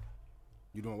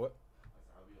 You doing what?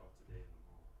 I'll be off today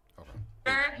and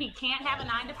tomorrow. Okay. He can't have a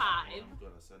 9 to 5. I'm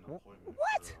gonna set an appointment.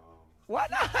 What? Why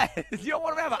not? You don't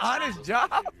want him to have an honest job?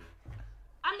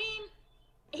 I mean,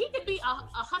 he could be a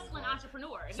hustling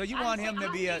entrepreneur. So you want him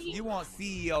to be you want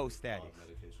CEO status?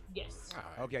 Yes.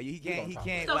 Right. Okay, he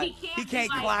can't So like, he can't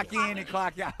clock in and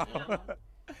clock out.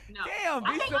 No. Damn,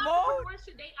 I B think Simone. entrepreneurs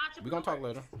should date We gonna talk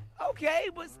entrepreneurs. later. Okay,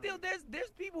 but still, there's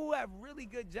people who have really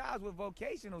good jobs with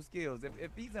vocational skills.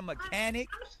 If he's a mechanic,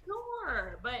 I'm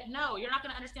sure, but no, you're not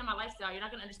gonna understand my lifestyle. You're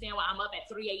not gonna understand why I'm up at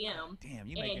 3 a.m. Damn,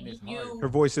 you making this hard. Her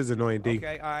voice is annoying, D.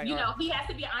 Okay, all right. You all know, right. he has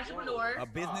to be an entrepreneur. A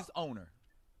business owner.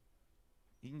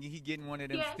 He getting one of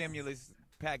them stimulus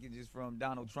packages from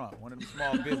Donald Trump, one of them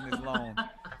small business loans,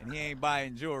 and he ain't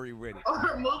buying jewelry with it.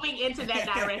 Or moving into that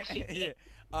direction. Yeah.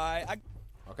 All right.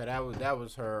 Okay, that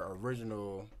was her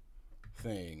original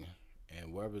thing,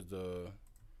 and where was the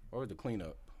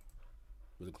cleanup?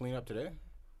 Was the cleanup today?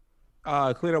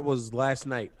 Cleanup was last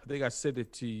night. I think I sent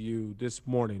it to you this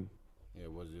morning. Yeah,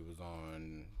 it was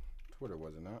on Twitter,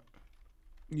 was it not?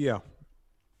 Yeah.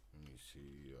 Let me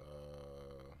see.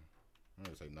 I'm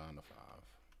gonna say 9 to 5.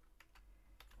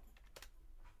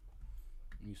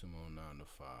 Need some on 9 to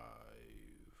 5.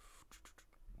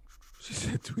 She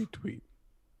said tweet.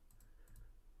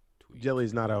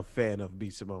 Jelly's not a fan of B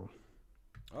Simone.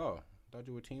 Oh, thought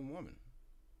you were Team Woman.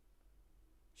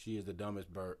 She is the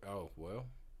dumbest bird. Oh, well.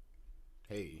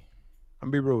 Hey. I'm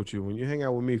gonna be real with you. When you hang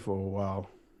out with me for a while.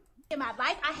 In my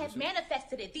life, I have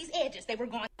manifested it. These edges, they were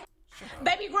gone.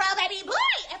 Baby girl, baby boy.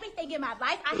 Everything in my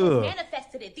life, I have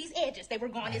manifested it. These edges, they were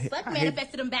gone as fuck.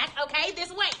 Manifested them back. Okay,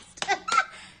 this waist.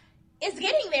 It's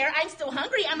getting there. I'm still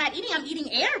hungry. I'm not eating. I'm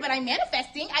eating air, but I'm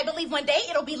manifesting. I believe one day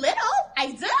it'll be little.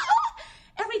 I do.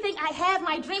 Everything I have,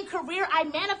 my dream career, I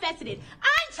manifested it.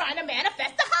 I'm trying to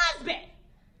manifest a husband.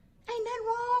 Ain't nothing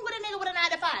wrong with a nigga with a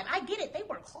 9 to 5. I get it. They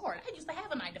work hard. I used to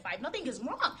have a 9 to 5. Nothing is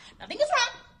wrong. Nothing is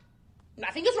wrong.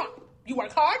 Nothing is wrong. You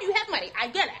work hard. You have money. I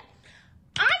get it.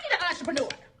 I need an entrepreneur.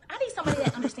 I need somebody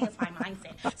that understands my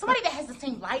mindset. Somebody that has the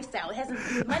same lifestyle. It has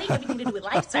money, everything to do with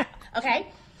lifestyle. Okay?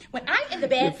 When I'm in the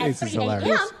bed at 3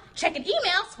 a.m. checking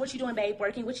emails, what you doing, babe?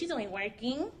 Working. What you doing?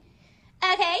 Working.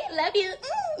 Okay, love you.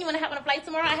 You want to hop on a flight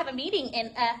tomorrow? I have a meeting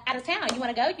in out of town. You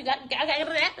want to go? You got? Okay,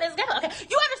 let's go. Okay,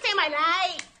 you understand my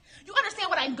life. You understand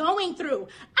what I'm going through.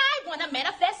 I want to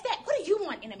manifest that. What do you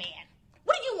want in a man?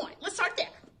 What do you want? Let's start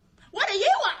there. What do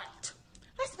you want?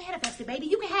 Let's manifest it, baby.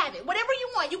 You can have it. Whatever you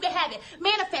want, you can have it.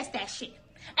 Manifest that shit.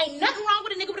 Ain't nothing wrong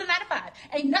with a nigga with a 9 to 5.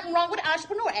 Ain't nothing wrong with an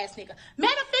entrepreneur ass nigga.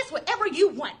 Manifest whatever you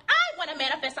want. I want to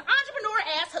manifest an entrepreneur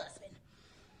ass husband.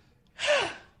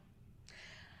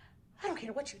 I don't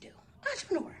care what you do.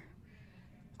 Entrepreneur,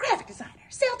 graphic designer,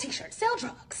 sell t-shirts, sell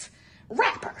drugs,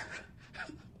 rapper.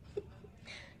 You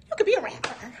could be a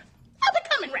rapper. I'm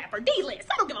becoming rapper, D-list.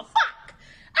 I don't give a fuck.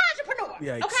 Entrepreneur.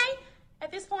 Yikes. Okay?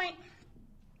 At this point,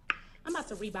 I'm about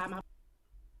to rebuy my...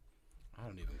 I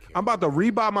don't even care. I'm about to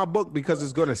rebuy my book because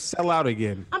it's going to sell out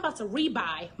again. I'm about to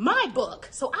rebuy my book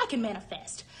so I can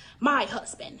manifest my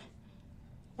husband.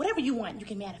 Whatever you want, you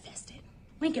can manifest it.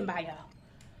 Link in bio.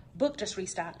 Book just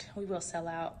restocked. We will sell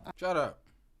out. Shut up.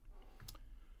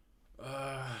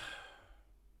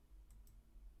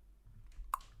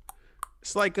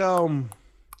 It's like, yeah,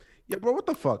 bro, what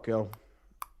the fuck, yo?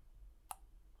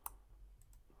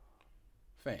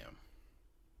 Fam.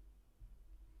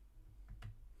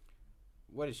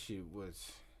 What is she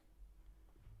was?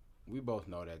 We both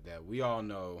know that we all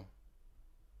know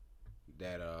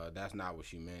that that's not what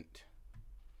she meant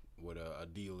with a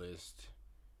D-list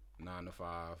 9 to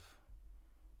 5.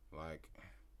 Like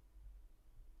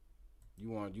you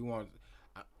want.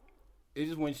 It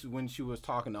just when she was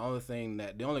talking, the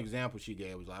only example she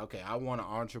gave was like, okay, I want an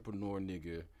entrepreneur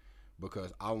nigga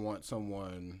because I want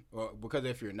someone, or because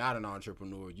if you're not an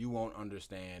entrepreneur, you won't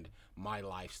understand my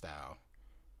lifestyle.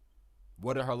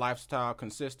 What did her lifestyle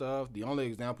consist of? The only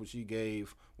example she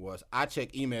gave was I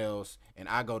check emails and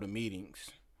I go to meetings.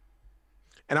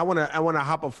 And I wanna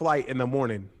hop a flight in the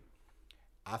morning.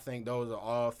 I think those are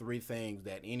all three things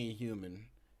that any human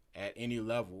at any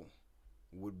level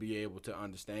would be able to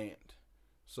understand.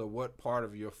 So what part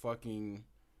of your fucking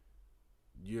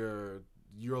your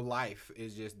life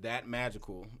is just that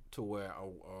magical to where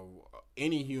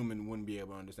any human wouldn't be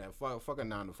able to understand? Fuck a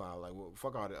 9 to 5, like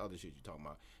fuck all the other shit you talking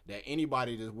about that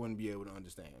anybody just wouldn't be able to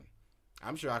understand.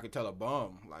 I'm sure I could tell a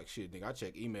bum like, shit, nigga, I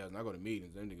check emails and I go to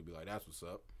meetings. Them niggas be like, that's what's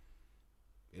up.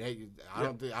 I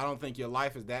don't think your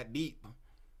life is that deep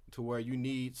to where you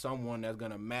need someone that's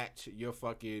gonna match your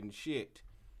fucking shit.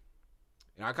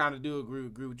 And I kind of do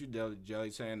agree with you,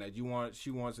 Jelly, saying that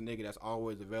she wants a nigga that's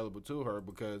always available to her,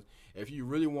 because if you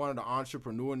really wanted an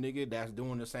entrepreneur nigga that's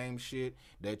doing the same shit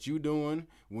that you doing,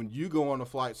 when you go on a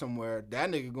flight somewhere,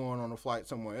 that nigga going on a flight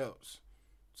somewhere else.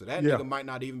 So that nigga might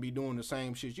not even be doing the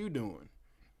same shit you doing.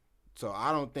 So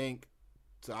I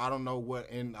don't know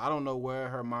where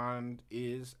her mind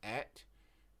is at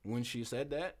when she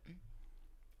said that.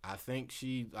 I think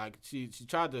she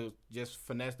tried to just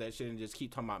finesse that shit and just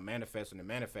keep talking about manifesting,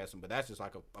 but that's just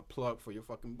like a plug for your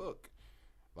fucking book.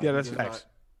 Like, yeah, that's facts.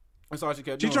 That's all she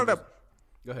kept doing. Go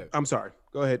ahead. I'm sorry.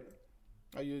 Go ahead.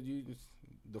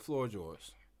 The floor is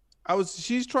yours.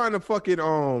 She's trying to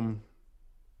fucking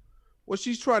what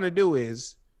she's trying to do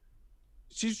is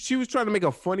she was trying to make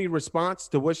a funny response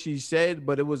to what she said,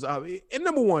 but it was and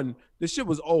number one, the shit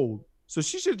was old, so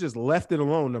she should have just left it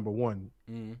alone. Number one.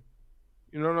 Mm-hmm.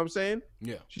 You know what I'm saying?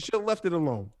 Yeah. She should have left it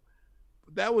alone.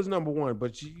 That was number one.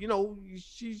 But she's bitches. You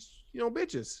know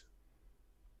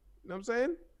what I'm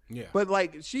saying? Yeah. But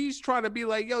like, she's trying to be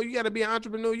like, yo, you got to be an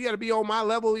entrepreneur. You got to be on my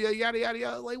level. Yada yada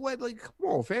yada. Like what? Like, come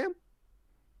on, fam.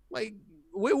 Like,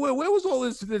 where was all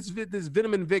this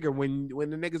venom and vigor when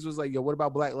the niggas was like, yo, what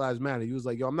about Black Lives Matter? He was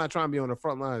like, yo, I'm not trying to be on the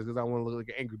front lines because I want to look like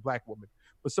an angry black woman.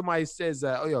 But somebody says,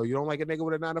 oh, yo, you don't like a nigga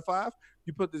with a 9 to 5?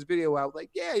 You put this video out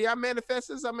like, yeah, I manifest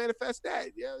this, I manifest that.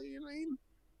 Yeah,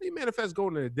 you manifest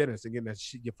going to the dentist and getting that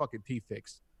shit, your fucking teeth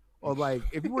fixed. Or like,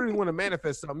 if you really want to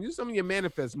manifest something, use some of your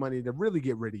manifest money to really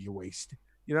get rid of your waste.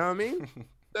 You know what I mean?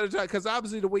 Because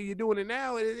obviously the way you're doing it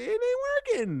now, it ain't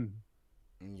working.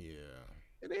 Yeah.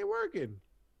 It ain't working.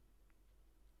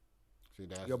 See,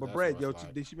 but Brad,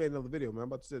 she made another video, man. I'm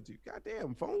about to say it to you.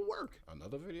 Goddamn, phone work.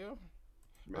 Another video?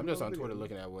 I'm just on Twitter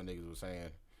looking at what niggas was saying.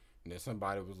 And then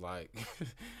somebody was like,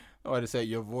 somebody said,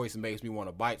 your voice makes me want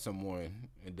to bite someone.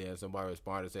 And then somebody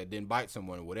responded and said, then bite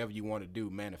someone. Whatever you want to do,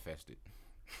 manifest it.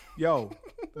 Yo,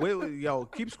 yo,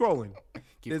 keep scrolling.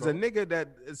 There's a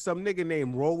nigga some nigga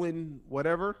named Roland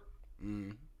whatever.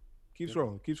 Keep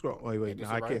scrolling. Keep scrolling. Oh, wait, no,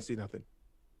 I can't see nothing.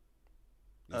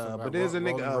 But there's a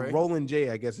nigga, Roland J,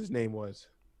 I guess his name was.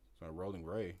 So Rolling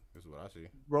Ray is what I see.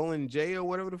 Roland J or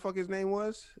whatever the fuck his name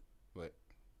was. What?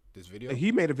 This video?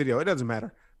 He made a video. It doesn't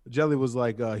matter. Jelly was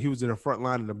like, he was in the front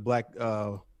line of the Black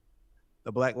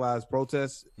Lives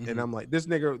protest, and I'm like, this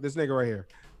nigga right here,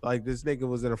 like this nigga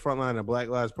was in the front line of Black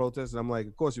Lives protest, and I'm like,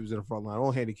 of course he was in the front line.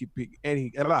 All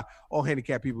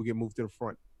handicapped people get moved to the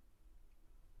front.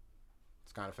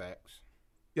 It's kind of facts.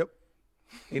 Yep.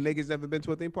 Ain't niggas ever been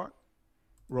to a theme park?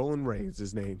 Roland Ray is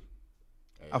his name.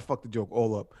 Hey. I fucked the joke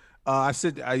all up. I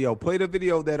said, yo, play the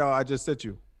video that I just sent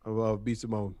you of B.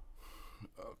 Simone.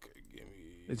 Okay, give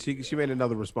me. And she made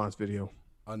another response video.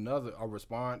 A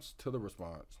response to the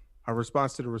response. A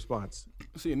response to the response.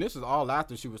 See, and this is all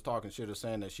after she was talking shit or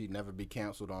saying that she'd never be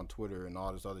canceled on Twitter and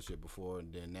all this other shit before,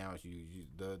 and then now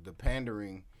the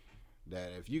pandering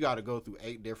that if you got to go through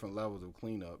 8 different levels of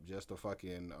cleanup just to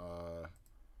fucking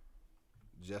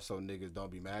just so niggas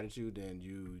don't be mad at you, then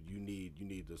you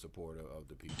need the support of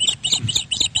the people.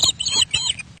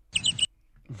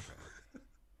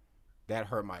 That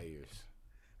hurt my ears.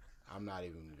 I'm not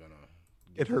even gonna.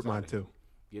 It hurt mine too.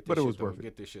 But it was worth it.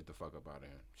 Get this shit the fuck up out of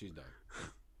here. She's done.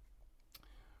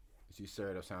 She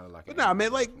straight up sounded like. But nah,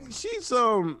 man, like she's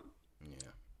Yeah.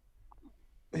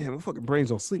 Man, my fucking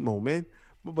brain's on sleep mode, man.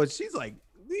 But she's like,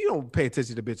 you don't pay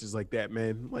attention to bitches like that,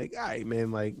 man. Like, all right,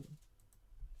 man, like.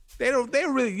 They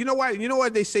really, you know why? You know why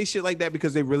they say shit like that?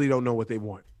 Because they really don't know what they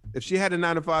want. If she had a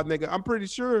 9-to-5 nigga, I'm pretty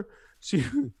sure she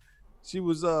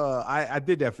was. I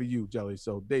did that for you, Jelly.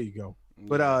 So there you go.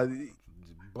 But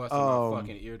busting my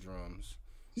fucking eardrums.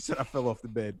 He said I fell off the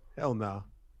bed. Hell nah,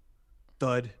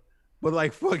 thud. But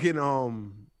like fucking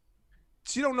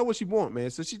she don't know what she want,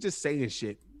 man. So she just saying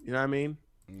shit. You know what I mean?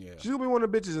 Yeah. She's gonna be one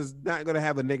of the bitches that's not gonna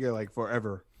have a nigga like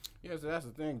forever. Yeah, so that's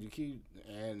the thing. You keep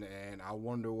and I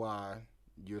wonder why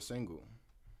you're single.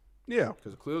 Yeah,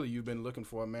 because clearly you've been looking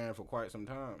for a man for quite some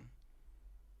time.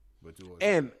 But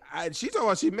she told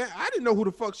us she met. I didn't know who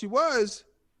the fuck she was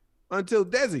until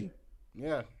Desi.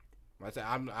 Yeah, I said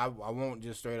I won't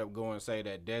just straight up go and say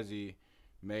that Desi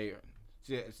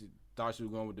she thought she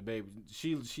was going with the baby.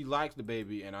 She likes the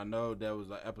baby, and I know there was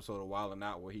an episode of Wild 'N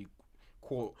Out where he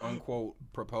quote unquote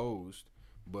proposed,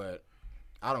 but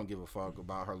I don't give a fuck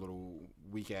about her little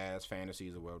weak ass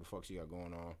fantasies or whatever the fuck she got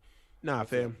going on. Nah,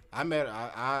 fam. I met her.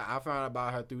 I found out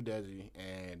about her through Desi,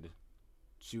 and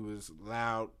she was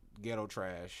loud ghetto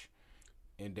trash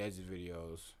in Desi's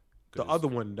videos. The other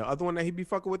one that he be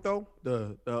fucking with though,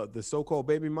 the so-called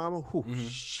baby mama,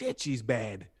 shit, she's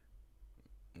bad.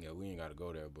 Yeah, we ain't got to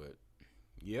go there, but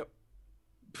yep.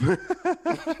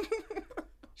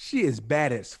 She is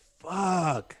bad as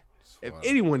fuck. If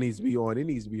anyone needs to be on, it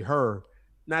needs to be her,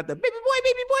 not the baby boy.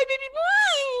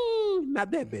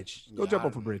 Not that bitch. Go jump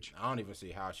off a bridge. I don't even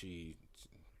see how she.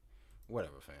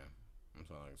 Whatever, fam.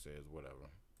 That's all I can say is whatever.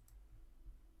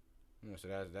 So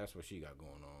that's what she got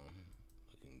going on.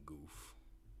 Looking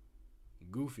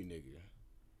goofy nigga.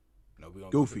 No, we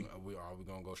gonna goofy. Are we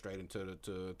gonna go straight into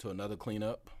to another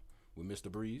cleanup with Mr.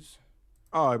 Breeze?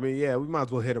 Oh, I mean, yeah, we might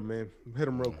as well hit him, man. Hit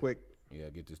him real quick. Yeah,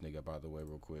 get this nigga up out of the way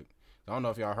real quick. I don't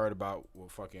know if y'all heard about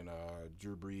what fucking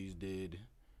Drew Brees did,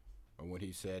 or when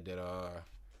he said that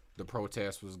the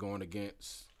protest was going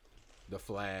against the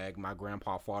flag. My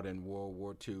grandpa fought in World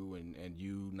War II, and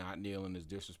you not kneeling is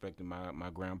disrespecting my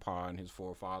grandpa and his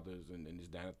forefathers and his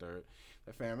dad and third.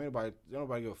 Like, fam,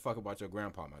 nobody give a fuck about your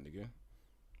grandpa, my nigga.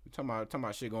 You talking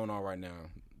about shit going on right now.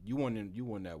 You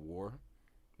won that war,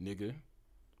 nigga.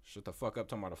 Shut the fuck up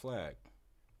talking about a flag.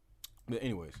 But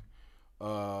anyways,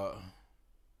 was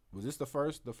this the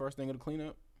first thing of the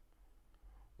cleanup?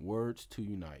 Words to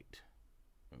unite.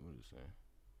 What did it say?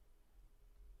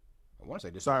 I want to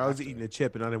say this. Sorry, I was eating a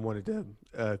chip and I didn't want it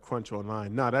to crunch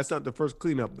online. No, that's not the first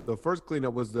cleanup. The first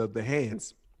cleanup was the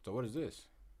hands. So what is this?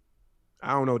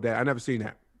 I don't know that. I never seen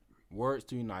that. Words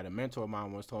to unite. A mentor of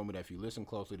mine once told me that if you listen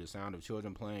closely, the sound of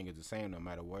children playing is the same no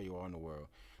matter where you are in the world.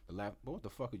 But what the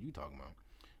fuck are you talking about?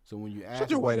 So when you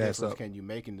ask what difference can you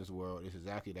make in this world, it's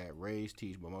exactly that. Raise,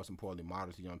 teach, but most importantly,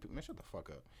 model to young people. Man, shut the fuck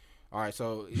up. All right,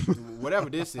 so whatever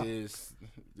this is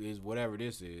whatever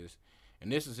this is.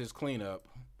 And this is his cleanup.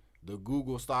 The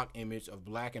Google stock image of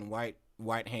black and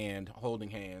white hand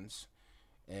holding hands.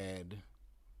 And,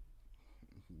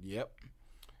 yep.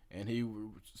 And he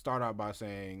started out by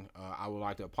saying, "I would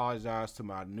like to apologize to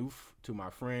my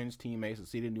friends, teammates, the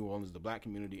city of New Orleans, the black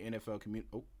community, NFL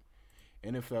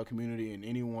community, and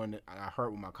anyone that I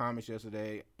hurt with my comments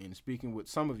yesterday. In speaking with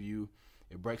some of you,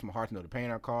 it breaks my heart to know the pain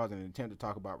I caused in an attempt to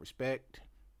talk about respect,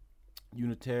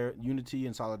 unity,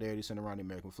 and solidarity centered around the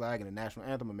American flag and the national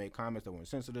anthem. I made comments that were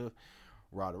insensitive.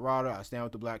 Rada rada. I stand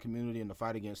with the black community in the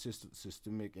fight against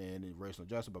systemic and racial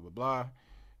injustice. Blah blah blah.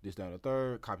 This, down the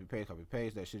third. Copy paste.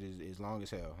 That shit is long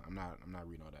as hell. I'm not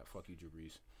reading all that. Fuck you, Drew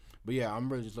Brees. But yeah, I'm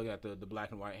really just looking at the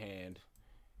black and white hand,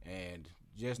 and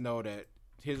just know that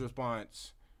his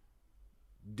response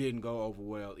didn't go over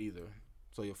well either.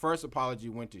 So your first apology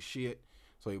went to shit.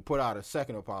 So you put out a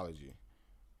second apology.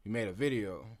 You made a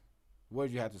video. What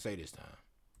did you have to say this time?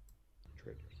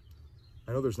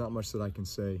 I know there's not much that I can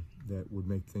say that would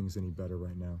make things any better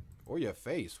right now. Or your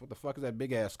face. What the fuck is that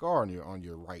big ass scar on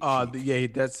your right cheek? Yeah,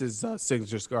 that's his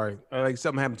signature scar. Like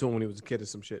something happened to him when he was a kid or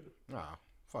some shit. Ah,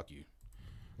 fuck you.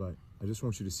 But I just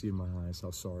want you to see in my eyes how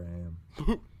sorry I am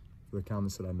for the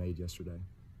comments that I made yesterday.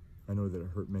 I know that it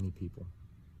hurt many people,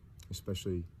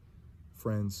 especially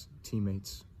friends,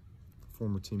 teammates,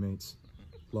 former teammates,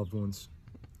 loved ones,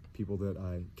 people that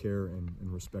I care and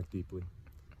respect deeply.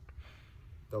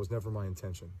 That was never my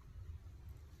intention.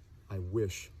 I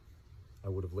wish I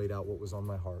would have laid out what was on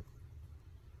my heart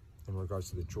in regards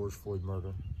to the George Floyd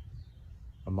murder,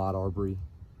 Ahmaud Arbery,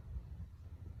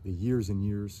 the years and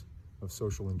years of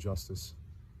social injustice,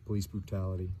 police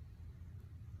brutality,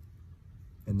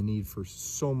 and the need for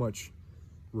so much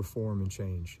reform and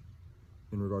change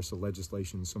in regards to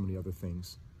legislation and so many other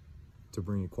things to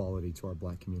bring equality to our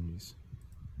black communities.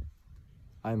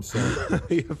 I am sorry.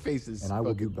 Your face is and I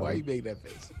will do better. Why you make that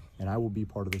face? And I will be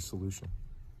part of the solution.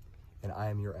 And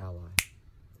I am your ally.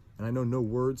 And I know no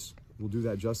words will do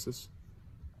that justice.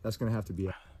 That's going to have to be.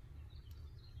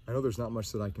 I know there's not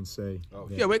much that I can say. Oh,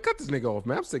 yeah, wait, cut this nigga off,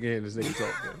 man. I'm sick of hearing this nigga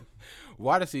talk, man.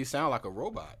 Why does he sound like a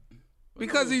robot?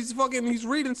 Because he's he's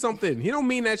reading something. He don't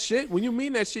mean that shit. When you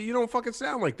mean that shit, you don't fucking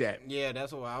sound like that. Yeah,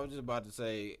 that's what I was just about to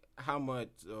say. How much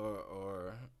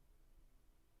or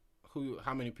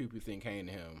how many people you think came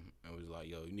to him and was like,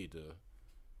 yo, you need to.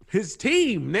 His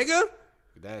team, nigga.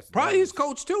 That's probably his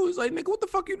coach too. He's like, nigga, what the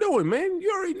fuck you doing, man?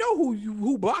 You already know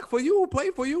who blocked for you, who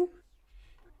played for you.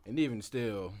 And even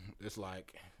still, it's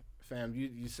like, fam,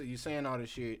 you saying all this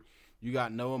shit, you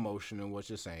got no emotion in what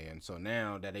you're saying. So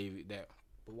now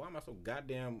but why am I so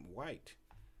goddamn white?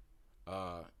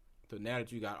 So now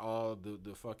that you got all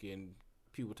the fucking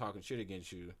people talking shit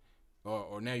against you,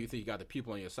 or now you think you got the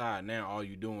people on your side, now all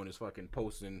you doing is fucking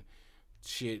posting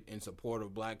shit in support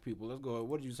of black people. Let's go.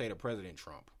 What did you say to President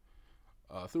Trump?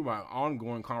 Through my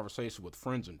ongoing conversation with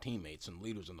friends and teammates and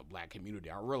leaders in the black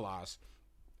community, I realized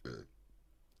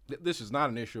that this is not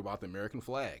an issue about the American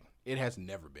flag. It has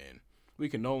never been. We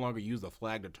can no longer use the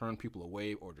flag to turn people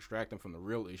away or distract them from the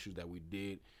real issues that we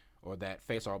did or that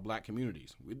face our black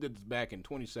communities. We did this back in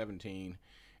 2017,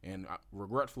 and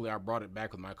regretfully, I brought it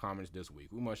back with my comments this week.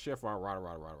 We must shift our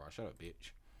rah. Shut up,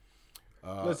 bitch.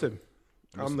 Listen.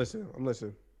 I'm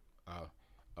listening.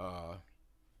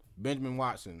 Benjamin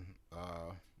Watson,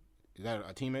 is that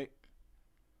a teammate?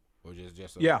 Or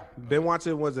just yeah, Ben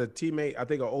Watson was a teammate, I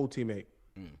think an old teammate.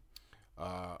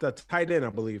 The tight end, I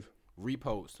believe.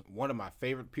 Repost, one of my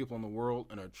favorite people in the world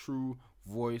and a true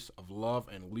voice of love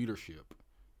and leadership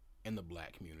in the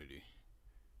black community.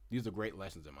 These are great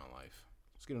lessons in my life.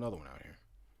 Let's get another one out here.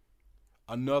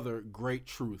 Another great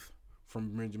truth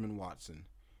from Benjamin Watson.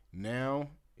 Now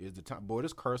is the time. Boy,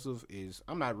 this cursive is,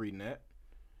 I'm not reading that.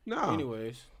 No.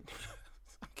 Anyways,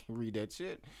 I can't read that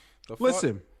shit.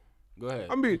 Listen. Go ahead.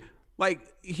 I mean, like,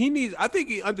 I think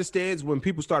he understands when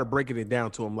people started breaking it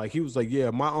down to him. Like, he was like, yeah,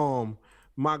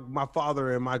 my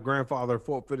father and my grandfather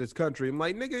fought for this country. I'm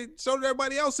like, nigga, so did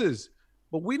everybody else's.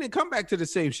 But we didn't come back to the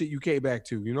same shit you came back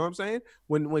to. You know what I'm saying?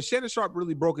 When Shannon Sharp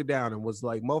really broke it down and was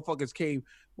like,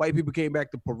 white people came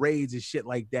back to parades and shit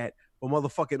like that. But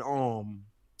motherfucking,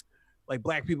 like,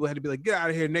 black people had to be like, get out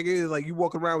of here, nigga. Like, you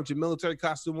walk around with your military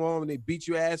costume on and they beat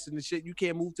your ass and the shit. You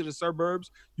can't move to the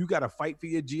suburbs. You got to fight for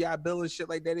your GI Bill and shit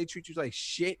like that. They treat you like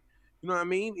shit. You know what I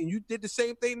mean? And you did the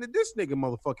same thing that this nigga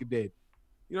motherfucker did.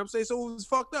 You know what I'm saying? So it was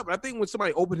fucked up. But I think when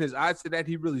somebody opened his eyes to that,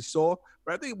 he really saw.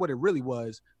 But I think what it really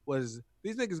was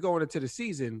these niggas going into the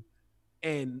season,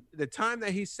 and the time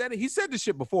that he said this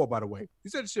shit before, by the way. He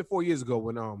said this shit 4 years ago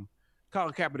when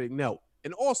Colin Kaepernick knelt.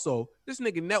 And also, this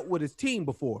nigga knelt with his team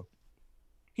before.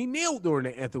 He kneeled during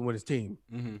the anthem with his team.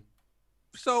 Mm-hmm.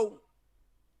 So,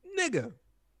 nigga.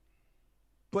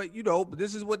 But, but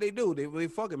this is what they do. They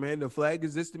fuck it, man. The flag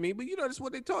is this to me. But, this is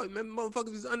what they taught. Man,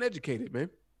 motherfuckers is uneducated, man.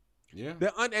 Yeah.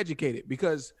 They're uneducated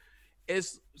because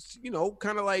it's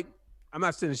kind of like, I'm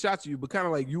not sending shots at you, but kind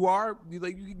of like you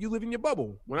live in your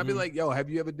bubble. When I be like, yo, have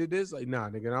you ever did this? Like, nah,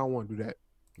 nigga, I don't want to do that.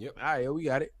 Yep. All right, we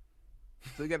got it.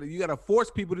 So you gotta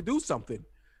force people to do something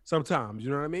sometimes. You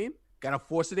know what I mean? Gotta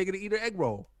force a nigga to eat an egg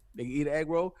roll. Nigga eat an egg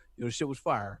roll. Shit was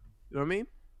fire. You know what I mean?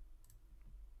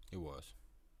 It was.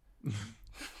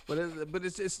 But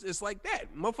it's like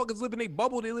that. Motherfuckers live in a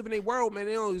bubble. They live in a world, man.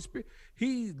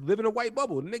 He live in a white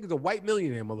bubble. The nigga's a white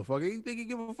millionaire, motherfucker. You think he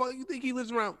give a fuck? You think he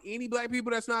lives around any black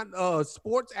people that's not a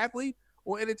sports athlete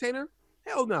or entertainer?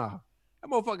 Hell nah.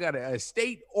 That motherfucker got an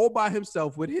estate all by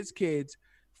himself with his kids,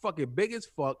 fucking big as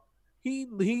fuck. He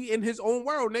in his own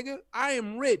world, nigga. I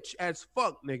am rich as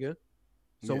fuck, nigga.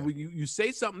 So when you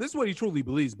say something, this is what he truly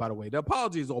believes, by the way. The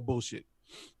apology is all bullshit.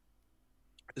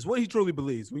 It's what he truly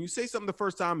believes. When you say something the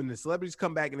first time and the celebrities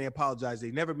come back and they apologize,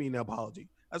 they never mean the apology.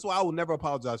 That's why I will never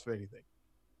apologize for anything.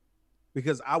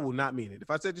 Because I will not mean it.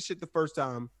 If I said the shit the first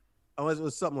time, unless it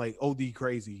was something like OD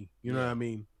crazy, you know what I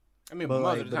mean? I mean, but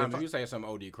most of the time, if you say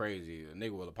something OD crazy, a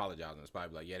nigga will apologize on the spot.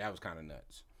 Be like, yeah, that was kind of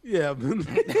nuts. Yeah.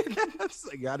 That's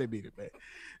like, I didn't mean it, man.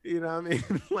 You know what I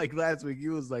mean? Like last week,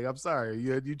 you was like, I'm sorry.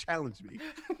 You challenged me.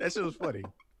 That shit was funny.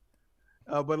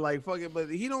 But like fucking, but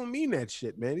he don't mean that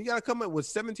shit, man. You gotta come up with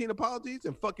 17 apologies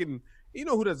and fucking,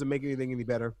 who doesn't make anything any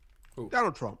better? Who?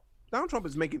 Donald Trump. Donald Trump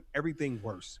is making everything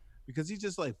worse because he's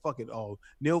just like fucking,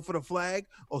 kneel for the flag.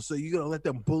 Oh, so you gonna let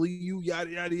them bully you?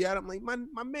 Yada yada yada. I'm like,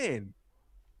 my man,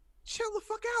 chill the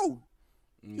fuck out.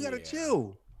 You gotta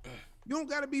chill. You don't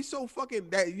gotta be so fucking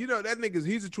that. That nigga's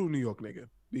he's a true New York nigga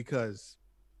because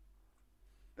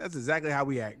that's exactly how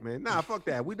we act, man. Nah, fuck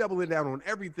that. We doubling down on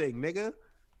everything, nigga.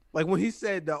 Like when he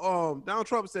said Donald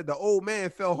Trump said the old man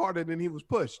fell harder than he was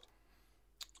pushed.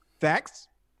 Facts.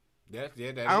 That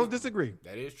I don't disagree.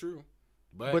 That is true.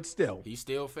 But still, he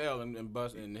still fell and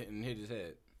bust and hit his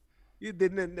head. You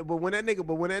didn't. But when that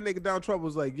nigga Donald Trump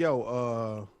was like,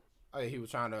 "Yo, he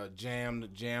was trying to jam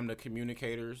the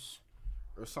communicators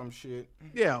or some shit."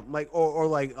 Yeah, like or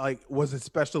like was it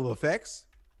special effects?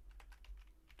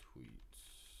 Tweets.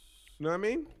 You know what I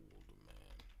mean?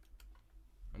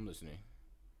 I'm listening.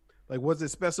 Like, was it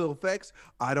special effects?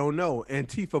 I don't know.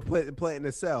 Antifa planting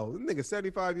a cell. This nigga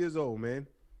 75 years old, man.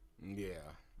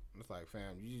 Yeah. It's like,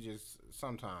 fam, you just,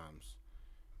 sometimes,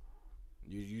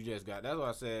 you just got, that's what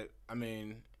I said. I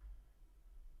mean,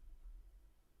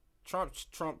 Trump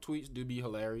tweets do be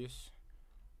hilarious,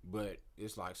 but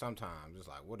it's like, sometimes, it's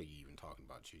like, what are you even talking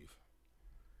about, Chief?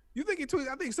 You think he tweets?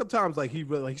 I think sometimes, like, he's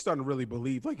starting to really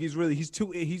believe, like, he's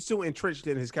too entrenched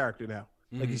in his character now.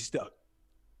 Like, he's stuck.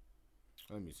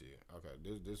 Let me see. Okay,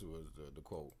 this was the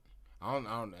quote. I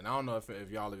don't know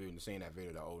if y'all have even seen that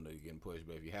video, the old nigga getting pushed,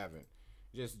 but if you haven't,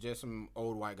 just some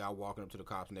old white guy walking up to the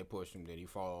cops and they push him, then he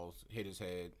falls, hit his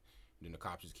head, then the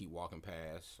cops just keep walking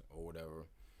past or whatever.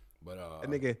 But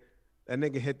that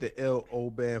nigga hit the ill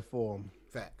old man for him.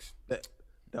 Facts.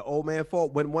 The old man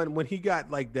fault when he got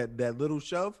like that little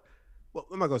shove. Well,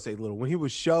 I'm not gonna say little. When he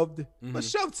was shoved, but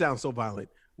shoved sounds so violent.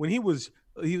 When he was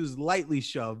lightly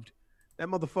shoved. That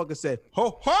motherfucker said,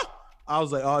 "Ho ha!" I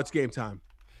was like, "Oh, it's game time."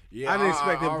 Yeah, I didn't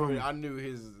expect him. I knew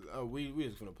his. We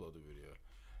just gonna upload the video.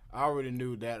 I already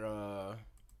knew that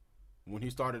when he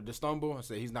started to stumble, I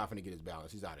said he's not gonna get his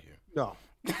balance. He's out of here. No,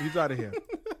 he's out of here.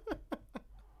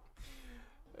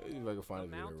 He's like a funny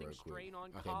video mounting real quick. strain on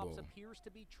Okay, cops boom. appears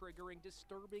to be triggering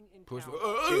disturbing Push.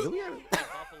 encounters.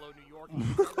 Buffalo, New York.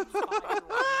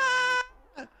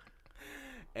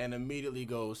 And immediately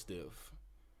goes stiff.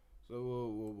 So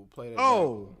we'll play that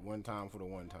one time for the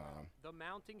one time. The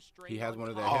mounting strain he has one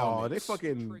of their Oh, helmets. they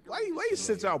fucking why you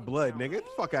send out blood, nigga? Get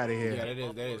the fuck out of here. Yeah,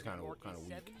 that is kind of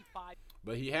weak.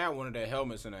 But he had one of their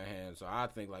helmets in their hand, so I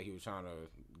think like he was trying to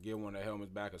get one of their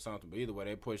helmets back or something. But either way,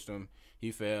 they pushed him.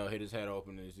 He fell, hit his head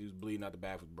open, and he was bleeding out the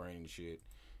back with brain and shit.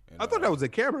 And, I thought that was a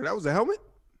camera. That was a helmet.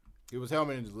 It was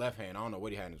helmet in his left hand. I don't know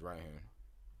what he had in his right hand.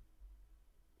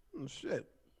 Oh shit.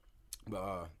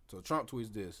 But so Trump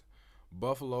tweets this.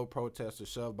 Buffalo protester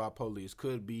shoved by police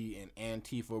could be an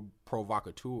Antifa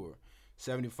provocateur.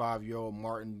 75-year-old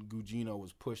Martin Gugino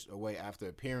was pushed away after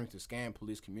appearing to scan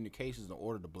police communications in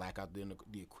order to black out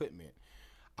the equipment.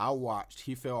 I watched.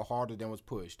 He fell harder than was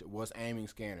pushed. Was aiming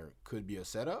scanner. Could be a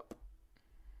setup?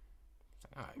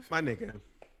 All right, my nigga.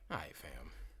 All right, fam.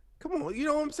 Come on. You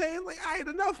know what I'm saying? Like, I ain't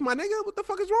enough, my nigga. What the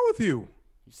fuck is wrong with you?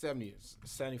 He's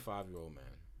 75-year-old man.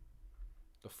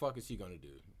 The fuck is he going to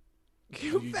do?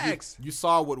 Facts. You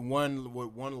saw what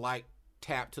one light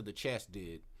tap to the chest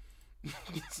did.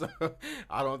 So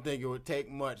I don't think it would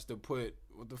take much to put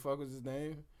what the fuck was his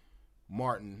name?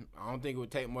 Martin. I don't think it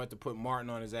would take much to put Martin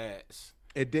on his ass.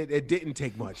 It didn't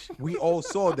take much. We all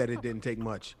saw that it didn't take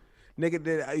much.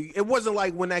 Nigga, it wasn't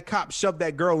like when that cop shoved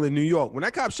that girl in New York. When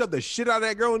that cop shoved the shit out of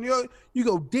that girl in New York, you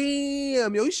go,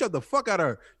 damn, yo, he shoved the fuck out of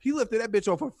her. He lifted that bitch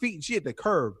off her feet and she hit the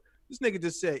curb. This nigga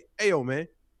just said, hey, yo, man.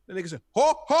 The nigga said,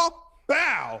 ho, ho,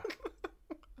 bow.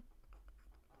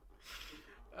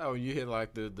 Oh, you hit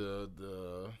like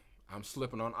the I'm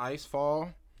slipping on ice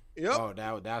fall? Yep.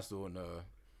 Oh, that's the one.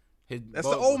 That's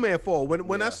the old man fall.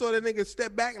 When I saw that nigga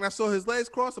step back and I saw his legs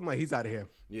cross, I'm like, he's out of here.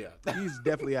 Yeah. He's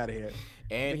definitely out of here.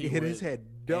 And he hit his head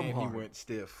dumb hard. He went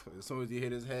stiff. As soon as he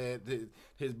hit his head,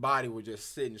 his body was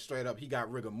just sitting straight up. He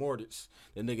got rigor mortis.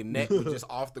 The nigga neck was just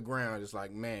off the ground. Just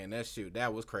like, man,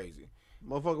 that was crazy.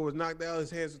 Motherfucker was knocked out.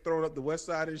 His hands were thrown up the west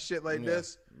side and shit like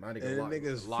this. My nigga and the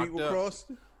nigga's feet were up.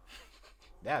 crossed.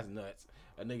 That's nuts.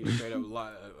 A nigga straight up,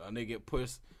 a nigga get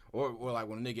pushed, or like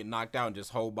when a nigga get knocked out and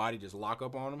just whole body just lock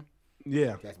up on him.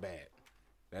 Yeah. That's bad.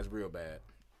 That's real bad.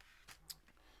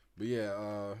 But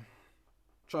yeah,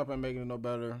 Trump ain't making it no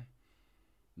better.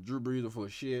 Drew Brees are full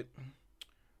of shit.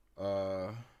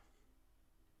 Well,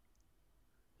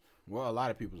 a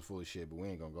lot of people are full of shit, but we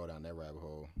ain't gonna go down that rabbit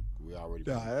hole. We already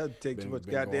that'd take too much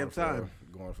goddamn time.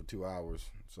 Going for 2 hours,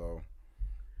 so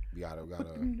we gotta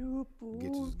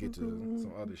get to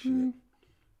some other shit.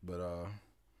 But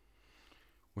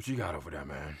what you got over there,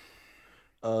 man?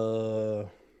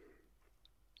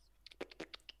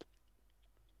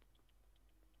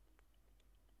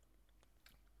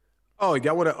 Oh,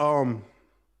 y'all want to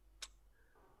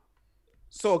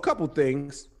So a couple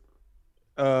things.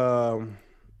 Number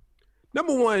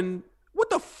one, what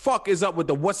the fuck is up with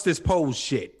the what's this pose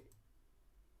shit?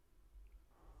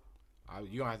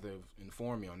 You don't have to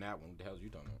inform me on that one. What the hell you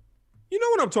talking about? You know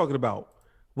what I'm talking about.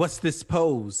 What's this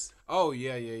pose? Oh,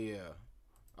 yeah.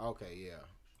 Okay, yeah.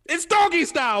 It's doggy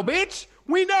style, bitch.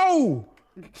 We know.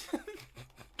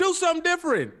 Do something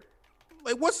different.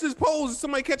 Like, what's this pose?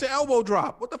 Somebody catch an elbow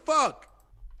drop. What the fuck?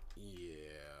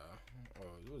 Yeah.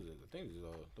 What is it? I think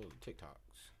those are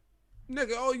TikToks.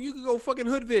 Nigga, you can go fucking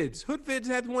Hood Vids. Hood Vids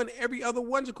had one every other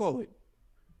one to call it.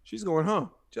 She's going, huh?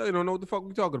 Jelly don't know what the fuck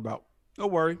we talking about.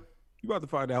 Don't worry. You about to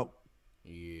find out.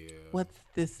 Yeah. What's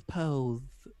this pose?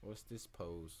 What's this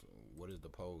pose? What is the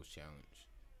pose challenge?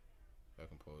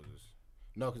 Fucking poses.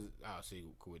 No, because see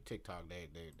with TikTok they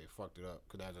fucked it up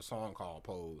because there's a song called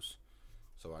Pose,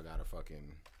 so I gotta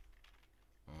fucking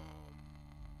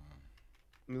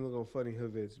Let me look on Funny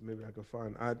Hood Vids. Maybe I can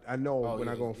find. I know when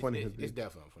I go on Funny Hood Vids. It's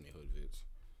definitely on Funny Hood Vids.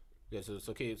 Yeah,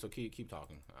 so keep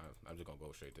talking. I'm just gonna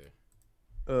go straight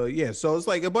there. Yeah, so it's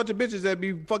like a bunch of bitches that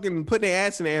be fucking putting their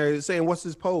ass in the air saying, "What's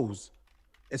this pose?"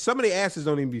 And some of the asses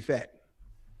don't even be fat.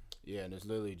 Yeah, and it's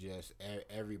literally just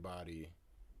everybody.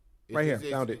 Right here,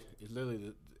 found it. It's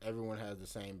literally everyone has the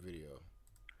same video.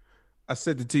 I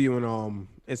sent it to you in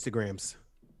Instagrams.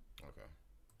 Okay,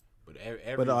 but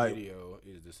every video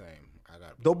is the same.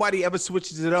 Nobody ever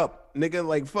switches it up, nigga.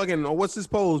 Like fucking, what's this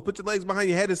pose? Put your legs behind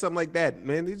your head or something like that,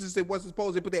 man. They just say, "What's this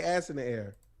pose?" They put their ass in the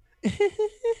air.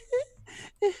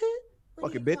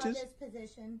 Fucking bitches. This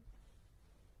position?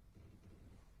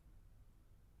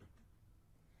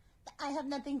 I have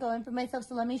nothing going for myself,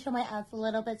 so let me show my ass a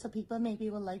little bit so people maybe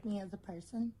will like me as a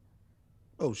person.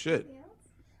 Oh shit.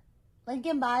 Link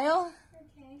in bio.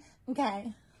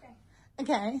 Okay.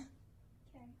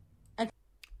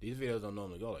 These videos don't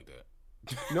normally go like that.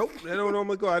 Nope, they don't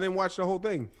normally go. I didn't watch the whole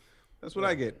thing. That's what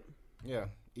I get. Yeah,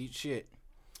 eat shit.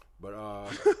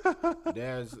 But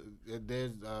there's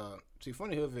see,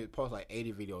 Funny Hood Vid posts like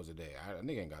 80 videos a day. I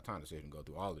think I ain't got time to sit and go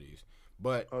through all of these.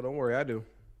 But don't worry, I do.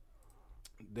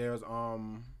 There's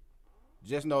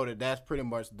just know that that's pretty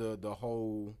much the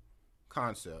whole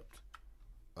concept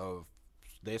of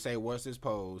they say what's this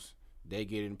pose, they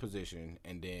get in position,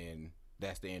 and then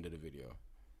that's the end of the video.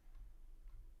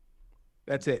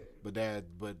 That's it. But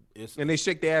it's and they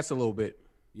shake their ass a little bit.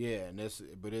 Yeah, and it's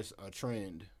a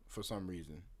trend for some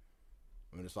reason.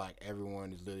 I mean, it's like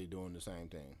everyone is literally doing the same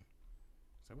thing.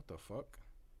 It's like, what the fuck?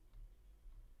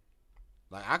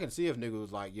 Like, I can see if nigga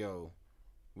was like, yo,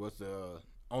 what's the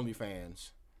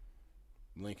OnlyFans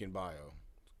link in bio?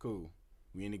 It's cool.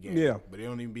 We in the game. Yeah. But it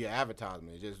don't even be an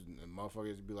advertisement. It's just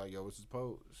motherfuckers be like, yo, what's this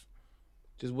pose?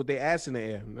 Just with their ass in the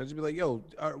air. I just be like, yo,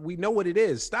 we know what it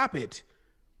is. Stop it.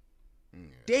 Yeah.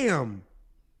 Damn.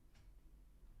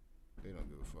 They don't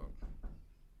give a fuck.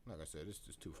 Like I said, it's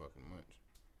just too fucking much.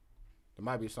 There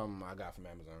might be something I got from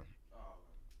Amazon.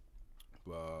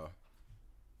 But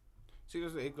see,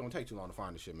 it's gonna take too long to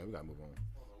find this shit, man. We gotta move on.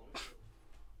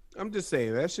 I'm just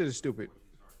saying that shit is stupid.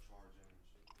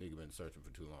 Nigga been searching for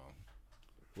too long.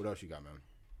 What else you got, man?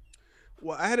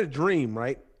 Well, I had a dream,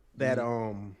 right? That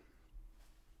I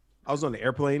was on the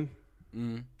airplane,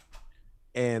 and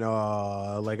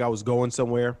like I was going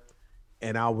somewhere,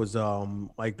 and I was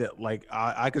like that, like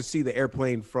I could see the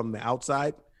airplane from the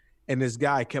outside, and this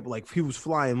guy kept like he was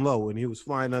flying low and he was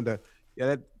flying under.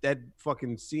 Yeah, that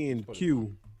fucking seeing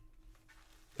Q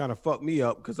kind of fucked me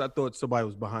up because I thought somebody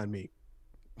was behind me.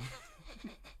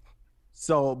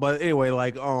 So, but anyway,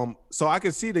 like so I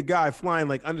could see the guy flying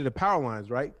like under the power lines,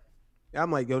 right? And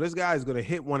I'm like, yo, this guy is gonna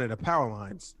hit one of the power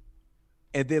lines,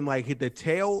 and then like hit the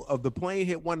tail of the plane,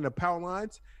 hit one of the power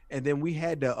lines, and then we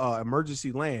had to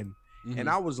emergency land. And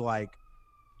I was like,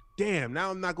 damn,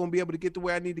 now I'm not gonna be able to get to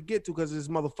where I need to get to because of this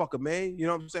motherfucker, man. You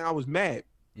know what I'm saying? I was mad.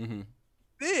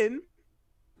 Then,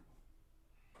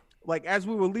 like as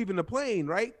we were leaving the plane,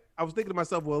 right? I was thinking to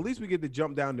myself, well, at least we get to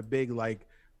jump down the big like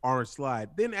orange slide.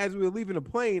 Then as we were leaving the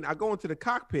plane, I go into the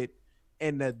cockpit,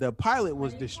 and the pilot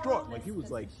was distraught. Like he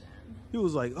was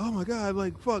like, oh my god,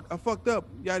 like fuck, I fucked up,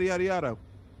 yada yada yada.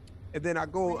 And then I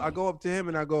go up to him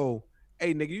and I go,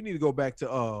 hey nigga, you need to go back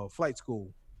to flight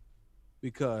school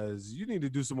because you need to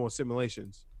do some more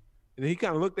simulations. And then he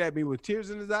kind of looked at me with tears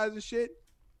in his eyes and shit.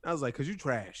 I was like, cause you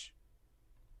trash.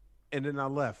 And then I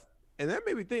left. And that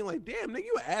made me think like, damn, nigga,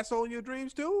 you an asshole in your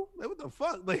dreams too? Like what the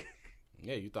fuck? Like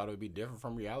yeah, you thought it would be different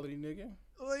from reality, nigga?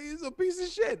 Like he's a piece of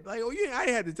shit. Like, oh yeah, I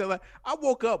had to tell that. I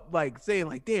woke up like saying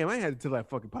like, damn, I had to tell that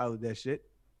fucking pilot that shit.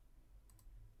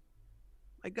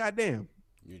 Like, goddamn.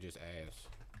 You're just ass.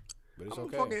 But it's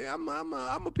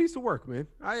I'm a piece of work, man.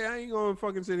 I ain't gonna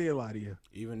fucking sit here and lie to you.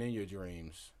 Even in your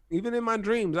dreams. Even in my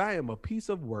dreams, I am a piece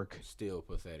of work. Still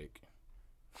pathetic.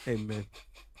 Hey man.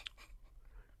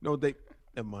 No,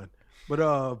 never mind. But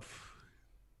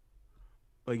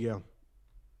yeah.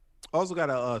 I also got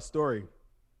a story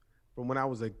from when I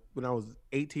was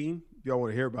 18. If y'all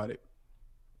want to hear about it.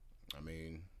 I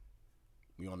mean,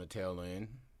 we on the tail end.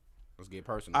 Let's get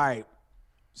personal. All right.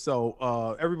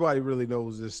 So everybody really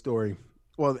knows this story.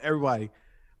 Well, everybody,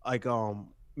 like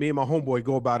me and my homeboy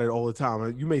go about it all the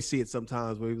time. You may see it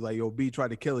sometimes where he was like, yo, B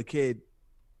tried to kill a kid.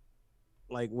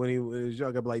 Like when he was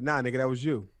young, I'd be like, nah, nigga, that was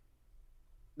you.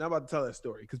 Now I'm about to tell that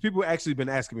story because people actually been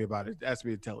asking me about it, asked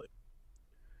me to tell it.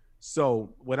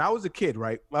 So when I was a kid,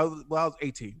 right? I was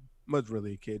 18. I was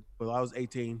really a kid, but I was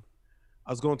 18.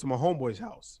 I was going to my homeboy's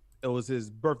house. It was his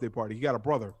birthday party. He got a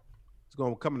brother. He's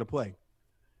going to come into play.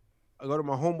 I go to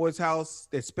my homeboy's house.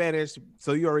 They're Spanish,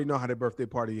 so you already know how their birthday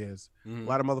party is. A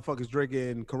lot of motherfuckers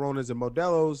drinking Coronas and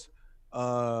Modelos. You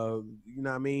know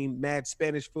what I mean? Mad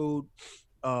Spanish food,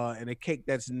 and a cake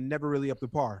that's never really up to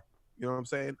par. You know what I'm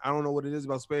saying? I don't know what it is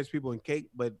about Spanish people and cake,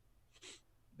 but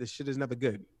the shit is never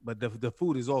good. But the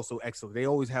food is also excellent. They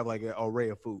always have like an array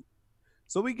of food.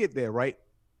 So we get there, right?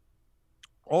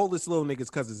 All this little nigga's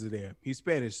cousins are there. He's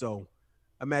Spanish, so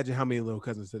imagine how many little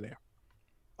cousins are there.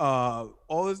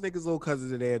 All this niggas' little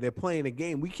cousins are there. They're playing a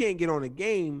game. We can't get on the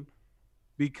game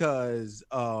because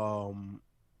all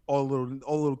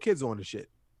little kids on the shit.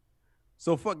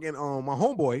 So fucking my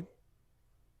homeboy,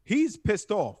 he's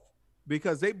pissed off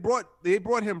because they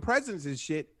brought him presents and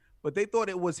shit, but they thought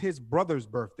it was his brother's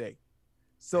birthday.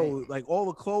 So like all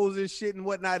the clothes and shit and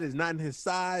whatnot is not in his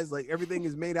size. Like everything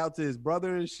is made out to his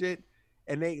brother and shit.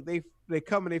 And they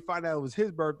come and they find out it was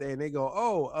his birthday and they go,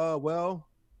 oh, well,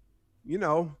 you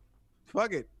know,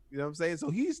 fuck it. You know what I'm saying?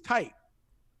 So he's tight.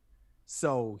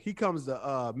 So he comes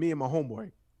to me and my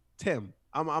homeboy, Tim.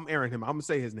 I'm airing him. I'm gonna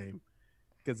say his name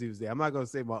because he was there. I'm not gonna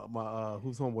say my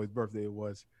whose homeboy's birthday it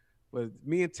was. But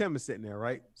me and Tim are sitting there,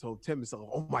 right? So Tim is like,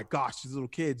 oh my gosh, these little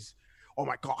kids. Oh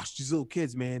my gosh, these little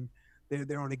kids, man.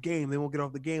 They're on the game. They won't get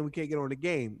off the game. We can't get on the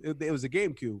game. It was a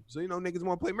GameCube. So, you know, niggas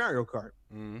want to play Mario Kart.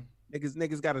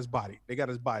 Niggas got his body. They got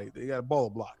his body. They got a ball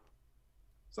block.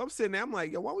 So I'm sitting there. I'm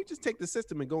like, yo, why don't we just take the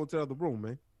system and go into the other room,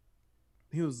 man?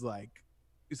 He's like,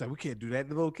 we can't do that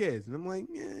to little kids. And I'm like,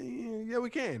 yeah, we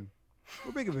can.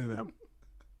 We're bigger than them.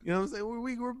 You know what I'm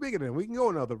saying? We're bigger than them. We can go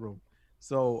in the other room.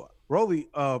 So Rolly,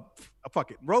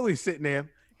 fuck it. Rolly's sitting there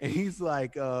and he's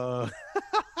like, he's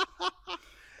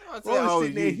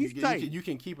tight. You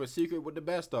can keep a secret with the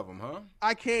best of them, huh?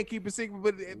 I can't keep a secret,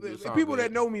 but people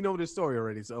that know me know this story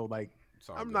already. So like,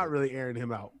 I'm not really airing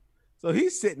him out. So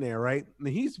he's sitting there, right? And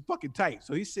he's fucking tight.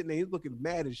 So he's sitting there, he's looking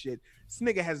mad as shit. This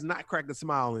nigga has not cracked a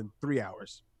smile in 3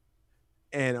 hours.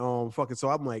 And so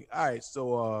I'm like, all right,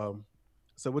 so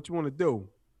what you want to do?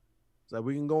 So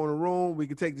we can go in a room, we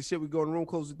can take the shit, we go in the room,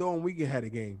 close the door, and we can have a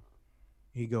game.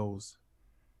 He goes,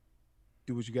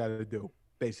 do what you gotta do,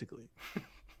 basically.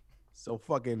 So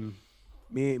fucking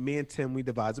me and Tim, we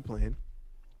devise a plan.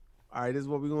 All right, this is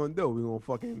what we're gonna do. We're gonna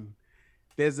fucking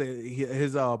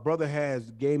his brother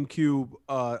has GameCube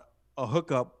a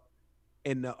hookup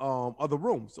in the other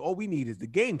room. So all we need is the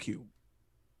GameCube.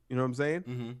 You know what I'm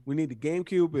saying? We need the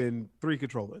GameCube and 3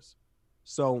 controllers.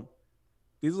 So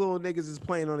These little niggas is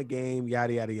playing on the game,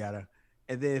 yada yada yada.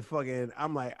 And then fucking,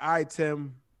 I'm like, all right,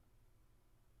 Tim.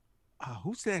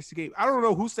 Who snatched the game? I don't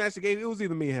know who snatched the game. It was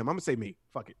either me or him. I'm gonna say me.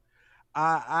 Fuck it.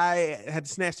 I had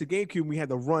to snatch the GameCube. And we had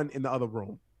to run in the other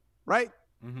room, right?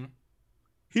 Mm-hmm.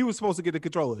 He was supposed to get the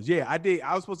controllers. Yeah, I did.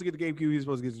 I was supposed to get the GameCube. He was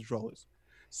supposed to get the controllers.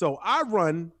 So I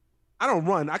run. I don't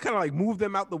run. I kind of like move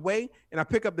them out the way, and I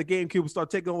pick up the GameCube and start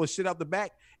taking all the shit out the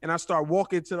back, and I start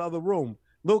walking to the other room.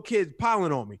 Little kids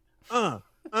piling on me. I'm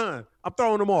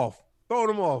throwing them off.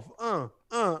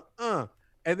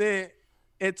 And then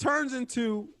it turns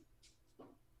into,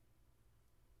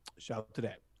 shout out to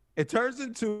that. It turns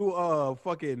into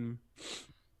fucking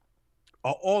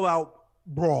an all-out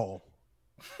brawl.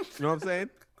 You know what I'm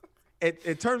saying?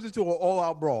 It turns into an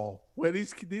all-out brawl where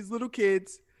these little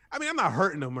kids. I mean, I'm not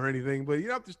hurting them or anything, but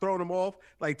I'm just throwing them off,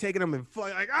 like taking them and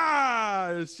flying, like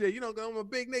shit. You know, I'm a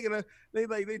big nigga. They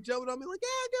jumping on me like, yeah,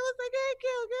 give us the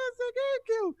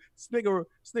GameCube.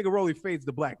 Snigger Rolly fades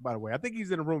to black. By the way, I think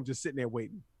he's in the room just sitting there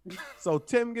waiting. So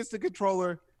Tim gets the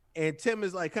controller, and Tim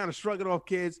is like kind of shrugging off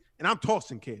kids, and I'm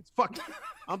tossing kids. Fuck it,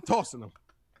 I'm tossing them.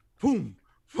 Boom,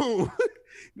 boom.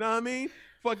 Know what I mean?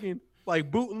 Fucking.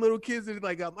 Like booting little kids,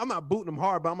 like I'm not booting them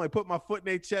hard, but I'm like putting my foot in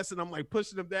their chest and I'm like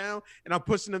pushing them down, and I'm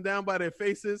pushing them down by their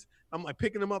faces. I'm like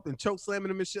picking them up and choke slamming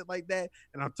them and shit like that,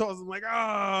 and I'm tossing them like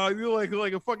you're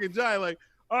like a fucking giant, like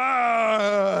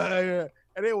and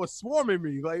they were swarming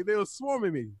me,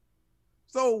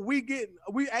 So we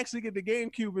actually get the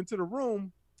GameCube into the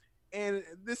room, and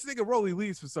this nigga Rolly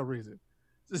leaves for some reason.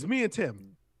 It's just me and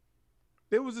Tim.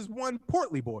 There was this one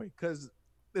portly boy, because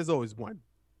there's always one.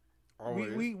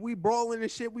 We brawling and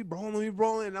shit. We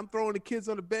brawling, and I'm throwing the kids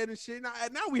on the bed and shit. Now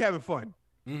we having fun.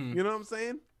 Mm-hmm. You know what I'm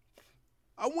saying?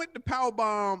 I went to power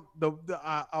bomb.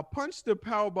 I punched the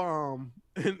power bomb,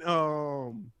 and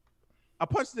I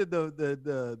punched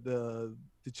the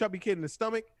chubby kid in the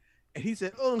stomach, and he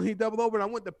said, "Oh," he doubled over, and I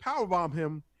went to power bomb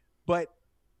him, but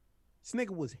this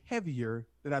nigga was heavier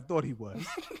than I thought he was,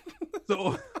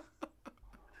 so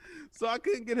I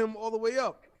couldn't get him all the way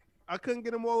up.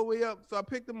 So I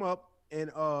picked him up,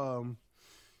 and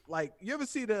like, you ever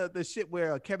see the shit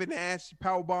where Kevin Nash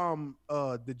powerbomb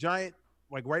the Giant,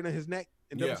 like right on his neck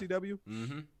in WCW?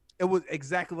 Mm-hmm. It was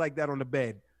exactly like that on the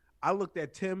bed. I looked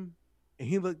at Tim, and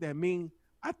he looked at me.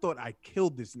 I thought I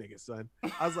killed this nigga, son.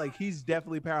 I was like, he's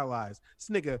definitely paralyzed. This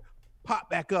nigga popped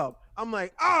back up. I'm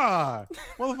like,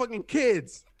 motherfucking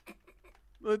kids.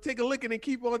 Take a licking and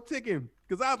keep on ticking.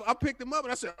 Because I picked him up,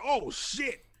 and I said, oh,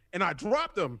 shit. And I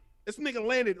dropped him. This nigga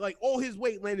landed, like, all his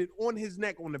weight landed on his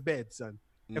neck on the bed, son.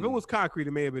 If it was concrete,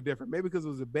 it may have been different. Maybe because it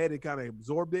was a bed, it kind of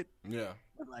absorbed it. Yeah.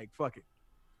 But, like, fuck it.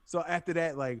 So after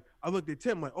that, like, I looked at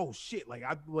Tim like, oh, shit. Like,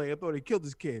 I thought he killed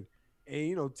this kid. And,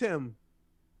 you know, Tim,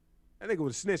 that nigga would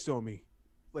have snitched on me.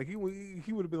 Like, he would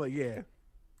have been like, yeah.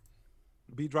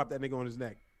 He dropped that nigga on his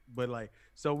neck. But, like,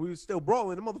 so we were still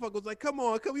brawling. The motherfucker was like, come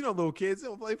on, you know, little kids. I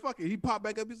was like, fuck it. He popped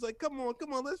back up. He's like, come on,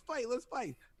 let's fight.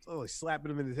 So I was like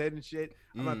slapping him in his head and shit.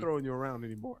 I'm not throwing you around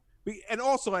anymore. And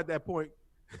also at that point,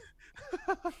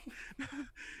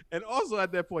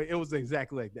 it was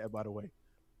exactly like that, by the way.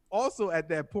 Also at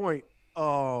that point,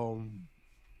 I'm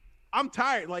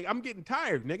tired. Like, I'm getting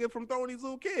tired, nigga, from throwing these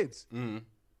little kids. Mm-hmm. You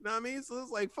know what I mean? So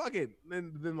it's like, fuck it.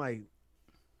 Then like,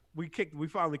 we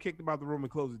finally kicked him out the room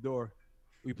and closed the door.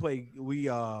 We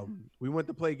went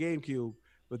to play GameCube,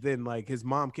 but then like his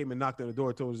mom came and knocked on the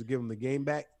door, told us to give him the game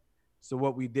back. So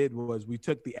what we did was we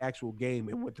took the actual game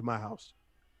and went to my house.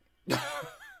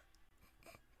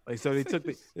 Like, so they took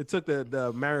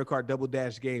the Mario Kart Double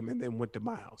Dash game and then went to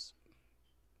my house.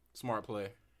 Smart play.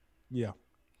 Yeah.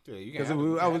 Yeah, you because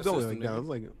can. I was only like that. It was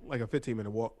like a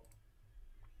 15-minute walk.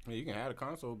 Yeah, you can have a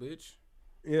console, bitch.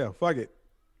 Yeah, fuck it.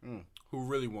 Who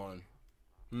really won?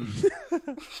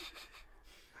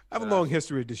 I have a long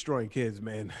history of destroying kids,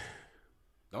 man.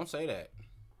 Don't say that.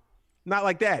 Not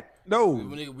like that. No.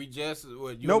 We just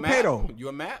no pedo. You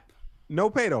a map? No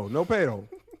pedo.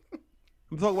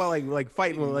 I'm talking about like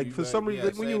fighting, like for some reason.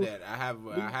 Like, when you that. I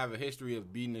have a history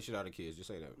of beating the shit out of kids. Just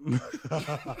say that.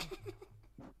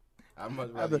 I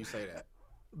much rather you say that.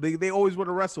 They always want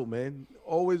to wrestle, man.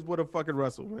 Always want to fucking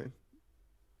wrestle, man.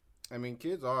 I mean,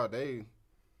 kids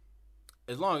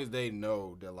as long as they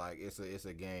know that like it's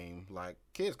a game, like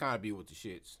kids kind of be with the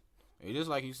shits. And just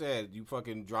like you said, you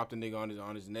fucking drop the nigga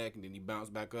on his neck and then he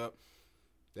bounced back up.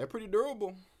 They're pretty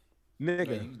durable, nigga.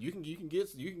 Like, you can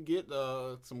get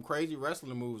some crazy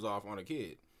wrestling moves off on a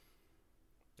kid,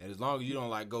 and as long as you don't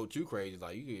like go too crazy,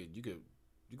 like you could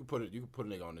put a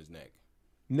nigga on his neck.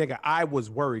 Nigga, I was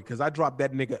worried because I dropped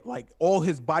that nigga, like all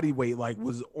his body weight like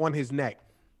was on his neck,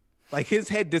 like his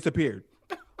head disappeared.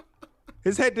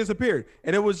 His head disappeared,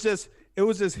 and it was just It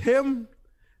was just him,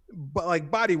 but like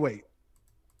body weight.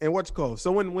 And what's called.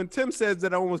 So when Tim says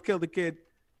that I almost killed a kid,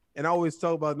 and I always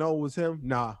talk about no, it was him.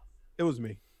 Nah, it was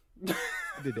me.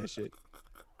 I did that shit.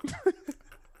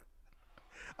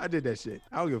 I did that shit.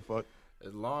 I don't give a fuck.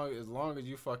 As long as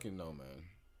you fucking know, man.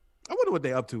 I wonder what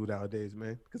they up to nowadays,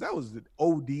 man. Because that was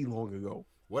OD long ago.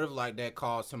 What if like that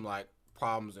caused him like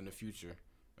problems in the future,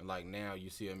 and like now you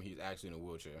see him, he's actually in a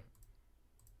wheelchair.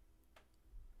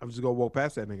 I'm just gonna walk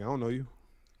past that nigga. I don't know you.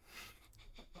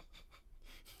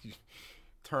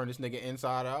 Turn this nigga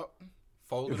inside out,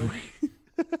 fold him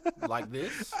like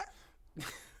this.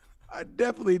 I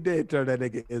definitely did turn that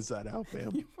nigga inside out,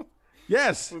 fam.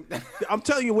 Yes, I'm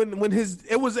telling you, when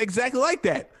it was exactly like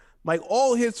that. Like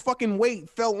all his fucking weight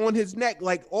fell on his neck,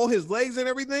 like all his legs and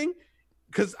everything,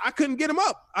 because I couldn't get him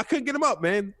up. I couldn't get him up,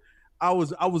 man. I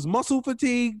was muscle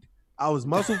fatigued.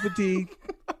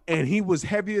 And he was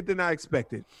heavier than I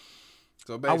expected.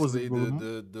 So basically,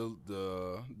 the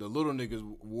little niggas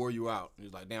wore you out.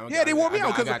 He's like, damn. They wore me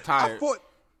out because I got tired.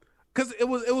 Because it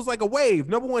was like a wave.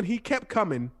 Number one, he kept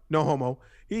coming. No homo.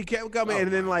 He kept coming,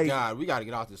 and then like, God, we gotta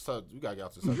get off this subject.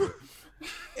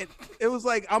 It was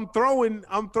like I'm throwing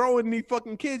these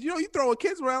fucking kids. You know, you throwing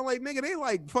kids around like nigga, they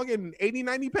like fucking 80,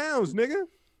 90 pounds, nigga.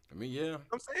 I mean, yeah.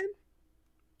 I'm saying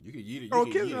you could eat it. Throwing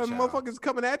kids around, motherfuckers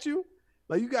coming at you.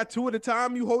 Like you got two at a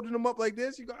time, you holding them up like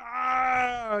this. You go,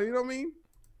 you know what I mean?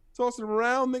 Tossing them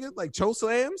around, nigga, like choke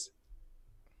slams.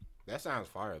 That sounds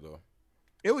fire though.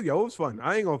 It was fun.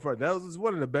 I ain't gonna front. That was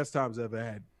one of the best times I ever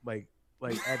had. Like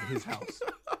at his house.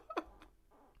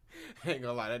 Ain't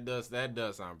gonna lie, that does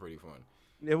sound pretty fun.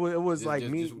 It was just, like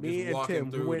just, me just and walking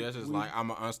Tim. Through, that's just like I'm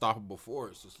an unstoppable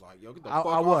force. It's like yo, get the fuck I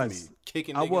off was. me.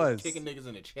 Kicking niggas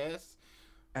in the chest.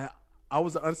 I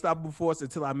was an unstoppable force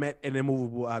until I met an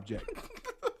immovable object.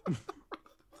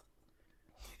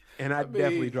 And I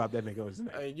definitely dropped that nigga on his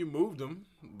neck. You moved him,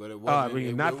 but it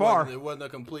wasn't. Not far. It wasn't a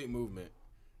complete movement.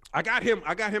 I got him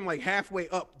like halfway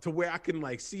up to where I can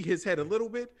like see his head a little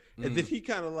bit, and then he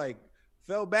kind of like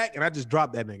fell back, and I just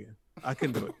dropped that nigga. I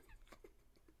couldn't do it.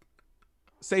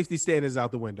 Safety standards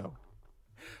out the window.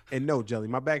 And no, Jelly,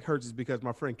 my back hurts is because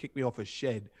my friend kicked me off a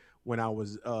shed when I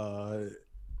was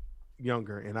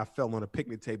younger, and I fell on a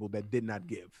picnic table that did not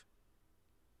give.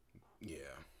 Yeah,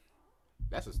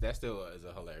 that still is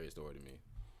a hilarious story to me.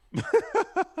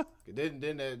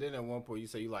 Then at one point you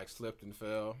say you like slipped and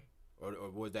fell,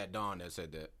 or was that Dawn that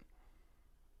said that?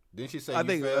 Didn't she say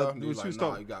you fell?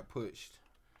 You got pushed.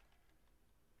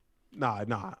 Nah.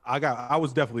 I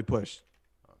was definitely pushed.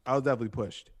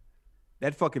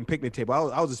 That fucking picnic table.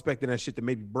 I was expecting that shit to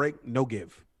maybe break. No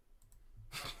give.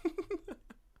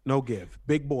 No give.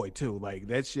 Big boy too. Like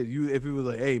that shit. If it was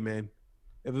like, hey man,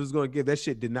 if it was gonna give, that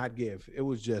shit did not give. It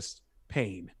was just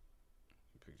pain.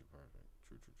 Picture perfect.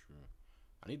 True.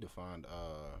 I need to find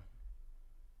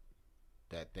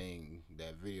that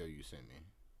video you sent me.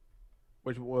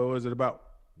 What was it about?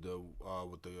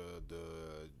 With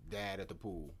the dad at the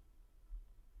pool.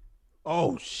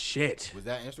 Oh shit. Was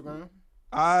that Instagram?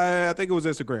 I think it was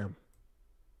Instagram.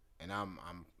 And I'm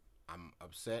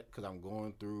upset because I'm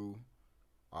going through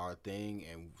our thing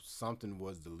and something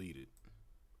was deleted,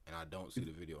 and I don't see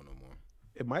the video no more.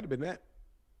 It might have been that.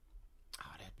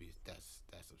 Oh,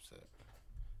 that's upset.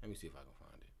 Let me see if I can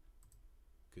find it.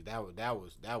 Cause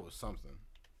that was something.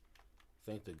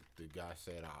 I think the guy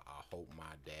said, I hope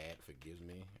my dad forgives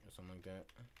me or something like that.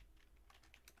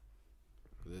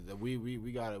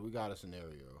 We got a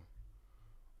scenario.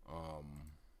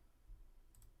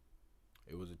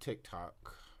 It was a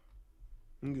TikTok.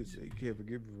 You can't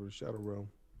forgive me for the shadow realm.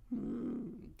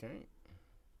 Okay.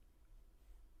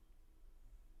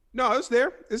 No, it's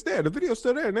there. It's there. The video's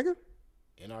still there, nigga.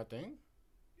 In our thing?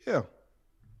 Yeah.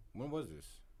 When was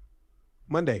this?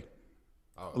 Monday.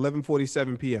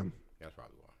 11:47 p.m. That's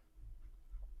probably why.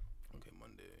 Okay,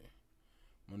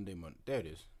 Monday. There it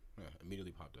is. Yeah,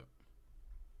 immediately popped up.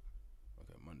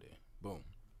 Okay, Monday. Boom.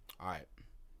 All right.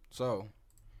 So,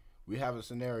 we have a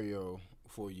scenario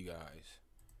for you guys.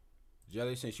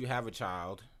 Jelly, since you have a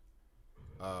child,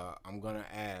 I'm going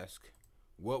to ask,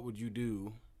 what would you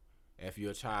do if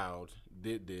your child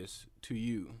did this to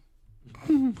you?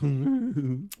 I'm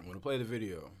going to play the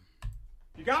video.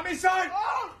 You got me, son?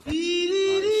 Why does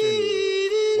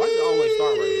it always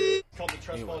start right here? Called the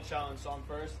Trust Fall Challenge song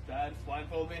first. Dad,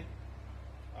 blindfold me.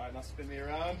 All right, now spin me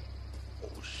around.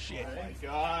 Oh, shit. Oh, my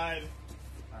God.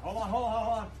 All right, hold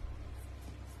on.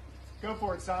 Go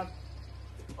for it, son.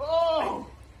 Oh!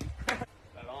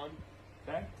 That on.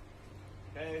 Okay.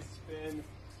 Okay, spin.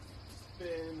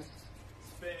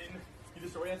 You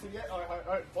disoriented yet? All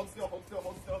right. Hold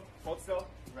still.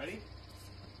 Ready?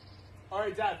 All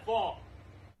right, Dad, fall.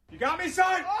 You got me,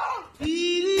 son?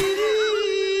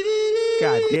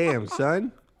 God damn,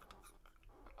 son.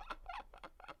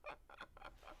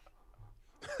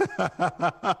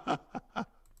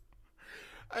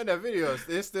 And that video,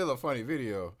 it's still a funny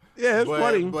video. Yeah, it's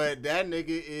funny. But that nigga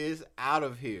is out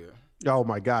of here. Oh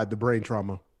my God, the brain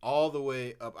trauma. All the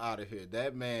way up out of here.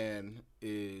 That man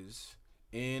is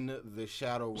in the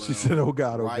shadow realm. She said, "Oh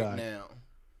God, oh right God." now.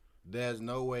 There's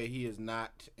no way he is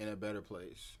not in a better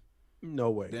place.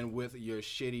 No way. Than with your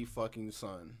shitty fucking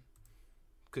son.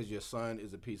 Because your son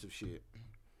is a piece of shit.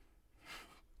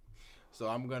 So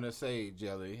I'm going to say,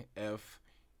 Jelly, if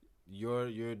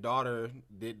your daughter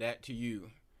did that to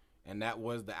you and that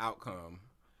was the outcome,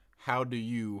 how do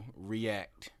you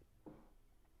react?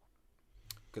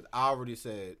 Because I already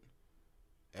said,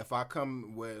 if I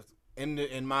come with,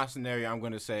 in my scenario, I'm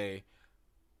going to say,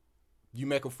 you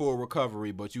make a full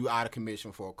recovery, but you out of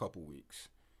commission for a couple weeks.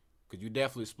 Because you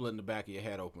definitely splitting the back of your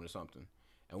head open or something.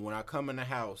 And when I come in the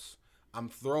house, I'm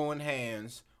throwing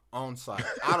hands on site.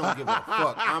 I don't give a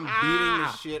fuck. I'm beating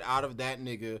the shit out of that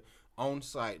nigga on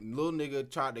site. Little nigga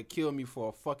tried to kill me for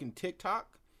a fucking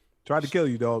TikTok. Tried to kill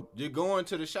you, dog. You're going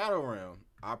to the shadow realm.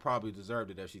 I probably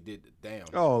deserved it if she did. Damn.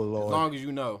 Oh, Lord. As long as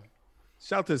you know.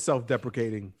 Shout to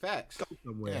self-deprecating. Facts. Go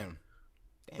somewhere.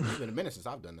 Damn, it's been a minute since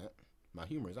I've done that. My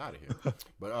humor is out of here.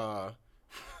 But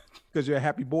because you're a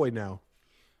happy boy now.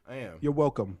 I am. You're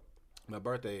welcome. My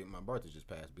birthday just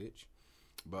passed, bitch.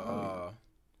 But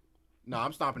no,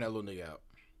 I'm stomping that little nigga out.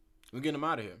 We're getting him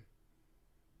out of here.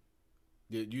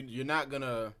 You're not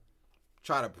gonna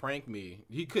try to prank me.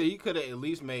 He could have at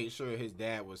least made sure his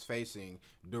dad was facing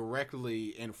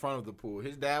directly in front of the pool.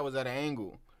 His dad was at an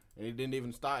angle, and he didn't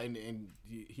even stop, and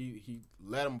he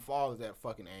let him fall at that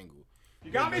fucking angle.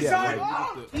 You got me, son?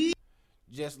 Right.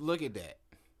 Just look at that.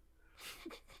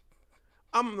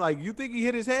 I'm like, you think he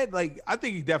hit his head? Like, I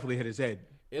think he definitely hit his head.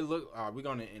 It look. All right, we're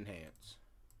gonna enhance.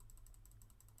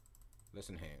 Let's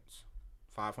enhance.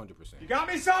 500%. You got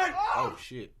me, son? Oh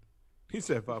shit. He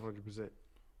said 500%.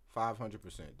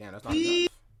 500%. Damn, that's not enough.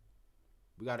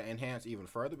 We gotta enhance even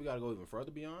further. We gotta go even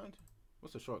further beyond.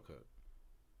 What's the shortcut?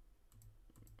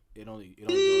 It only goes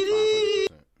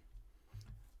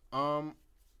 500%.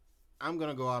 I'm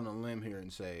gonna go out on a limb here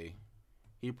and say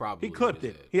he probably clipped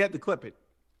it. He had to clip it.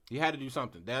 He had to do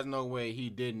something. There's no way he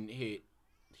didn't hit.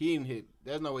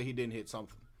 There's no way he didn't hit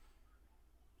something.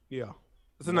 Yeah,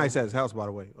 it's a nice ass house, by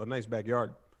the way. A nice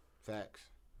backyard. Facts.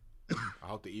 I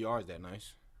hope the ER is that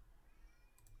nice.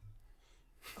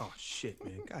 Oh shit,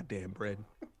 man! Goddamn, Brad.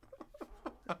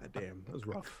 Goddamn, that was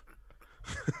rough.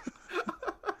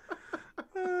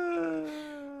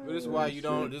 But this is why you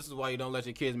don't. This is why you don't let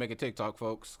your kids make a TikTok,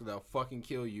 folks. They'll fucking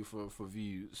kill you for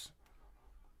views.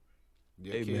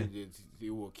 Your kid,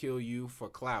 it will kill you for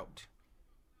clout.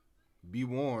 Be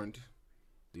warned.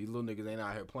 These little niggas ain't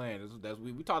out here playing.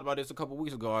 We talked about this a couple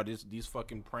weeks ago. These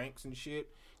fucking pranks and shit.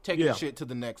 Taking shit to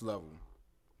the next level.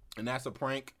 And that's a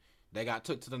prank that got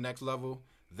took to the next level.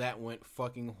 That went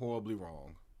fucking horribly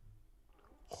wrong.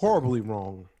 Horribly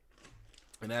wrong.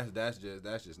 And that's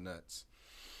just nuts.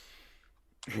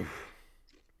 I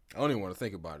don't even want to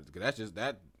think about it because that's just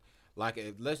that. Like,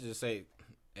 let's just say,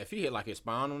 if he hit like his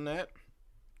spine on that,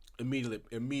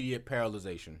 immediate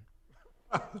paralyzation.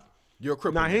 You're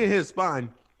crippled. Now, he hit his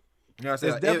spine. You know what I'm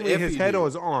saying? It's definitely his head or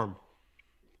his arm.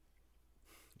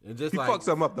 And just he fucks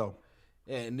him up though.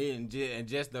 And then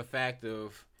just the fact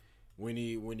of when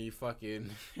he fucking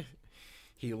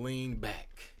he leaned back.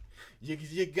 You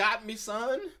got me,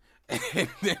 son. And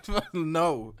then,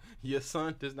 no, your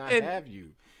son does not have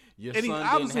you. Your and son he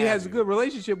obviously has you. a good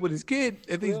relationship with his kid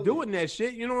if he's doing that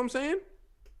shit. You know what I'm saying?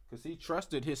 Because he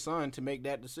trusted his son to make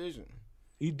that decision.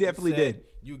 He definitely did.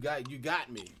 You got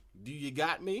me. Do you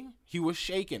got me? He was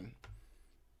shaking.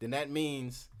 Then that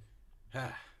means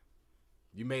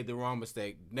you made the wrong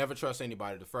mistake. Never trust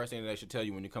anybody. The first thing they should tell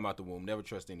you when you come out the womb, never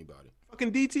trust anybody.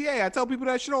 Fucking DTA. I tell people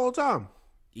that shit all the time.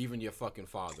 Even your fucking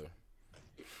father.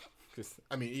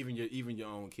 Even your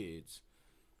own kids.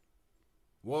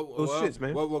 Those shits,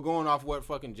 man. We're going off what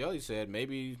fucking Jelly said.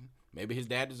 Maybe his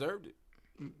dad deserved it.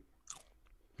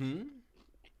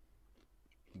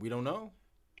 We don't know.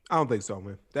 I don't think so,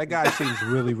 man. That guy seems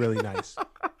really, really nice.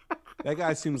 That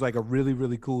guy seems like a really,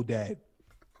 really cool dad.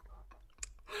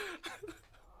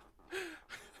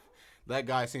 That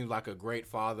guy seems like a great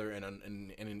father and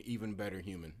an even better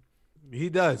human.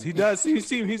 He does. He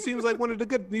seems like one of the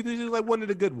good. He seems like one of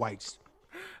the good whites.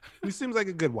 He seems like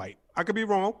a good white. I could be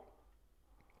wrong.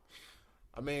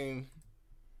 Based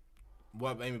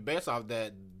off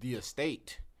that, the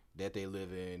estate that they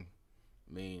live in,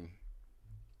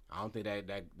 I don't think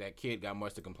that kid got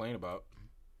much to complain about.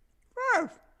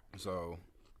 So,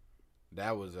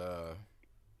 That was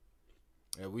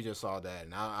yeah, we just saw that,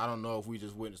 and I don't know if we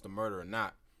just witnessed the murder or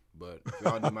not. But if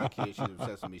y'all knew my kid, she's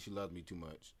obsessed with me. She loves me too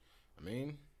much. I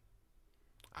mean,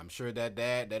 I'm sure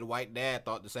that white dad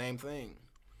thought the same thing.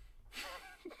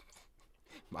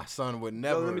 My son would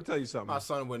never. Well, let me tell you something. My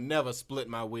son would never split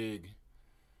my wig.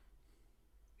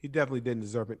 He definitely didn't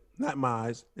deserve it. Not in my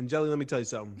eyes. And Jelly, let me tell you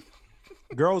something.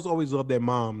 Girls always love their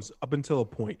moms up until a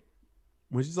point.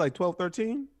 When she's like 12,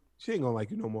 13, she ain't gonna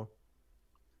like you no more.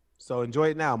 So enjoy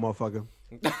it now, motherfucker.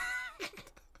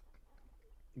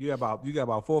 You got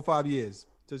about 4 or 5 years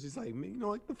till she's like, you know,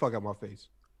 like the fuck out my face.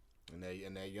 And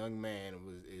that young man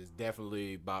is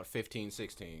definitely about 15,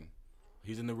 16.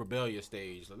 He's in the rebellious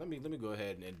stage. So let me go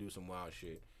ahead and do some wild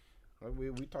shit. Like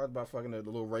we talked about fucking the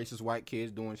little racist white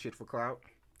kids doing shit for clout.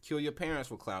 Kill your parents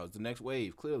for clout. It's the next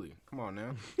wave. Clearly, come on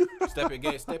now.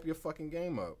 Step your fucking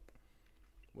game up.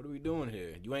 What are we doing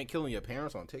here? You ain't killing your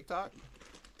parents on TikTok.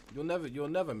 You'll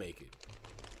never make it.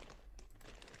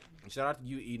 And shout out to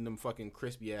you eating them fucking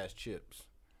crispy ass chips.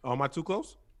 Oh, am I too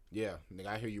close? Yeah, nigga,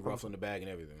 I hear you ruffling the bag and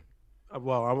everything.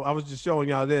 Well, I was just showing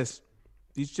y'all this.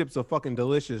 These chips are fucking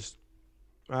delicious.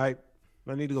 All right,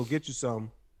 I need to go get you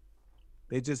some.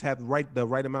 They just have the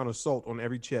right amount of salt on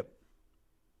every chip.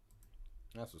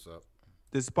 That's what's up.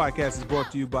 This podcast is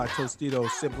brought to you by Tostitos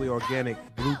Simply Organic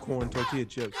Blue Corn Tortilla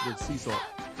Chips with sea salt.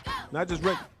 Not just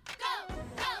regular.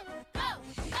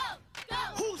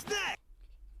 Who's that?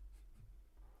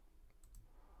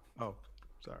 Oh,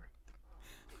 sorry.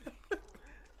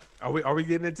 Are we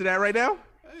getting into that right now?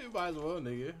 Hey, you might as well,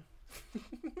 nigga.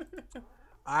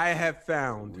 I have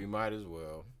found. We might as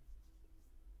well.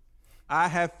 I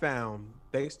have found,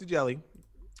 thanks to Jelly,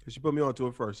 because she put me onto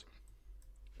it first,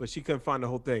 but she couldn't find the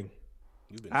whole thing.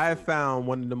 I have found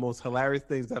one of the most hilarious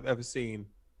things I've ever seen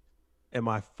in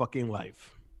my fucking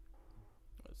life.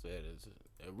 I said it's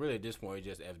really at this point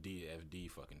it's just FD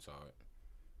fucking saw it.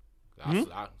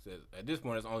 I said at this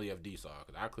point it's only FD saw it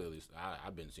because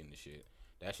I've been seeing the shit.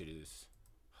 That shit is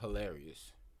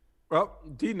hilarious. Well,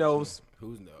 D knows.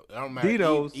 Who's no? It don't matter. D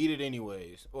knows. Eat it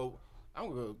anyways. Well, I'm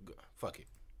gonna go. Fuck it.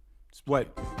 What?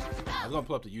 I was gonna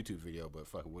pull up the YouTube video, but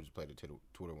fuck it. We'll just play the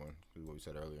Twitter one. Is what we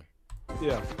said earlier.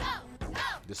 Yeah.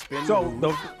 The spin. So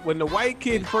move, when the white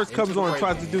kid first comes on and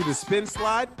tries to do the spin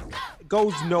slide, it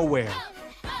goes nowhere.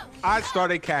 I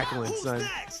started cackling, son.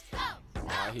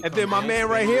 And then my man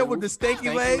right here with the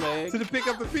stanky leg to pick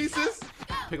up the pieces.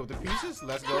 Pick up the pieces.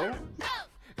 Let's go.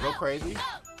 Go crazy.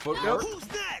 Footwork. Who's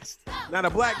next? Now the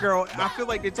black girl, I feel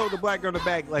like they told the black girl to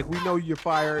back, like, we know you're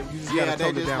fired. You just gotta they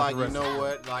tone it just down like, for you us. know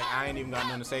what? Like, I ain't even got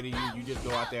nothing to say to you. You just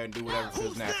go out there and do whatever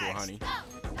feels natural, honey.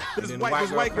 This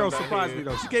white girl surprised me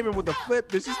though. She came in with a flip.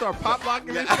 Then she started pop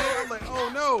locking and shit. I'm like,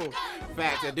 oh no.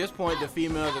 Facts. At this point, the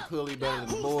females are clearly better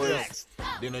than the boys.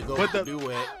 Then they go with the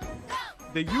duet.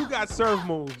 The you got served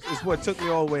moves is what took me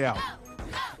all the way out.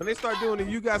 When they start doing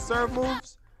the you got served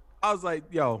moves, I was like,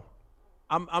 yo,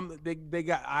 I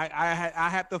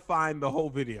have to find the whole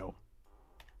video.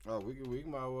 Oh, we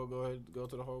might as well go ahead and go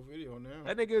to the whole video now.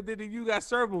 That nigga did the you got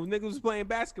served moves. Nigga was playing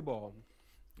basketball.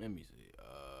 Let me see.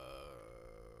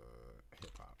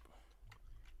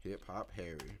 Hip hop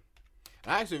Harry.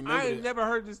 I actually remember. I ain't never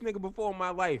heard this nigga before in my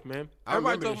life, man. I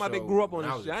Everybody remember talking the about they show grew up on when I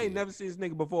this was shit. a I ain't kid. never seen this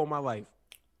nigga before in my life.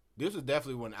 This was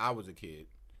definitely when I was a kid.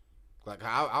 Like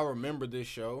I remember this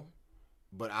show,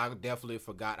 but I definitely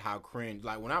forgot how cringe.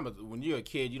 Like when you're a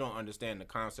kid, you don't understand the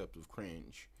concept of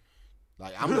cringe.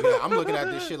 Like I'm looking at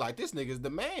this shit like this nigga's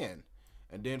the man,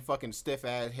 and then fucking stiff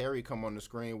ass Harry come on the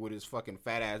screen with his fucking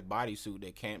fat ass bodysuit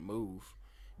that can't move,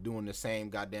 doing the same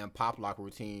goddamn pop lock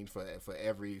routine for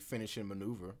every finishing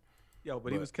maneuver. Yo,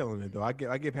 but he was killing it though. I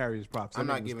give Harry his props. I'm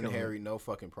not giving Harry no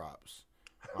fucking props.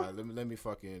 All right, let me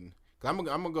fucking. Cause I'm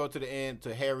gonna go to the end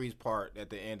to Harry's part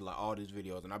at the end of like all these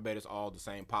videos, and I bet it's all the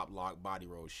same pop lock body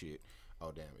roll shit.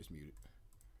 Oh damn, it's muted.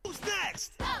 Who's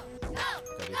next?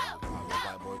 Okay,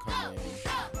 white boy come in,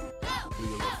 do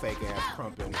your little fake ass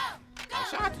crumping.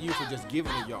 Shout out to you for just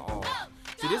giving it your all.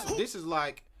 See, this is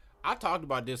like I talked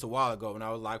about this a while ago, and I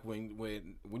was like,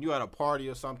 when you at a party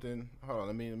or something. Hold on,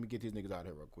 let me get these niggas out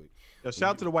here real quick. Yo, shout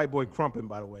out to the white boy crumping,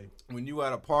 by the way. When you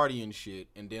at a party and shit,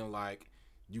 and then like.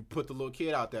 You put the little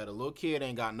kid out there. The little kid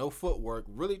ain't got no footwork,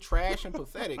 really trash and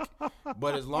pathetic.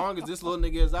 But as long as this little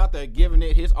nigga is out there giving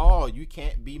it his all, you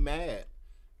can't be mad.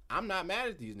 I'm not mad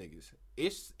at these niggas.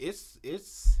 It's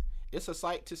a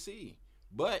sight to see.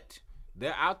 But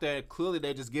they're out there. Clearly,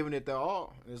 they're just giving it their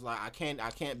all. It's like I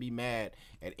can't be mad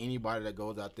at anybody that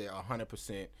goes out there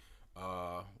 100%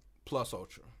 plus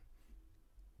ultra.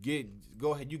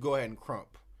 Go ahead. You go ahead and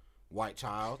crump, white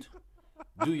child.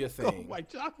 Do your thing. White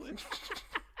chocolate.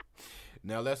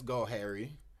 Now let's go,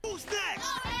 Harry. Who's next?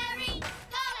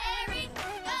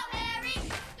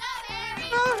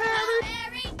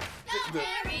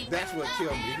 That's what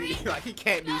killed me. He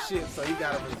can't do shit, so he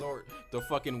gotta resort to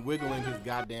fucking wiggling his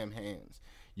goddamn hands.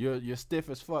 You're stiff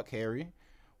as fuck, Harry.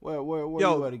 Where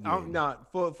you at again? I'm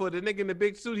not for the nigga in the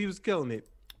big suit. He was killing it.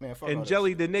 Man, fuck and all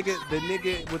Jelly, the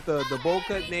nigga with the bowl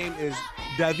cut name is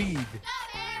David.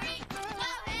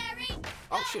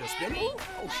 Oh shit, a spin move?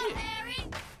 Oh shit.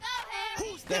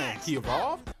 Who's Damn, next? he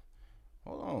evolved?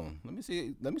 Hold on.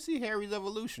 Let me see Harry's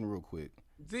evolution real quick.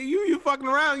 See you fucking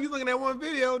around. You looking at one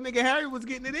video, nigga. Harry was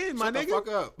getting it in, my Shut nigga. the fuck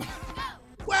up.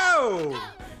 Whoa.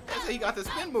 They say he got the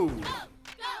spin move.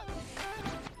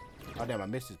 Oh damn, I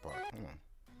missed his part. Hang on.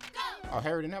 Oh,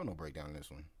 Harry didn't have no breakdown in this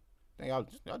one. Dang, y'all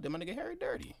did my nigga Harry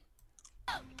dirty.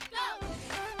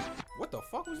 What the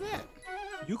fuck was that?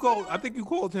 I think you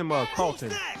called him Carlton.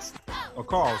 Who's next? Or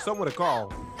Carl, somewhat a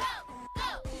Carl.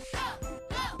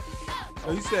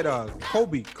 Oh, you said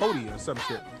Cody or some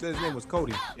shit. You said his name was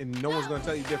Cody, and no one's gonna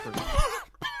tell you different.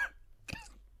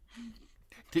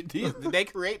 Did they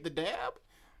create the dab?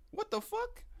 What the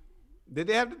fuck? Did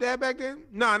they have the dab back then?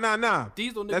 Nah.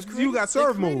 Diesel niggas That's created- you got they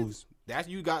serve created- moves. That's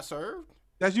you got served?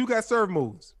 That's you got serve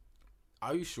moves.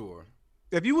 Are you sure?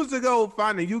 If you was to go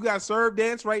find a you got served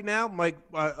dance right now, like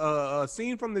a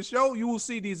scene from the show, you will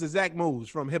see these exact moves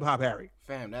from Hip Hop Harry.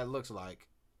 Fam, that looks like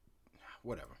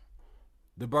whatever.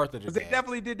 The birth of the Because they dab.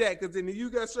 definitely did that. Because in the you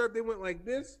got served, they went like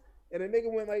this, and the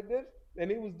nigga went like this, and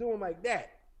he was doing like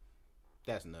that.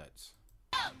 That's nuts.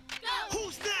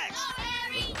 Who's next?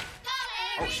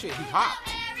 Oh shit, he hopped.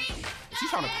 Is he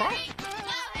trying to crump?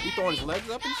 He throwing his legs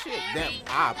up and shit. Damn,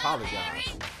 I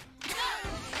apologize.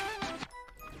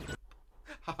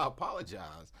 I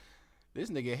apologize. This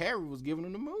nigga Harry was giving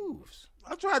him the moves.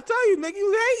 I'm trying to tell you, nigga,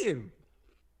 you hating.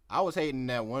 I was hating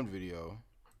that one video.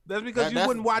 That's because you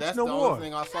wouldn't watch that's no the more. only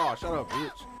thing I saw. Shut up,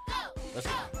 bitch. Let's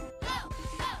go.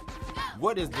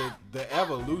 What is the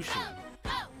evolution?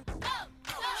 Oh,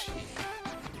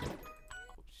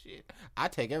 shit. I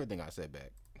take everything I said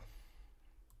back.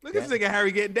 Look at this nigga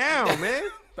Harry getting down, man.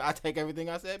 I take everything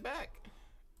I said back.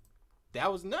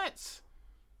 That was nuts.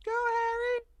 Go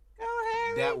Harry. Go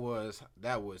Harry.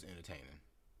 That was entertaining.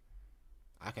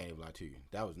 I can't even lie to you.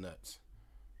 That was nuts.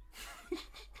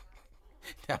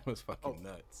 That was fucking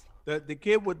nuts. The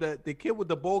kid with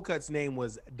the bowl cuts name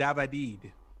was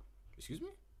David. Excuse me?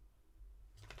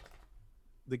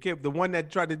 The one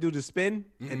that tried to do the spin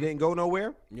and didn't go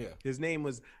nowhere. Yeah. His name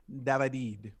was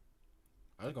David.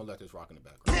 I'm just gonna let this rock in the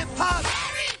background. Hip hop.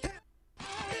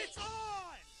 It's on.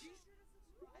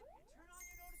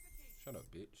 Shut up,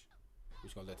 bitch. We're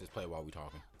just gonna let this play while we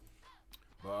talking.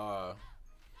 But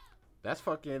that's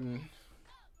fucking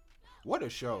what a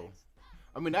show.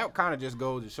 I mean, that kind of just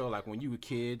goes to show, like, when you were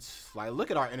kids, like,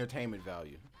 look at our entertainment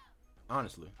value.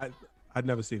 Honestly. I'd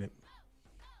never seen it.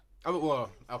 I mean, well,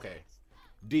 okay.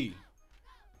 D.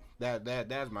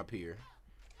 That's my peer.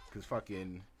 Cause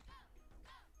fucking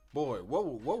boy, what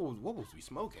was we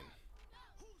smoking?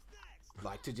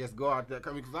 Like, to just go out there,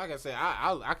 because like I said,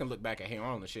 I can look back at him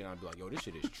on the shit and I'll be like, yo, this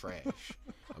shit is trash.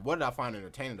 Like, what did I find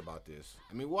entertaining about this?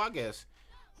 I mean, well, I guess,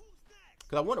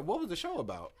 because I wonder, what was the show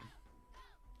about?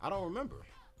 I don't remember.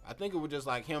 I think it was just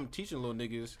like him teaching little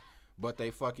niggas, but they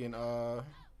fucking,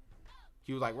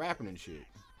 he was like rapping and shit.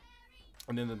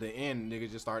 And then at the end,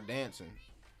 niggas just start dancing.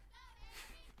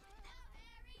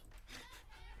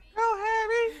 Go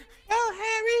Harry. Go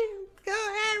Harry. Go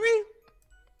Harry.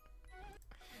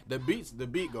 The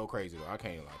beat go crazy though. I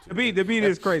can't lie to you. The beat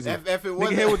is crazy. If it Nigga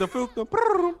wasn't, hit with the flute.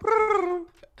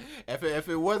 if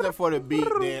it wasn't for the beat,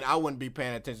 then I wouldn't be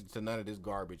paying attention to none of this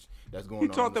garbage that's going on.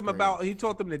 He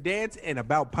taught them to dance and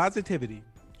about positivity.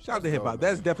 Shout out to hip hop.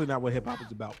 That's definitely not what hip hop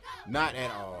is about. Not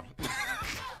at all.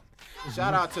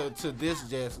 Shout out to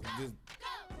this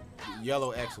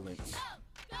yellow excellence.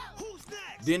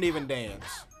 Didn't even dance.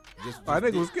 I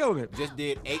think it was killing it. Just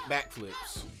did 8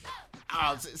 backflips.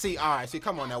 Oh, see, all right,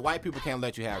 come on now. White people can't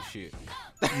let you have shit.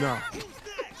 No.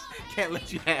 Can't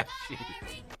let you have shit.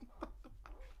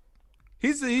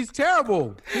 He's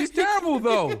terrible. He's terrible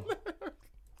though.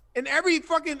 And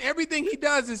everything he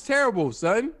does is terrible,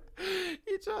 son.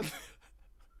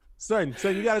 Son,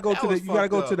 you gotta go to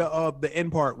the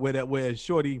end part where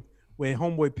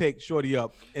homeboy picked Shorty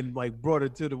up and like brought her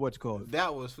to the what you call it.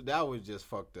 That was just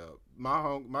fucked up.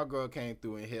 My girl came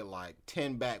through and hit like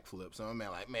 10 backflips. So I'm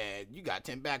like, man, you got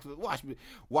 10 backflips.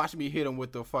 Watch me hit him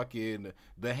with the fucking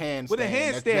handstand. With a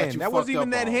handstand. That wasn't even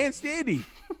that handstandy.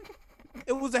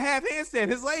 It was a half handstand.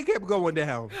 His leg kept going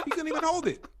down. He couldn't even hold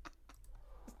it.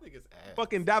 This nigga's ass.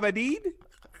 Fucking David.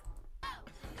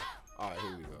 All right,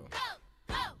 here we go.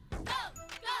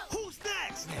 Who's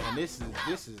next? Man, And this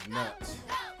is nuts.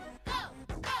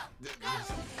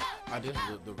 I did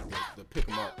the pick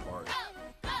 'em up part.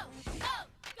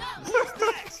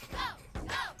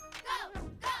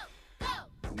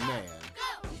 Man,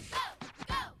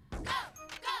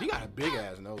 he got a big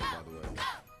ass nose, by the way.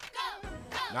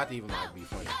 Not to even like be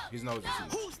funny. His nose is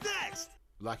huge. Who's next?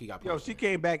 Like he got. Yo, she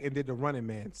came back and did the Running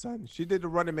Man, son. She did the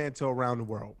Running Man to Around the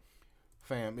World.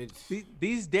 Fam, it's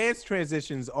These dance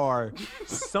transitions are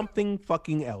something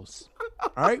fucking else.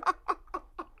 All right?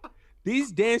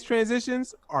 These dance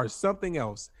transitions are something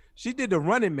else. She did the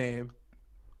Running Man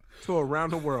to Around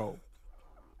the World.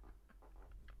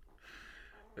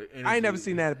 I ain't never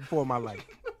seen that before in my life.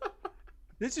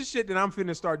 This is shit that I'm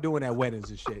finna start doing at weddings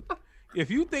and shit. If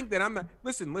you think that I'm not,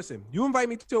 listen, you invite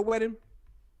me to a wedding,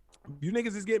 you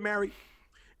niggas is getting married.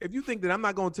 If you think that I'm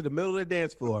not going to the middle of the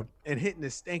dance floor and hitting the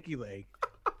stanky leg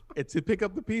and to pick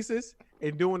up the pieces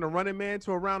and doing the Running Man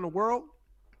to Around the World,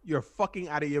 you're fucking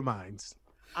out of your minds.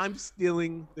 I'm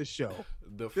stealing the show.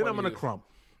 Then I'm gonna crump.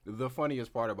 The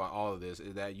funniest part about all of this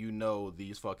is that you know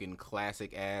these fucking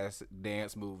classic ass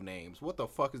dance move names. What the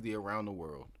fuck is the Around the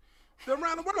World? The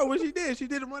Around the World, what she did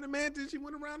the Running Man, then she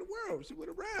went around the world. She went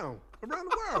around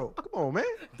the world. Come on, man.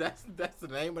 That's the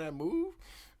name of that move?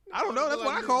 I don't know. That's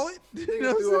what I call it. You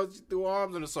know threw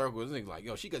arms in a circle. This nigga like,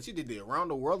 yo, she did the Around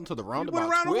the World until the roundabout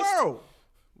went around twist. the world.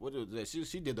 What is that?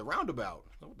 She did the roundabout.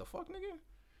 What the fuck, nigga?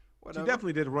 Whatever. She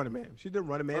definitely did a Running Man. She did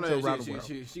Running Man to Around the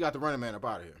World. She got the Running Man up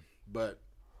out of here. But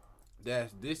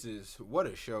this is what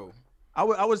a show. I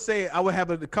would say I would have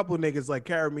a couple of niggas like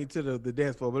carry me to the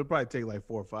dance floor, but it'd probably take like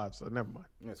 4 or 5, so never mind.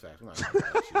 That's facts. I'm not gonna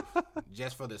lie to you.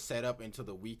 Just for the setup into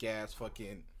the weak ass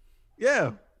fucking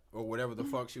or whatever the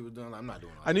fuck she was doing. I'm not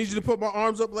doing all I need you to put my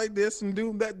arms up like this and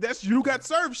do that. That's you got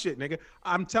served shit, nigga.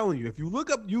 I'm telling you, if you look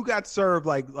up you got served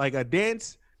like a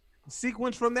dance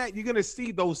sequence from that, you're gonna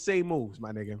see those same moves,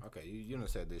 my nigga. Okay, you done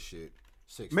said this shit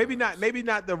 6 maybe times.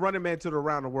 not the Running Man to the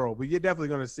Around the World, but you're definitely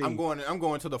gonna see. I'm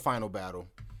going to the final battle.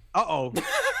 Uh-oh.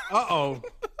 I'm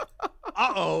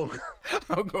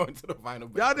going to the final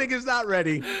battle. Y'all niggas not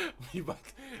ready.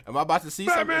 Am I about to see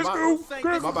something? Am I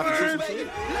about to see some shit?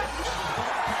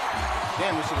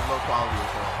 Damn, this shit is low quality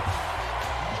as hell.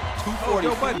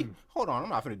 240p? Hold on, I'm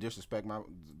not finna disrespect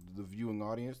the viewing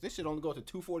audience. This shit only goes to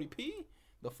 240p?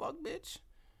 The fuck, bitch?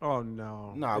 Oh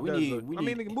no. Nah, we need. I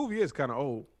mean, the movie is kind of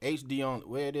old. HD only.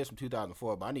 Well, it is from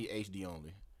 2004, but I need HD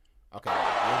only. Okay,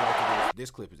 this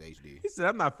clip is HD. He said,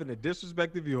 "I'm not finna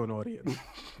disrespect the viewing audience."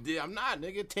 Yeah, I'm not,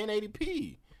 nigga.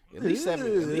 1080p. At least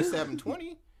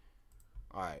 720.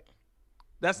 All right.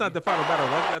 That's not the final battle.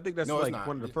 I think that's No, it's like not.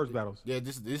 one of the first battles. Yeah,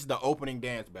 this is the opening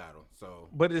dance battle. So,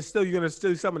 But it's still, you're gonna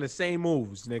still some of the same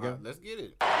moves, nigga. let's get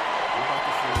it. We're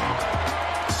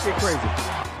about to see. Shit crazy.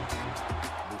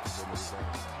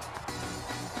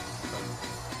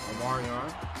 Omarion.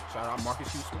 Shout out Marcus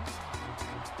Houston.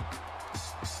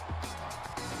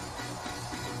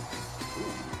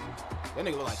 Ooh. That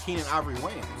nigga look like Keenan Ivory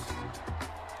Wayans.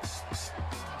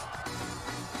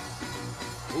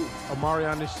 Ooh. Amari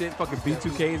on this shit. Fucking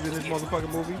B2K's in this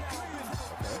motherfucking movie.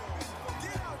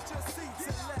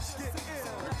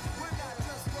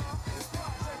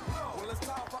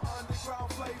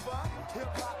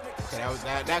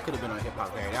 Okay, that could have been on hip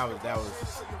hop parody. That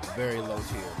was very low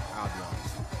tier. I'll be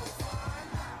honest.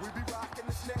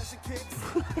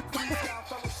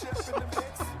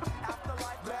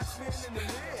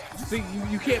 See,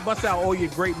 you can't bust out all your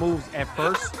great moves at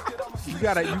first. You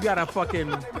gotta fucking,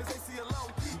 you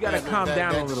gotta calm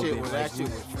down a little bit. Like, you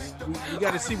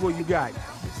gotta see what you got.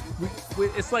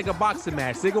 It's like a boxing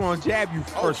match. They're gonna jab you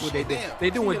first. What they did. They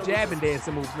doing jab and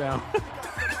dancing moves now.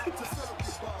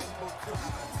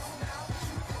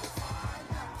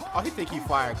 Oh, he think he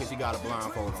fired because he got a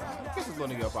blindfold on. Get this little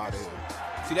nigga up out of here.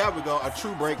 See, that would go a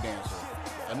true breakdancer.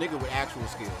 A nigga with actual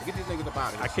skill. Get these niggas up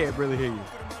out of here. I can't really hear you.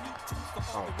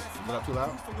 Oh, is it up too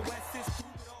loud?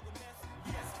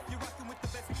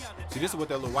 See, this is what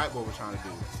that little white boy was trying to do.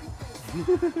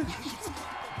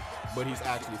 But he's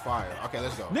actually fired. Okay,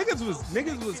 let's go.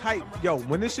 Niggas was hype. Yo,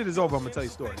 when this shit is over, I'm gonna tell you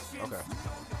a story. Okay.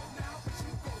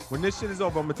 When this shit is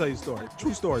over, I'm gonna tell you a story.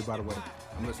 True story, by the way.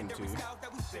 I'm listening to you.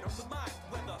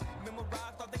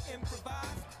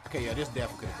 Okay, yeah, this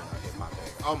definitely could have been a hip hop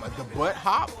parody. Oh my, the butt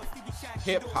hop,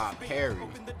 hip hop parody.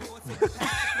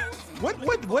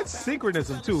 What's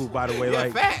synchronism too? By the way, Yeah,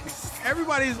 like facts.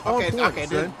 everybody's on point. Okay,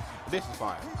 son. this is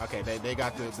fire. Okay, they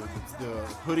got the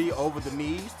hoodie over the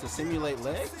knees to simulate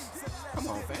legs. Come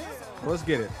on, fam. Let's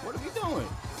get it. What are we doing?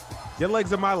 Your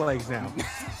legs are my legs now.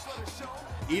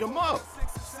 Eat them up.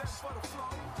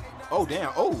 Oh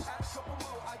damn. Oh,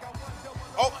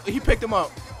 he picked him up.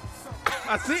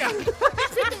 I see. He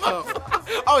picked him up.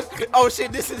 Oh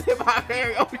shit, this is Hip Hop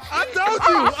Harry. Oh shit.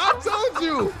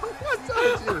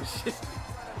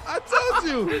 I told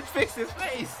you. Fix his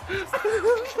face.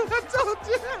 I told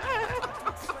you.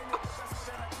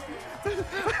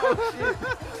 Oh shit.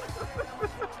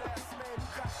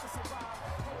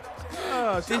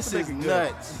 Oh, This is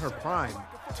nuts. Her prime.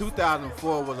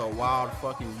 2004 was a wild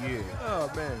fucking year.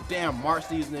 Oh man. Damn, march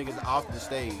these niggas off the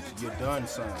stage. You're done,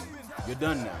 son. You're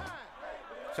done now.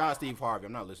 Shout out Steve Harvey.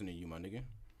 I'm not listening to you, my nigga.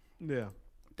 Yeah.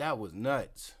 That was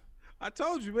nuts. I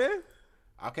told you, man.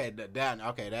 Okay, that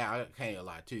I can't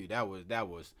lie to you. That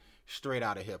was straight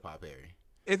out of Hip Hop Harry.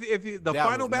 If the That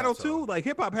final was battle nuts, too, though. like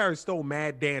Hip Hop Harry stole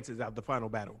mad dances out the final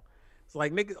battle. It's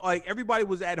like niggas, like everybody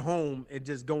was at home and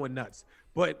just going nuts.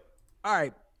 But all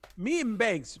right, me and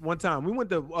Banks one time we went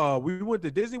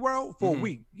to Disney World for a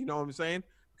week. You know what I'm saying?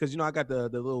 Because I got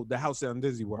the house on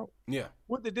Disney World. Yeah.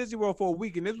 Went to Disney World for a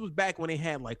week, and this was back when they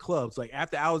had like clubs, like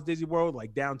after hours Disney World,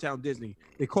 like downtown Disney.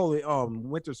 They call it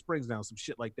Winter Springs now, some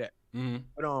shit like that.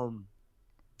 Mm-hmm.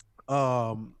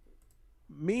 But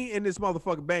me and this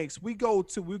motherfucker Banks, we going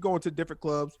to different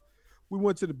clubs. We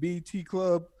went to the BT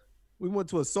club. We went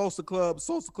to a salsa club.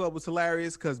 Salsa club was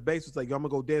hilarious because Banks was like, "Yo, I'm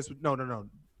gonna go dance with." No,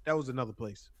 that was another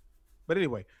place. But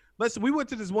anyway, listen, we went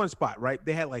to this one spot, right?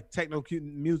 They had like techno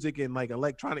music and like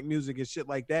electronic music and shit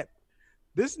like that.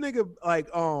 This nigga, like,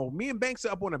 me and Banks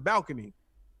are up on a balcony.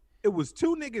 It was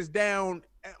two niggas down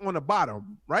on the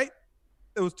bottom, right?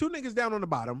 It was two niggas down on the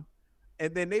bottom,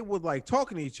 and then they were like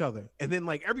talking to each other, and then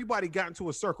like everybody got into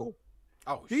a circle.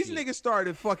 Oh, These niggas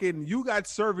started fucking you got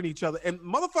serving each other, and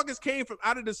motherfuckers came from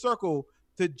out of the circle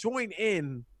to join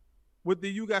in with the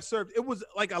you got served. It was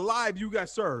like a live you got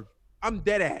served. I'm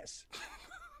dead ass.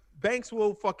 Banks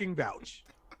will fucking vouch.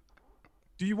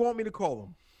 Do you want me to call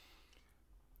him?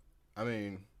 I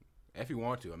mean, if you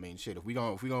want to. I mean, shit. If we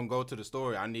gonna go to the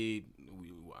story, I need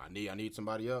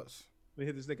somebody else. Let me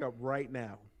hit this nigga up right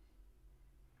now.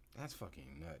 That's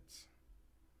fucking nuts.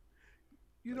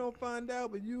 You don't find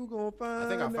out, but you gonna find out. I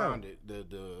think I found it.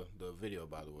 The video,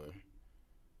 by the way.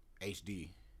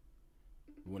 HD.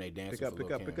 When they dance.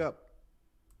 Pick up.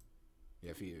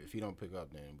 Yeah, if he don't pick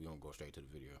up, then we gonna go straight to the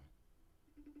video.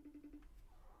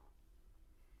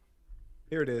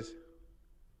 Here it is.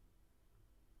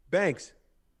 Banks.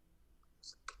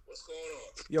 What's going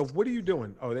on? Yo, what are you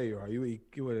doing? Oh, there you are. You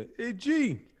with it. Hey,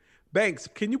 G. Banks,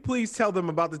 can you please tell them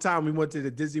about the time we went to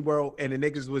the Disney World and the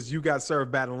niggas was you got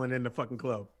served battling in the fucking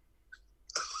club?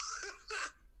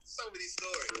 So many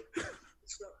stories.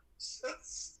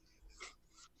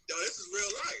 Yo, this is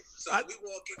real life. So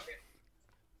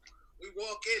we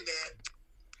walk in there,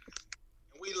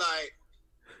 and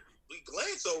we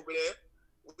glance over there.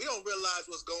 We don't realize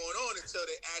what's going on until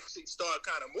they actually start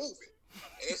kind of moving.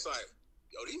 And it's like,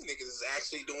 yo, these niggas is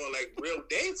actually doing like real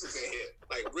dances in here,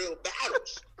 like real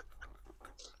battles.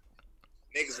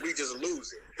 Niggas, we just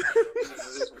losing. We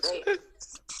just rolling.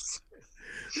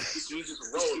 We just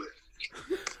rolling.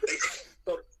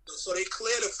 So they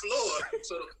clear the floor,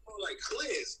 so the floor like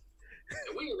clears.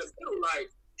 And we in the middle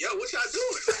like, yo, what y'all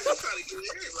doing? I'm trying to get in,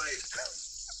 like.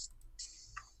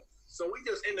 So we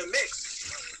just in the mix.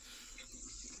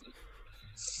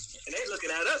 And they looking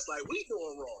at us like we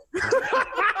doing wrong.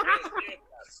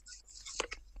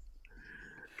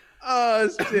 Oh,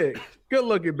 shit. Good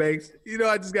looking, Banks. You know,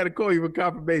 I just got to call you for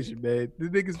confirmation, man. The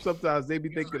niggas sometimes, they be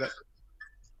thinking that.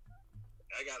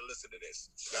 I got to listen to this.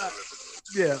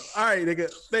 Yeah. All right,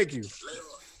 nigga. Thank you.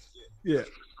 Yeah.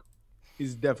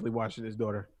 He's definitely watching his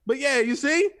daughter. But yeah, you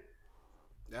see?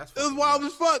 It was wild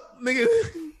as fuck, nigga.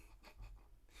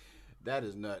 That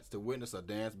is nuts. To witness a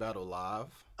dance battle live.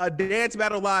 A dance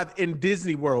battle live in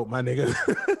Disney World, my nigga.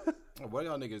 What are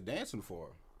y'all niggas dancing for?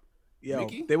 Yo,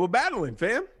 Mickey? they were battling,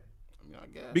 fam. I mean, I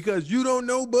guess. Because you don't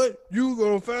know, but you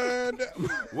gonna find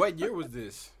out. What year was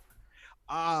this?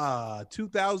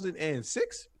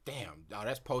 2006. Damn, no,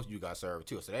 that's post you got served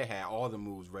too. So they had all the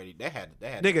moves ready. They had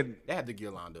Nigga, they had the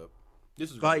gear lined up. This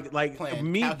is like planned,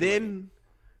 me calculated.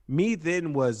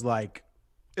 then was like,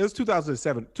 it was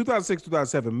 2007, 2006,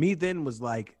 2007. Me then was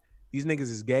like, these niggas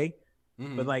is gay.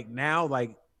 Mm-hmm. But like now,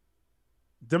 like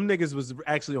them niggas was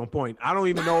actually on point. I don't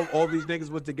even know if all these niggas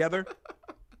was together,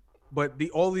 but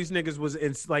all these niggas was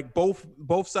in like both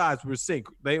sides were sync.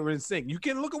 They were in sync. You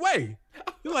can't look away.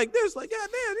 You're like this, like, God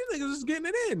damn, these niggas is getting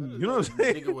it in. You know what I'm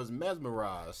saying? Nigga was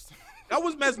mesmerized. I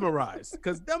was mesmerized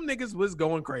because them niggas was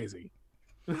going crazy.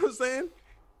 You know what I'm saying?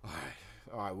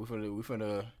 All right, we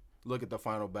finna look at the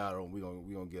final battle and we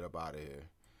gonna get up out of here.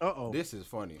 Uh-oh. This is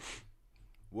funny.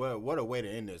 What a way to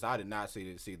end this. I did not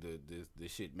see the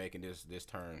shit making this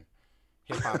turn.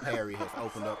 Hip Hop Harry has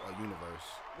opened up a universe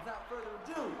Without further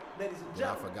ado, ladies and that I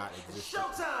gentlemen, forgot it's existed.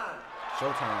 showtime.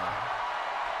 Showtime.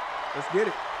 Let's get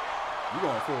it. You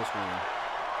going full screen.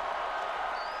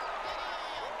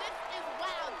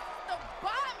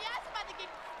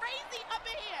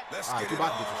 All right, you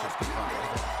about to get your shit skipped.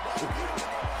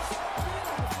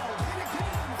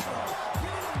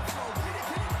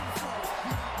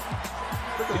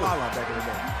 Put the Lala back in the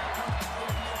day.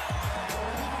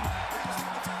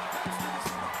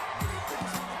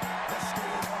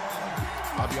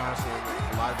 I'll be honest with you,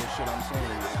 a lot of this shit I'm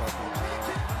saying is fucking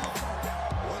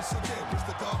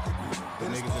the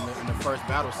niggas in the first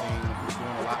battle scene was doing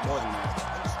a lot more than that.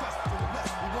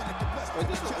 But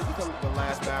this is the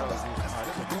last battle. This is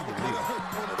the leader.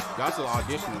 Y'all still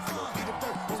auditioning for those people.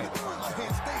 This ain't the final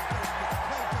battle.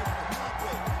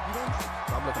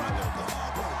 Stop looking at that.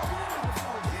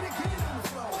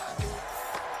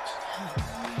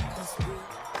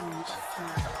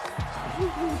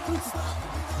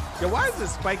 Yo, why is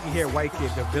this spiky hair white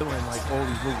kid the villain like all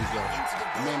these movies though?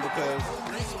 I mean, because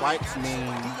spikes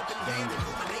mean danger.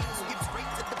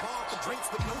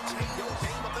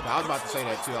 I was about to say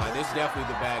that too. Like, this is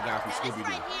definitely the bad guy from Scooby-Doo.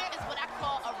 Right here is what I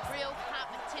call a real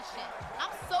competition.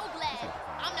 I'm so glad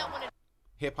I'm not one of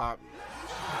Hip hop,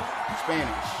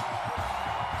 Spanish.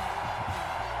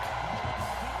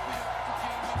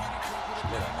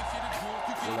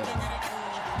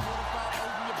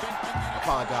 I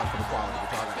apologize for the quality.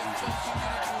 We're talking to each.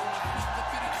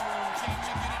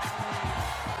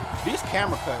 These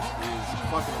camera cuts is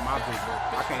fucking with my vision.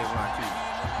 I can't even lie to you.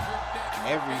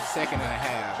 Every second and a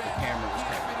half, the camera was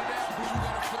cutting.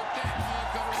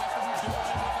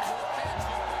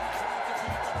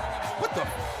 What the?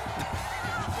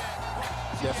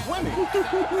 They're swimming.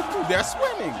 They're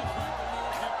swimming.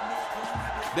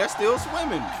 They're still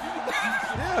swimming.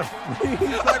 Yeah,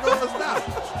 he's not gonna stop.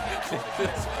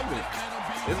 They're swimming.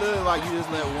 It's literally like you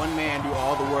just let one man do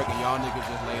all the work and y'all niggas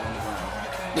just lay on the ground.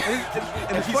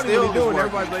 And it's funny when they're doing,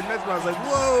 everybody's like, Mesmerized, like,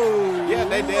 whoa. Yeah,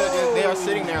 they are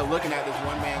sitting there looking at this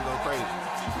one man go crazy.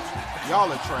 Y'all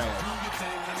are trash.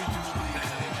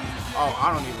 Oh,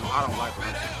 I don't like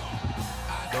them.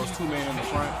 Those two men in the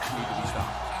front need to be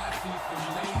stopped.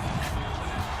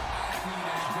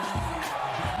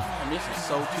 And this is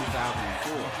so 2004.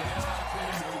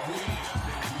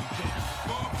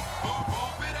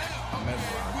 I'm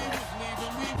mesmerized.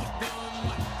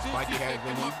 Mikey had it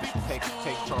with him.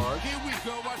 Take charge.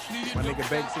 My nigga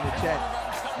Banks in the chat.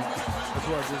 That's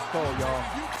what I just called, y'all.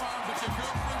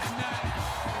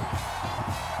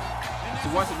 So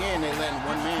once again, they letting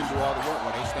one man do all the work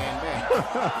while they stand back.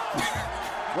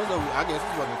 I guess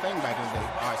this was the thing back in the day.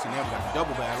 All right, so now we got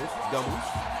double battles, doubles.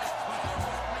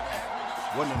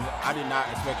 I did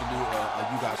not expect to do a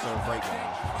You Got Served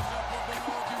breakdown.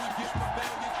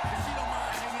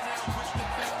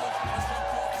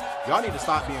 Y'all need to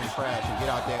stop being trash and get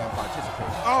out there and participate.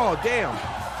 Oh, damn.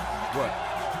 What?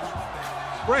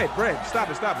 Brad, stop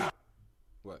it.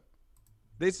 What?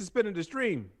 They suspended the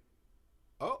stream.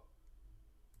 Oh.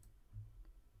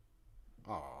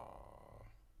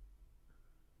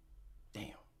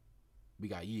 Damn. We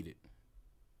got yeeted.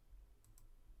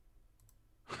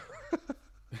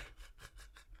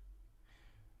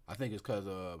 I think it's because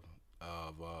of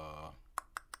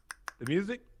the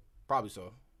music? Probably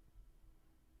so.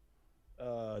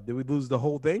 Did we lose the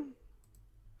whole thing?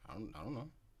 I don't know.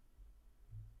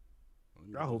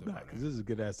 I hope not, because this is a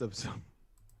good ass episode.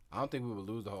 I don't think we would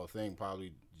lose the whole thing.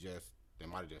 Probably just they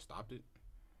might have just stopped it.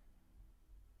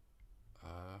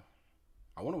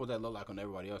 I wonder what that looked like on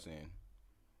everybody else end.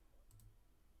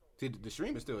 See, the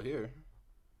stream is still here.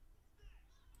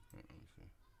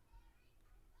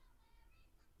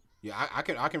 Yeah, I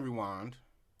can rewind.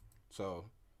 So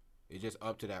it just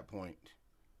up to that point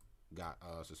got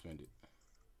suspended.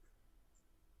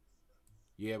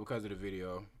 Yeah, because of the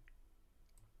video.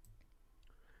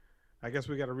 I guess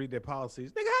we got to read their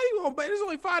policies. Nigga, how you gonna bet? There's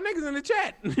only 5 niggas in the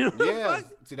chat. Yeah,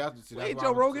 see that's Wait, why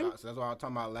Joe Rogan. So that's what I was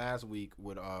talking about last week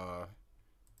with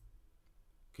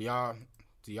y'all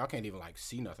can't even like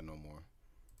see nothing no more.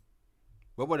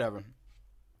 But whatever.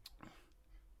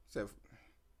 So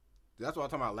that's what I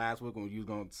was talking about last week when you was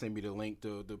gonna send me the link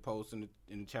to the post in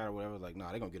the chat or whatever. Like, nah,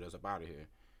 they're gonna get us up out of here.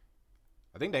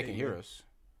 I think they can hear us.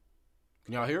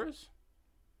 Can y'all hear us?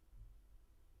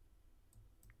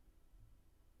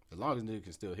 As long as they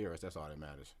can still hear us, that's all that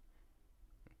matters.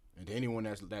 And to anyone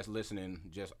that's listening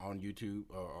just on YouTube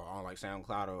or on like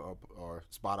SoundCloud or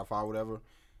Spotify or whatever,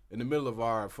 in the middle of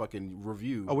our fucking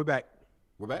review. Oh, we're back.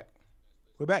 We're back?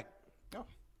 We're back. Oh.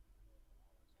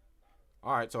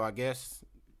 All right, so I guess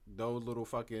those little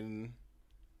fucking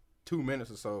 2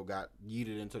 minutes or so got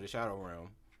yeeted into the shadow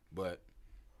realm, but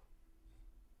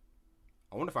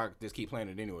I wonder if I could just keep playing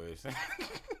it anyways.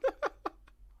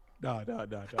 No. Fuck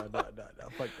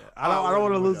that. I don't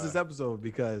want to lose this episode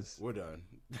because we're done.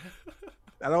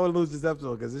 I don't want to lose this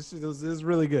episode because this is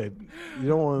really good. You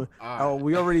don't want.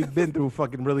 We already been through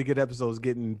fucking really good episodes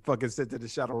getting fucking sent to the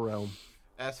shadow realm.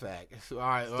 That's fact. All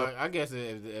right. Well, I guess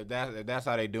if that's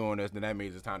how they doing this, then that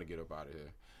means it's time to get up out of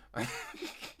here.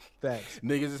 Facts.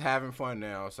 Niggas is having fun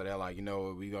now, so they're like, you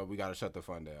know what, we gotta shut the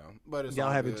fun down. But it's y'all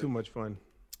all having good. too much fun.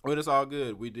 But it's all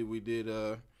good. We did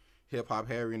Hip Hop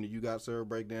Harry and the You Got Served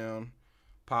breakdown,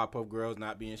 Pop Up Girls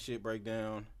not being shit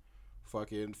breakdown,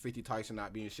 fucking 50 Tyson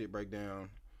not being shit breakdown.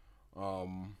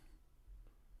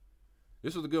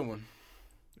 This was a good one.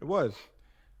 It was.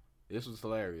 This was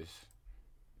hilarious.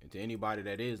 And to anybody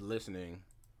that is listening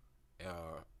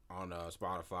on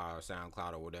Spotify or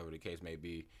SoundCloud or whatever the case may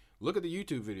be, look at the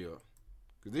YouTube video,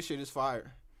 because this shit is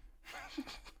fire.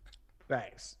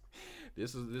 Thanks.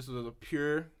 This is a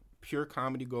pure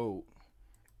comedy gold.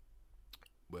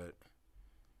 But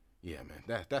yeah,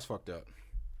 man, that's fucked up.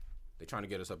 They're trying to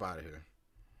get us up out of here.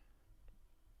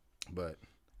 But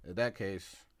in that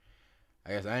case, I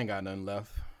guess I ain't got nothing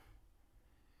left.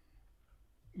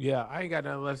 Yeah, I ain't got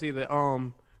nothing left either.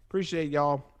 Appreciate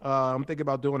y'all. I'm thinking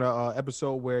about doing a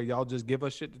episode where y'all just give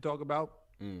us shit to talk about.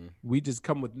 We just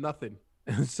come with nothing.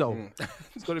 So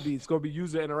it's gonna be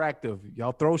user interactive.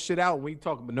 Y'all throw shit out and we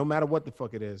talk, but no matter what the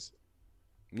fuck it is.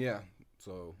 Yeah.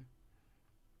 So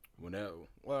whenever,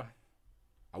 well,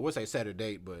 I would say set a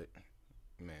date, but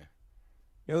man.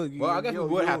 I guess we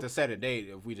would have to set a date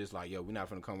if we just like, yo, we're not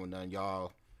gonna come with nothing.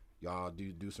 Y'all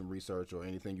do some research or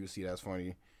anything you see that's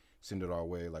funny, send it our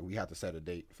way. Like we have to set a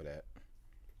date for that.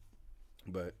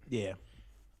 But yeah,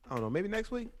 I don't know. Maybe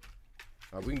next week.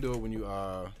 We can do it when you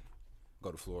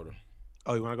go to Florida.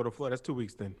 Oh, you want to go to Florida? That's 2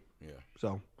 weeks then. Yeah.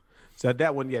 So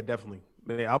that one, yeah, definitely.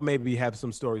 I'll maybe have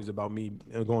some stories about me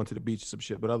going to the beach or some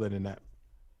shit, but other than that.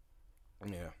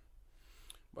 Yeah.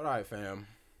 But all right, fam.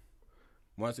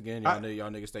 Once again, y'all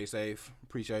niggas stay safe.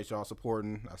 Appreciate y'all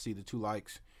supporting. I see the 2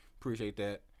 likes. Appreciate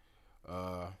that.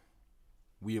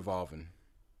 We evolving.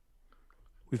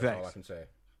 That's all I can say.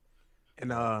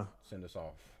 And send us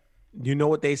off. You know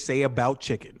what they say about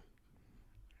chicken?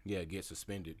 Yeah, get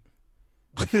suspended.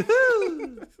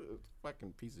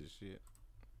 Fucking piece of shit.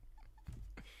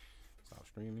 Stop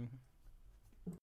streaming.